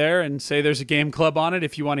that one there and say there's a game club on it.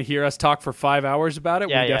 If you want to hear us talk for 5 hours about it,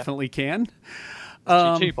 we definitely can.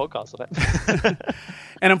 Two podcasts on it.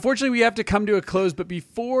 And unfortunately, we have to come to a close. But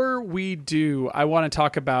before we do, I want to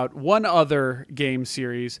talk about one other game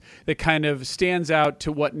series that kind of stands out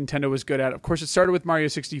to what Nintendo was good at. Of course, it started with Mario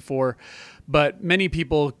 64, but many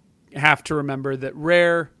people have to remember that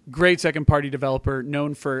Rare, great second-party developer,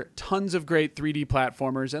 known for tons of great 3D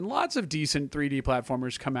platformers, and lots of decent 3D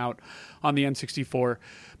platformers come out on the N64.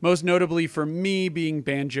 Most notably for me being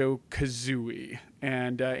Banjo-Kazooie.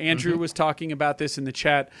 And Andrew was talking about this in the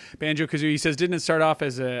chat. Banjo-Kazooie, he says, didn't it start off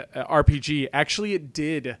as a RPG? Actually, it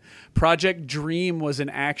did. Project Dream was an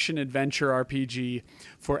action-adventure RPG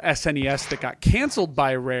for SNES that got canceled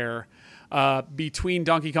by Rare between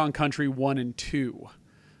Donkey Kong Country 1 and 2.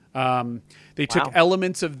 They took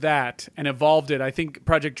elements of that and evolved it. I think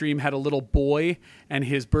Project Dream had a little boy and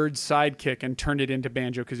his bird sidekick and turned it into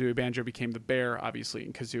Banjo-Kazooie. Banjo became the bear, obviously,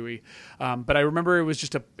 in Kazooie. But I remember it was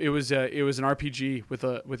an RPG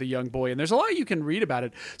with a young boy, and there's a lot you can read about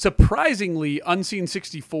it. Surprisingly, Unseen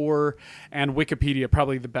 64 and Wikipedia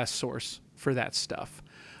probably the best source for that stuff.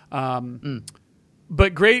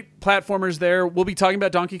 But great platformers there. We'll be talking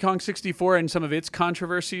about Donkey Kong 64 and some of its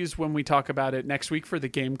controversies when we talk about it next week for the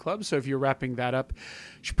Game Club. So if you're wrapping that up,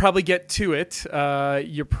 you should probably get to it.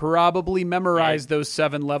 You probably memorized those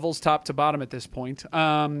 7 levels top to bottom at this point.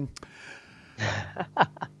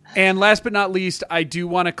 And last but not least, I do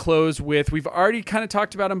want to close with, we've already kind of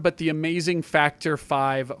talked about them, but the amazing Factor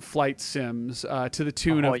 5 flight sims to the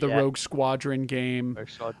tune of the Rogue Squadron game.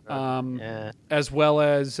 As well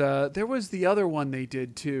as, there was the other one they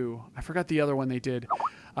did too. I forgot the other one they did.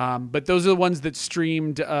 But those are the ones that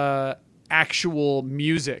streamed actual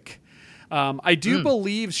music. I do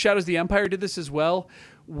believe Shadows of the Empire did this as well,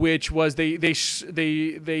 which was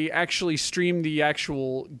they actually streamed the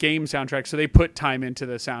actual game soundtrack, so they put time into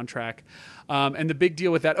the soundtrack. And the big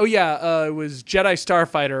deal with that, it was Jedi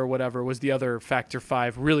Starfighter or whatever was the other Factor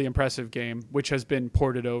 5 really impressive game, which has been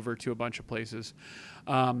ported over to a bunch of places,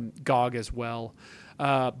 GOG as well.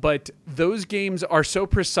 But those games are so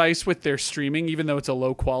precise with their streaming, even though it's a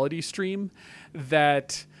low quality stream,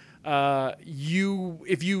 that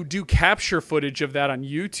if you do capture footage of that on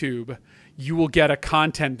YouTube, you will get a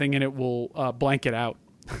content thing and it will blank it out.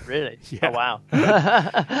 Really? Yeah. Oh, wow.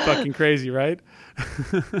 Fucking crazy, right?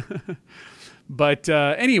 But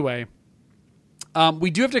anyway, we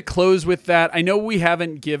do have to close with that. I know we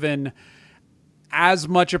haven't given as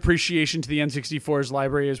much appreciation to the N64's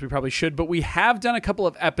library as we probably should, but we have done a couple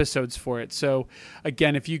of episodes for it. So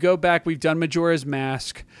again, if you go back, we've done Majora's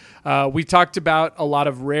Mask. We talked about a lot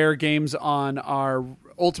of Rare games on our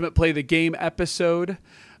Ultimate Play the Game episode.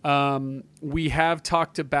 We have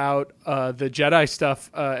talked about the Jedi stuff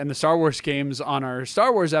and the Star Wars games on our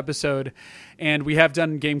Star Wars episode, and we have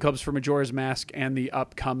done game clubs for Majora's Mask and the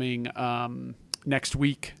upcoming next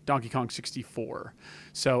week Donkey Kong 64.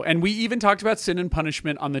 So, and we even talked about Sin and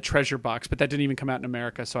Punishment on the Treasure Box, but that didn't even come out in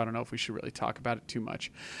America, so I don't know if we should really talk about it too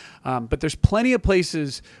much. But there's plenty of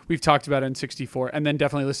places we've talked about N64, and then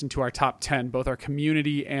definitely listen to our top 10, both our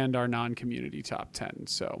community and our non-community top 10.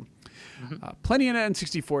 So plenty of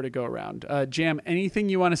N64 to go around. Jam, anything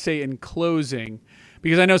you want to say in closing?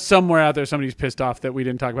 Because I know somewhere out there somebody's pissed off that we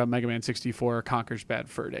didn't talk about Mega Man 64 or Conker's Bad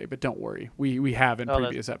Fur Day, but don't worry, we have in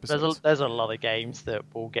previous episodes. There's a lot of games that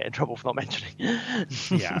we'll get in trouble for not mentioning.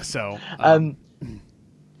 Yeah, so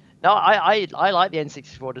no, I like the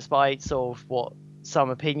N64 despite sort of what some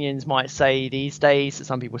opinions might say these days.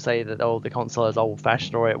 Some people say that the console is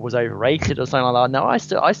old-fashioned or it was overrated or something like that. No,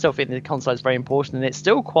 I still think the console is very important, and it's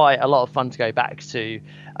still quite a lot of fun to go back to.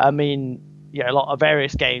 I mean, a lot of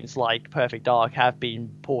various games like Perfect Dark have been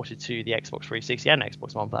ported to the Xbox 360 and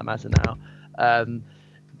Xbox One for that matter now.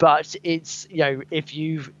 But it's, if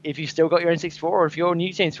you've still got your N64 or if you're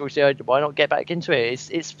new to N64, why not get back into it?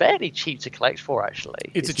 It's fairly cheap to collect for, actually.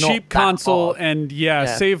 It's a cheap console, and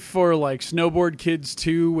save for like Snowboard Kids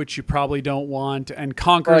 2, which you probably don't want, and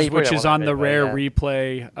Conkers, which is on the Rare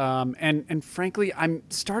replay. And frankly, I'm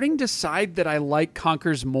starting to decide that I like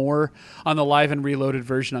Conkers more on the Live and Reloaded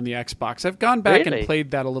version on the Xbox. I've gone back and played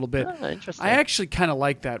that a little bit. Oh, interesting. I actually kind of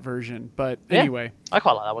like that version, but anyway. I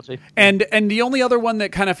quite like that one too. And the only other one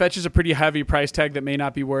that kind of fetches a pretty heavy price tag that may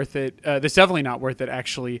not be worth it, that's definitely not worth it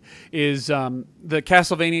actually, is the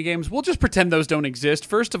Castlevania games. We'll just pretend those don't exist.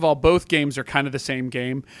 First of all, both games are kind of the same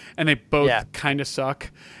game, and they both kind of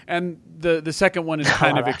suck. And the second one is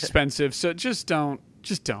kind of expensive, so just don't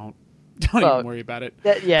even worry about it.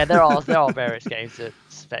 There are various games that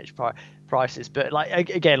fetch prices. But like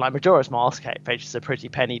again, like Majora's Mask fetches a pretty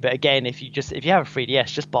penny. But again, if you have a 3DS,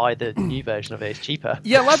 just buy the new version of it. It's cheaper.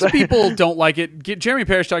 Yeah, lots of people don't like it. Jeremy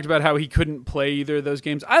Parrish talked about how he couldn't play either of those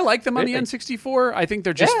games. I like them on the N64. I think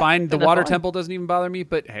they're just fine. The Water Temple doesn't even bother me.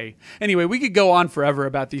 But hey, anyway, we could go on forever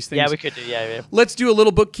about these things. Yeah, we could do. Yeah. Let's do a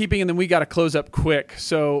little bookkeeping, and then we got to close up quick.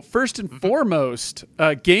 So first and foremost,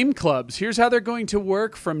 game clubs. Here's how they're going to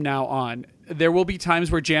work from now on. There will be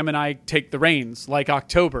times where Jam and I take the reins, like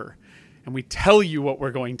October, and we tell you what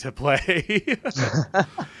we're going to play.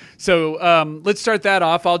 So let's start that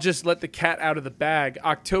off. I'll just let the cat out of the bag.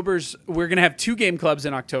 We're going to have 2 game clubs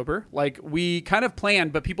in October, like we kind of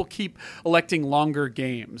planned, but people keep electing longer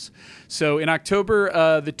games. So in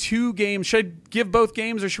October, the 2 games, should I give both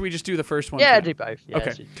games or should we just do the first one? Yeah, do both. Yeah,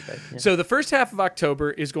 okay. Do both, yeah. So the first half of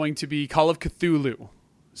October is going to be Call of Cthulhu.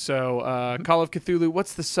 So Call of Cthulhu,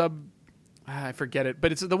 what's the sub? I forget it,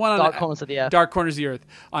 but it's the one on Dark Corners of the Earth. Dark Corners of the Earth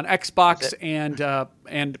on Xbox and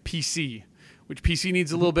PC, which PC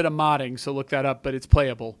needs a little bit of modding, so look that up, but it's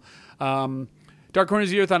playable. Dark Corners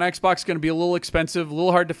of the Earth on Xbox is going to be a little expensive, a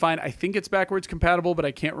little hard to find. I think it's backwards compatible, but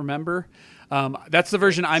I can't remember. That's the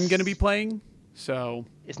version I'm going to be playing. So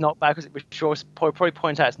it's not backwards. We should probably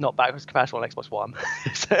point out it's not backwards compatible on Xbox One.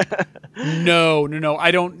 No.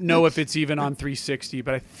 I don't know if it's even on 360,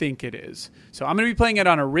 but I think it is. So I'm going to be playing it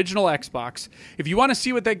on original Xbox. If you want to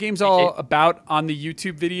see what that game's all about on the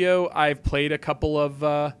YouTube video, I've played a couple of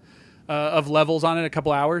levels on it, a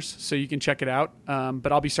couple hours, so you can check it out.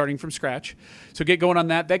 But I'll be starting from scratch. So get going on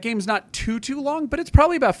that. That game's not too long, but it's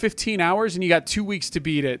probably about 15 hours, and you got 2 weeks to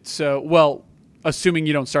beat it. So, well, assuming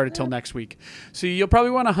you don't start it till next week. So you'll probably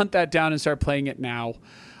want to hunt that down and start playing it now.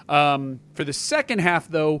 For the second half,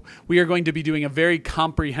 though, we are going to be doing a very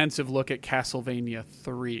comprehensive look at Castlevania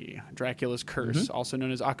 3, Dracula's Curse, also known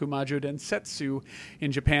as Akumajo Densetsu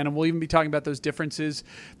in Japan. And we'll even be talking about those differences.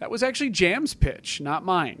 That was actually Jam's pitch, not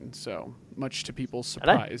mine. So much to people's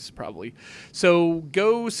surprise, probably. So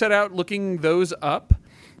go set out looking those up.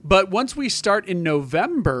 But once we start in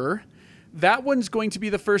November, that one's going to be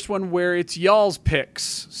the first one where it's y'all's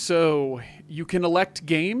picks. So you can elect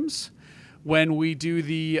games when we do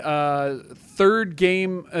the third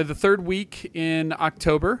week in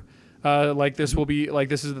October. This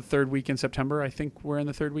is the third week in September. I think we're in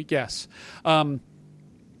the third week. Yes. We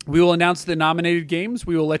will announce the nominated games.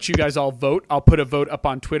 We will let you guys all vote. I'll put a vote up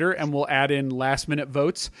on Twitter, and we'll add in last-minute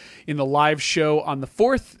votes in the live show on the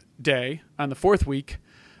fourth week.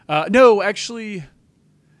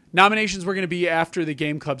 Nominations were going to be after the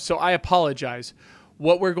game club, so I apologize.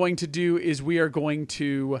 What we're going to do is we are going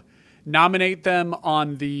to nominate them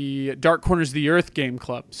on the Dark Corners of the Earth game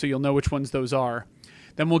club, so you'll know which ones those are.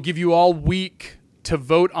 Then we'll give you all week to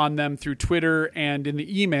vote on them through Twitter and in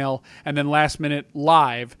the email, and then last minute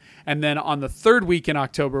live. And then on the third week in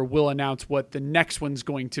October, we'll announce what the next one's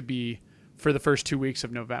going to be for the first 2 weeks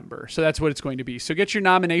of November. So that's what it's going to be. So get your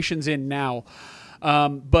nominations in now.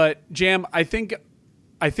 But Jam, I think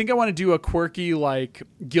I want to do a quirky, like,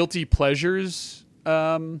 guilty pleasures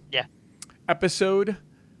episode.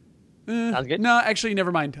 Sounds good. No, actually,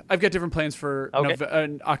 never mind. I've got different plans for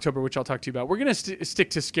October, which I'll talk to you about. We're going to stick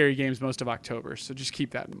to scary games most of October, so just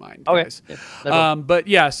keep that in mind, guys. Yeah, but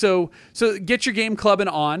yeah, so get your game clubbing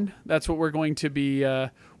on. That's what we're going to be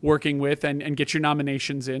working with, and get your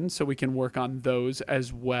nominations in so we can work on those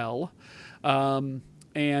as well. And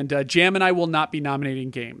Jam and I will not be nominating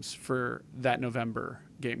games for that November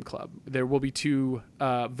game club. There will be 2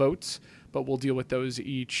 votes, but we'll deal with those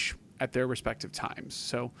each at their respective times.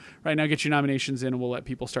 So right now, get your nominations in, and we'll let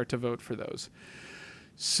people start to vote for those.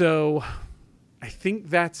 So I think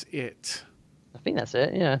that's it. I think that's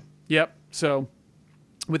it, yeah. Yep. So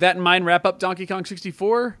with that in mind, wrap up Donkey Kong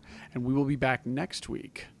 64, and we will be back next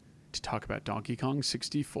week to talk about Donkey Kong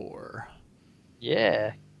 64.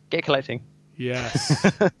 Yeah. Get collecting.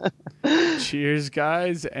 Yes. Cheers,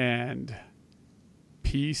 guys, and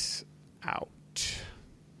peace out.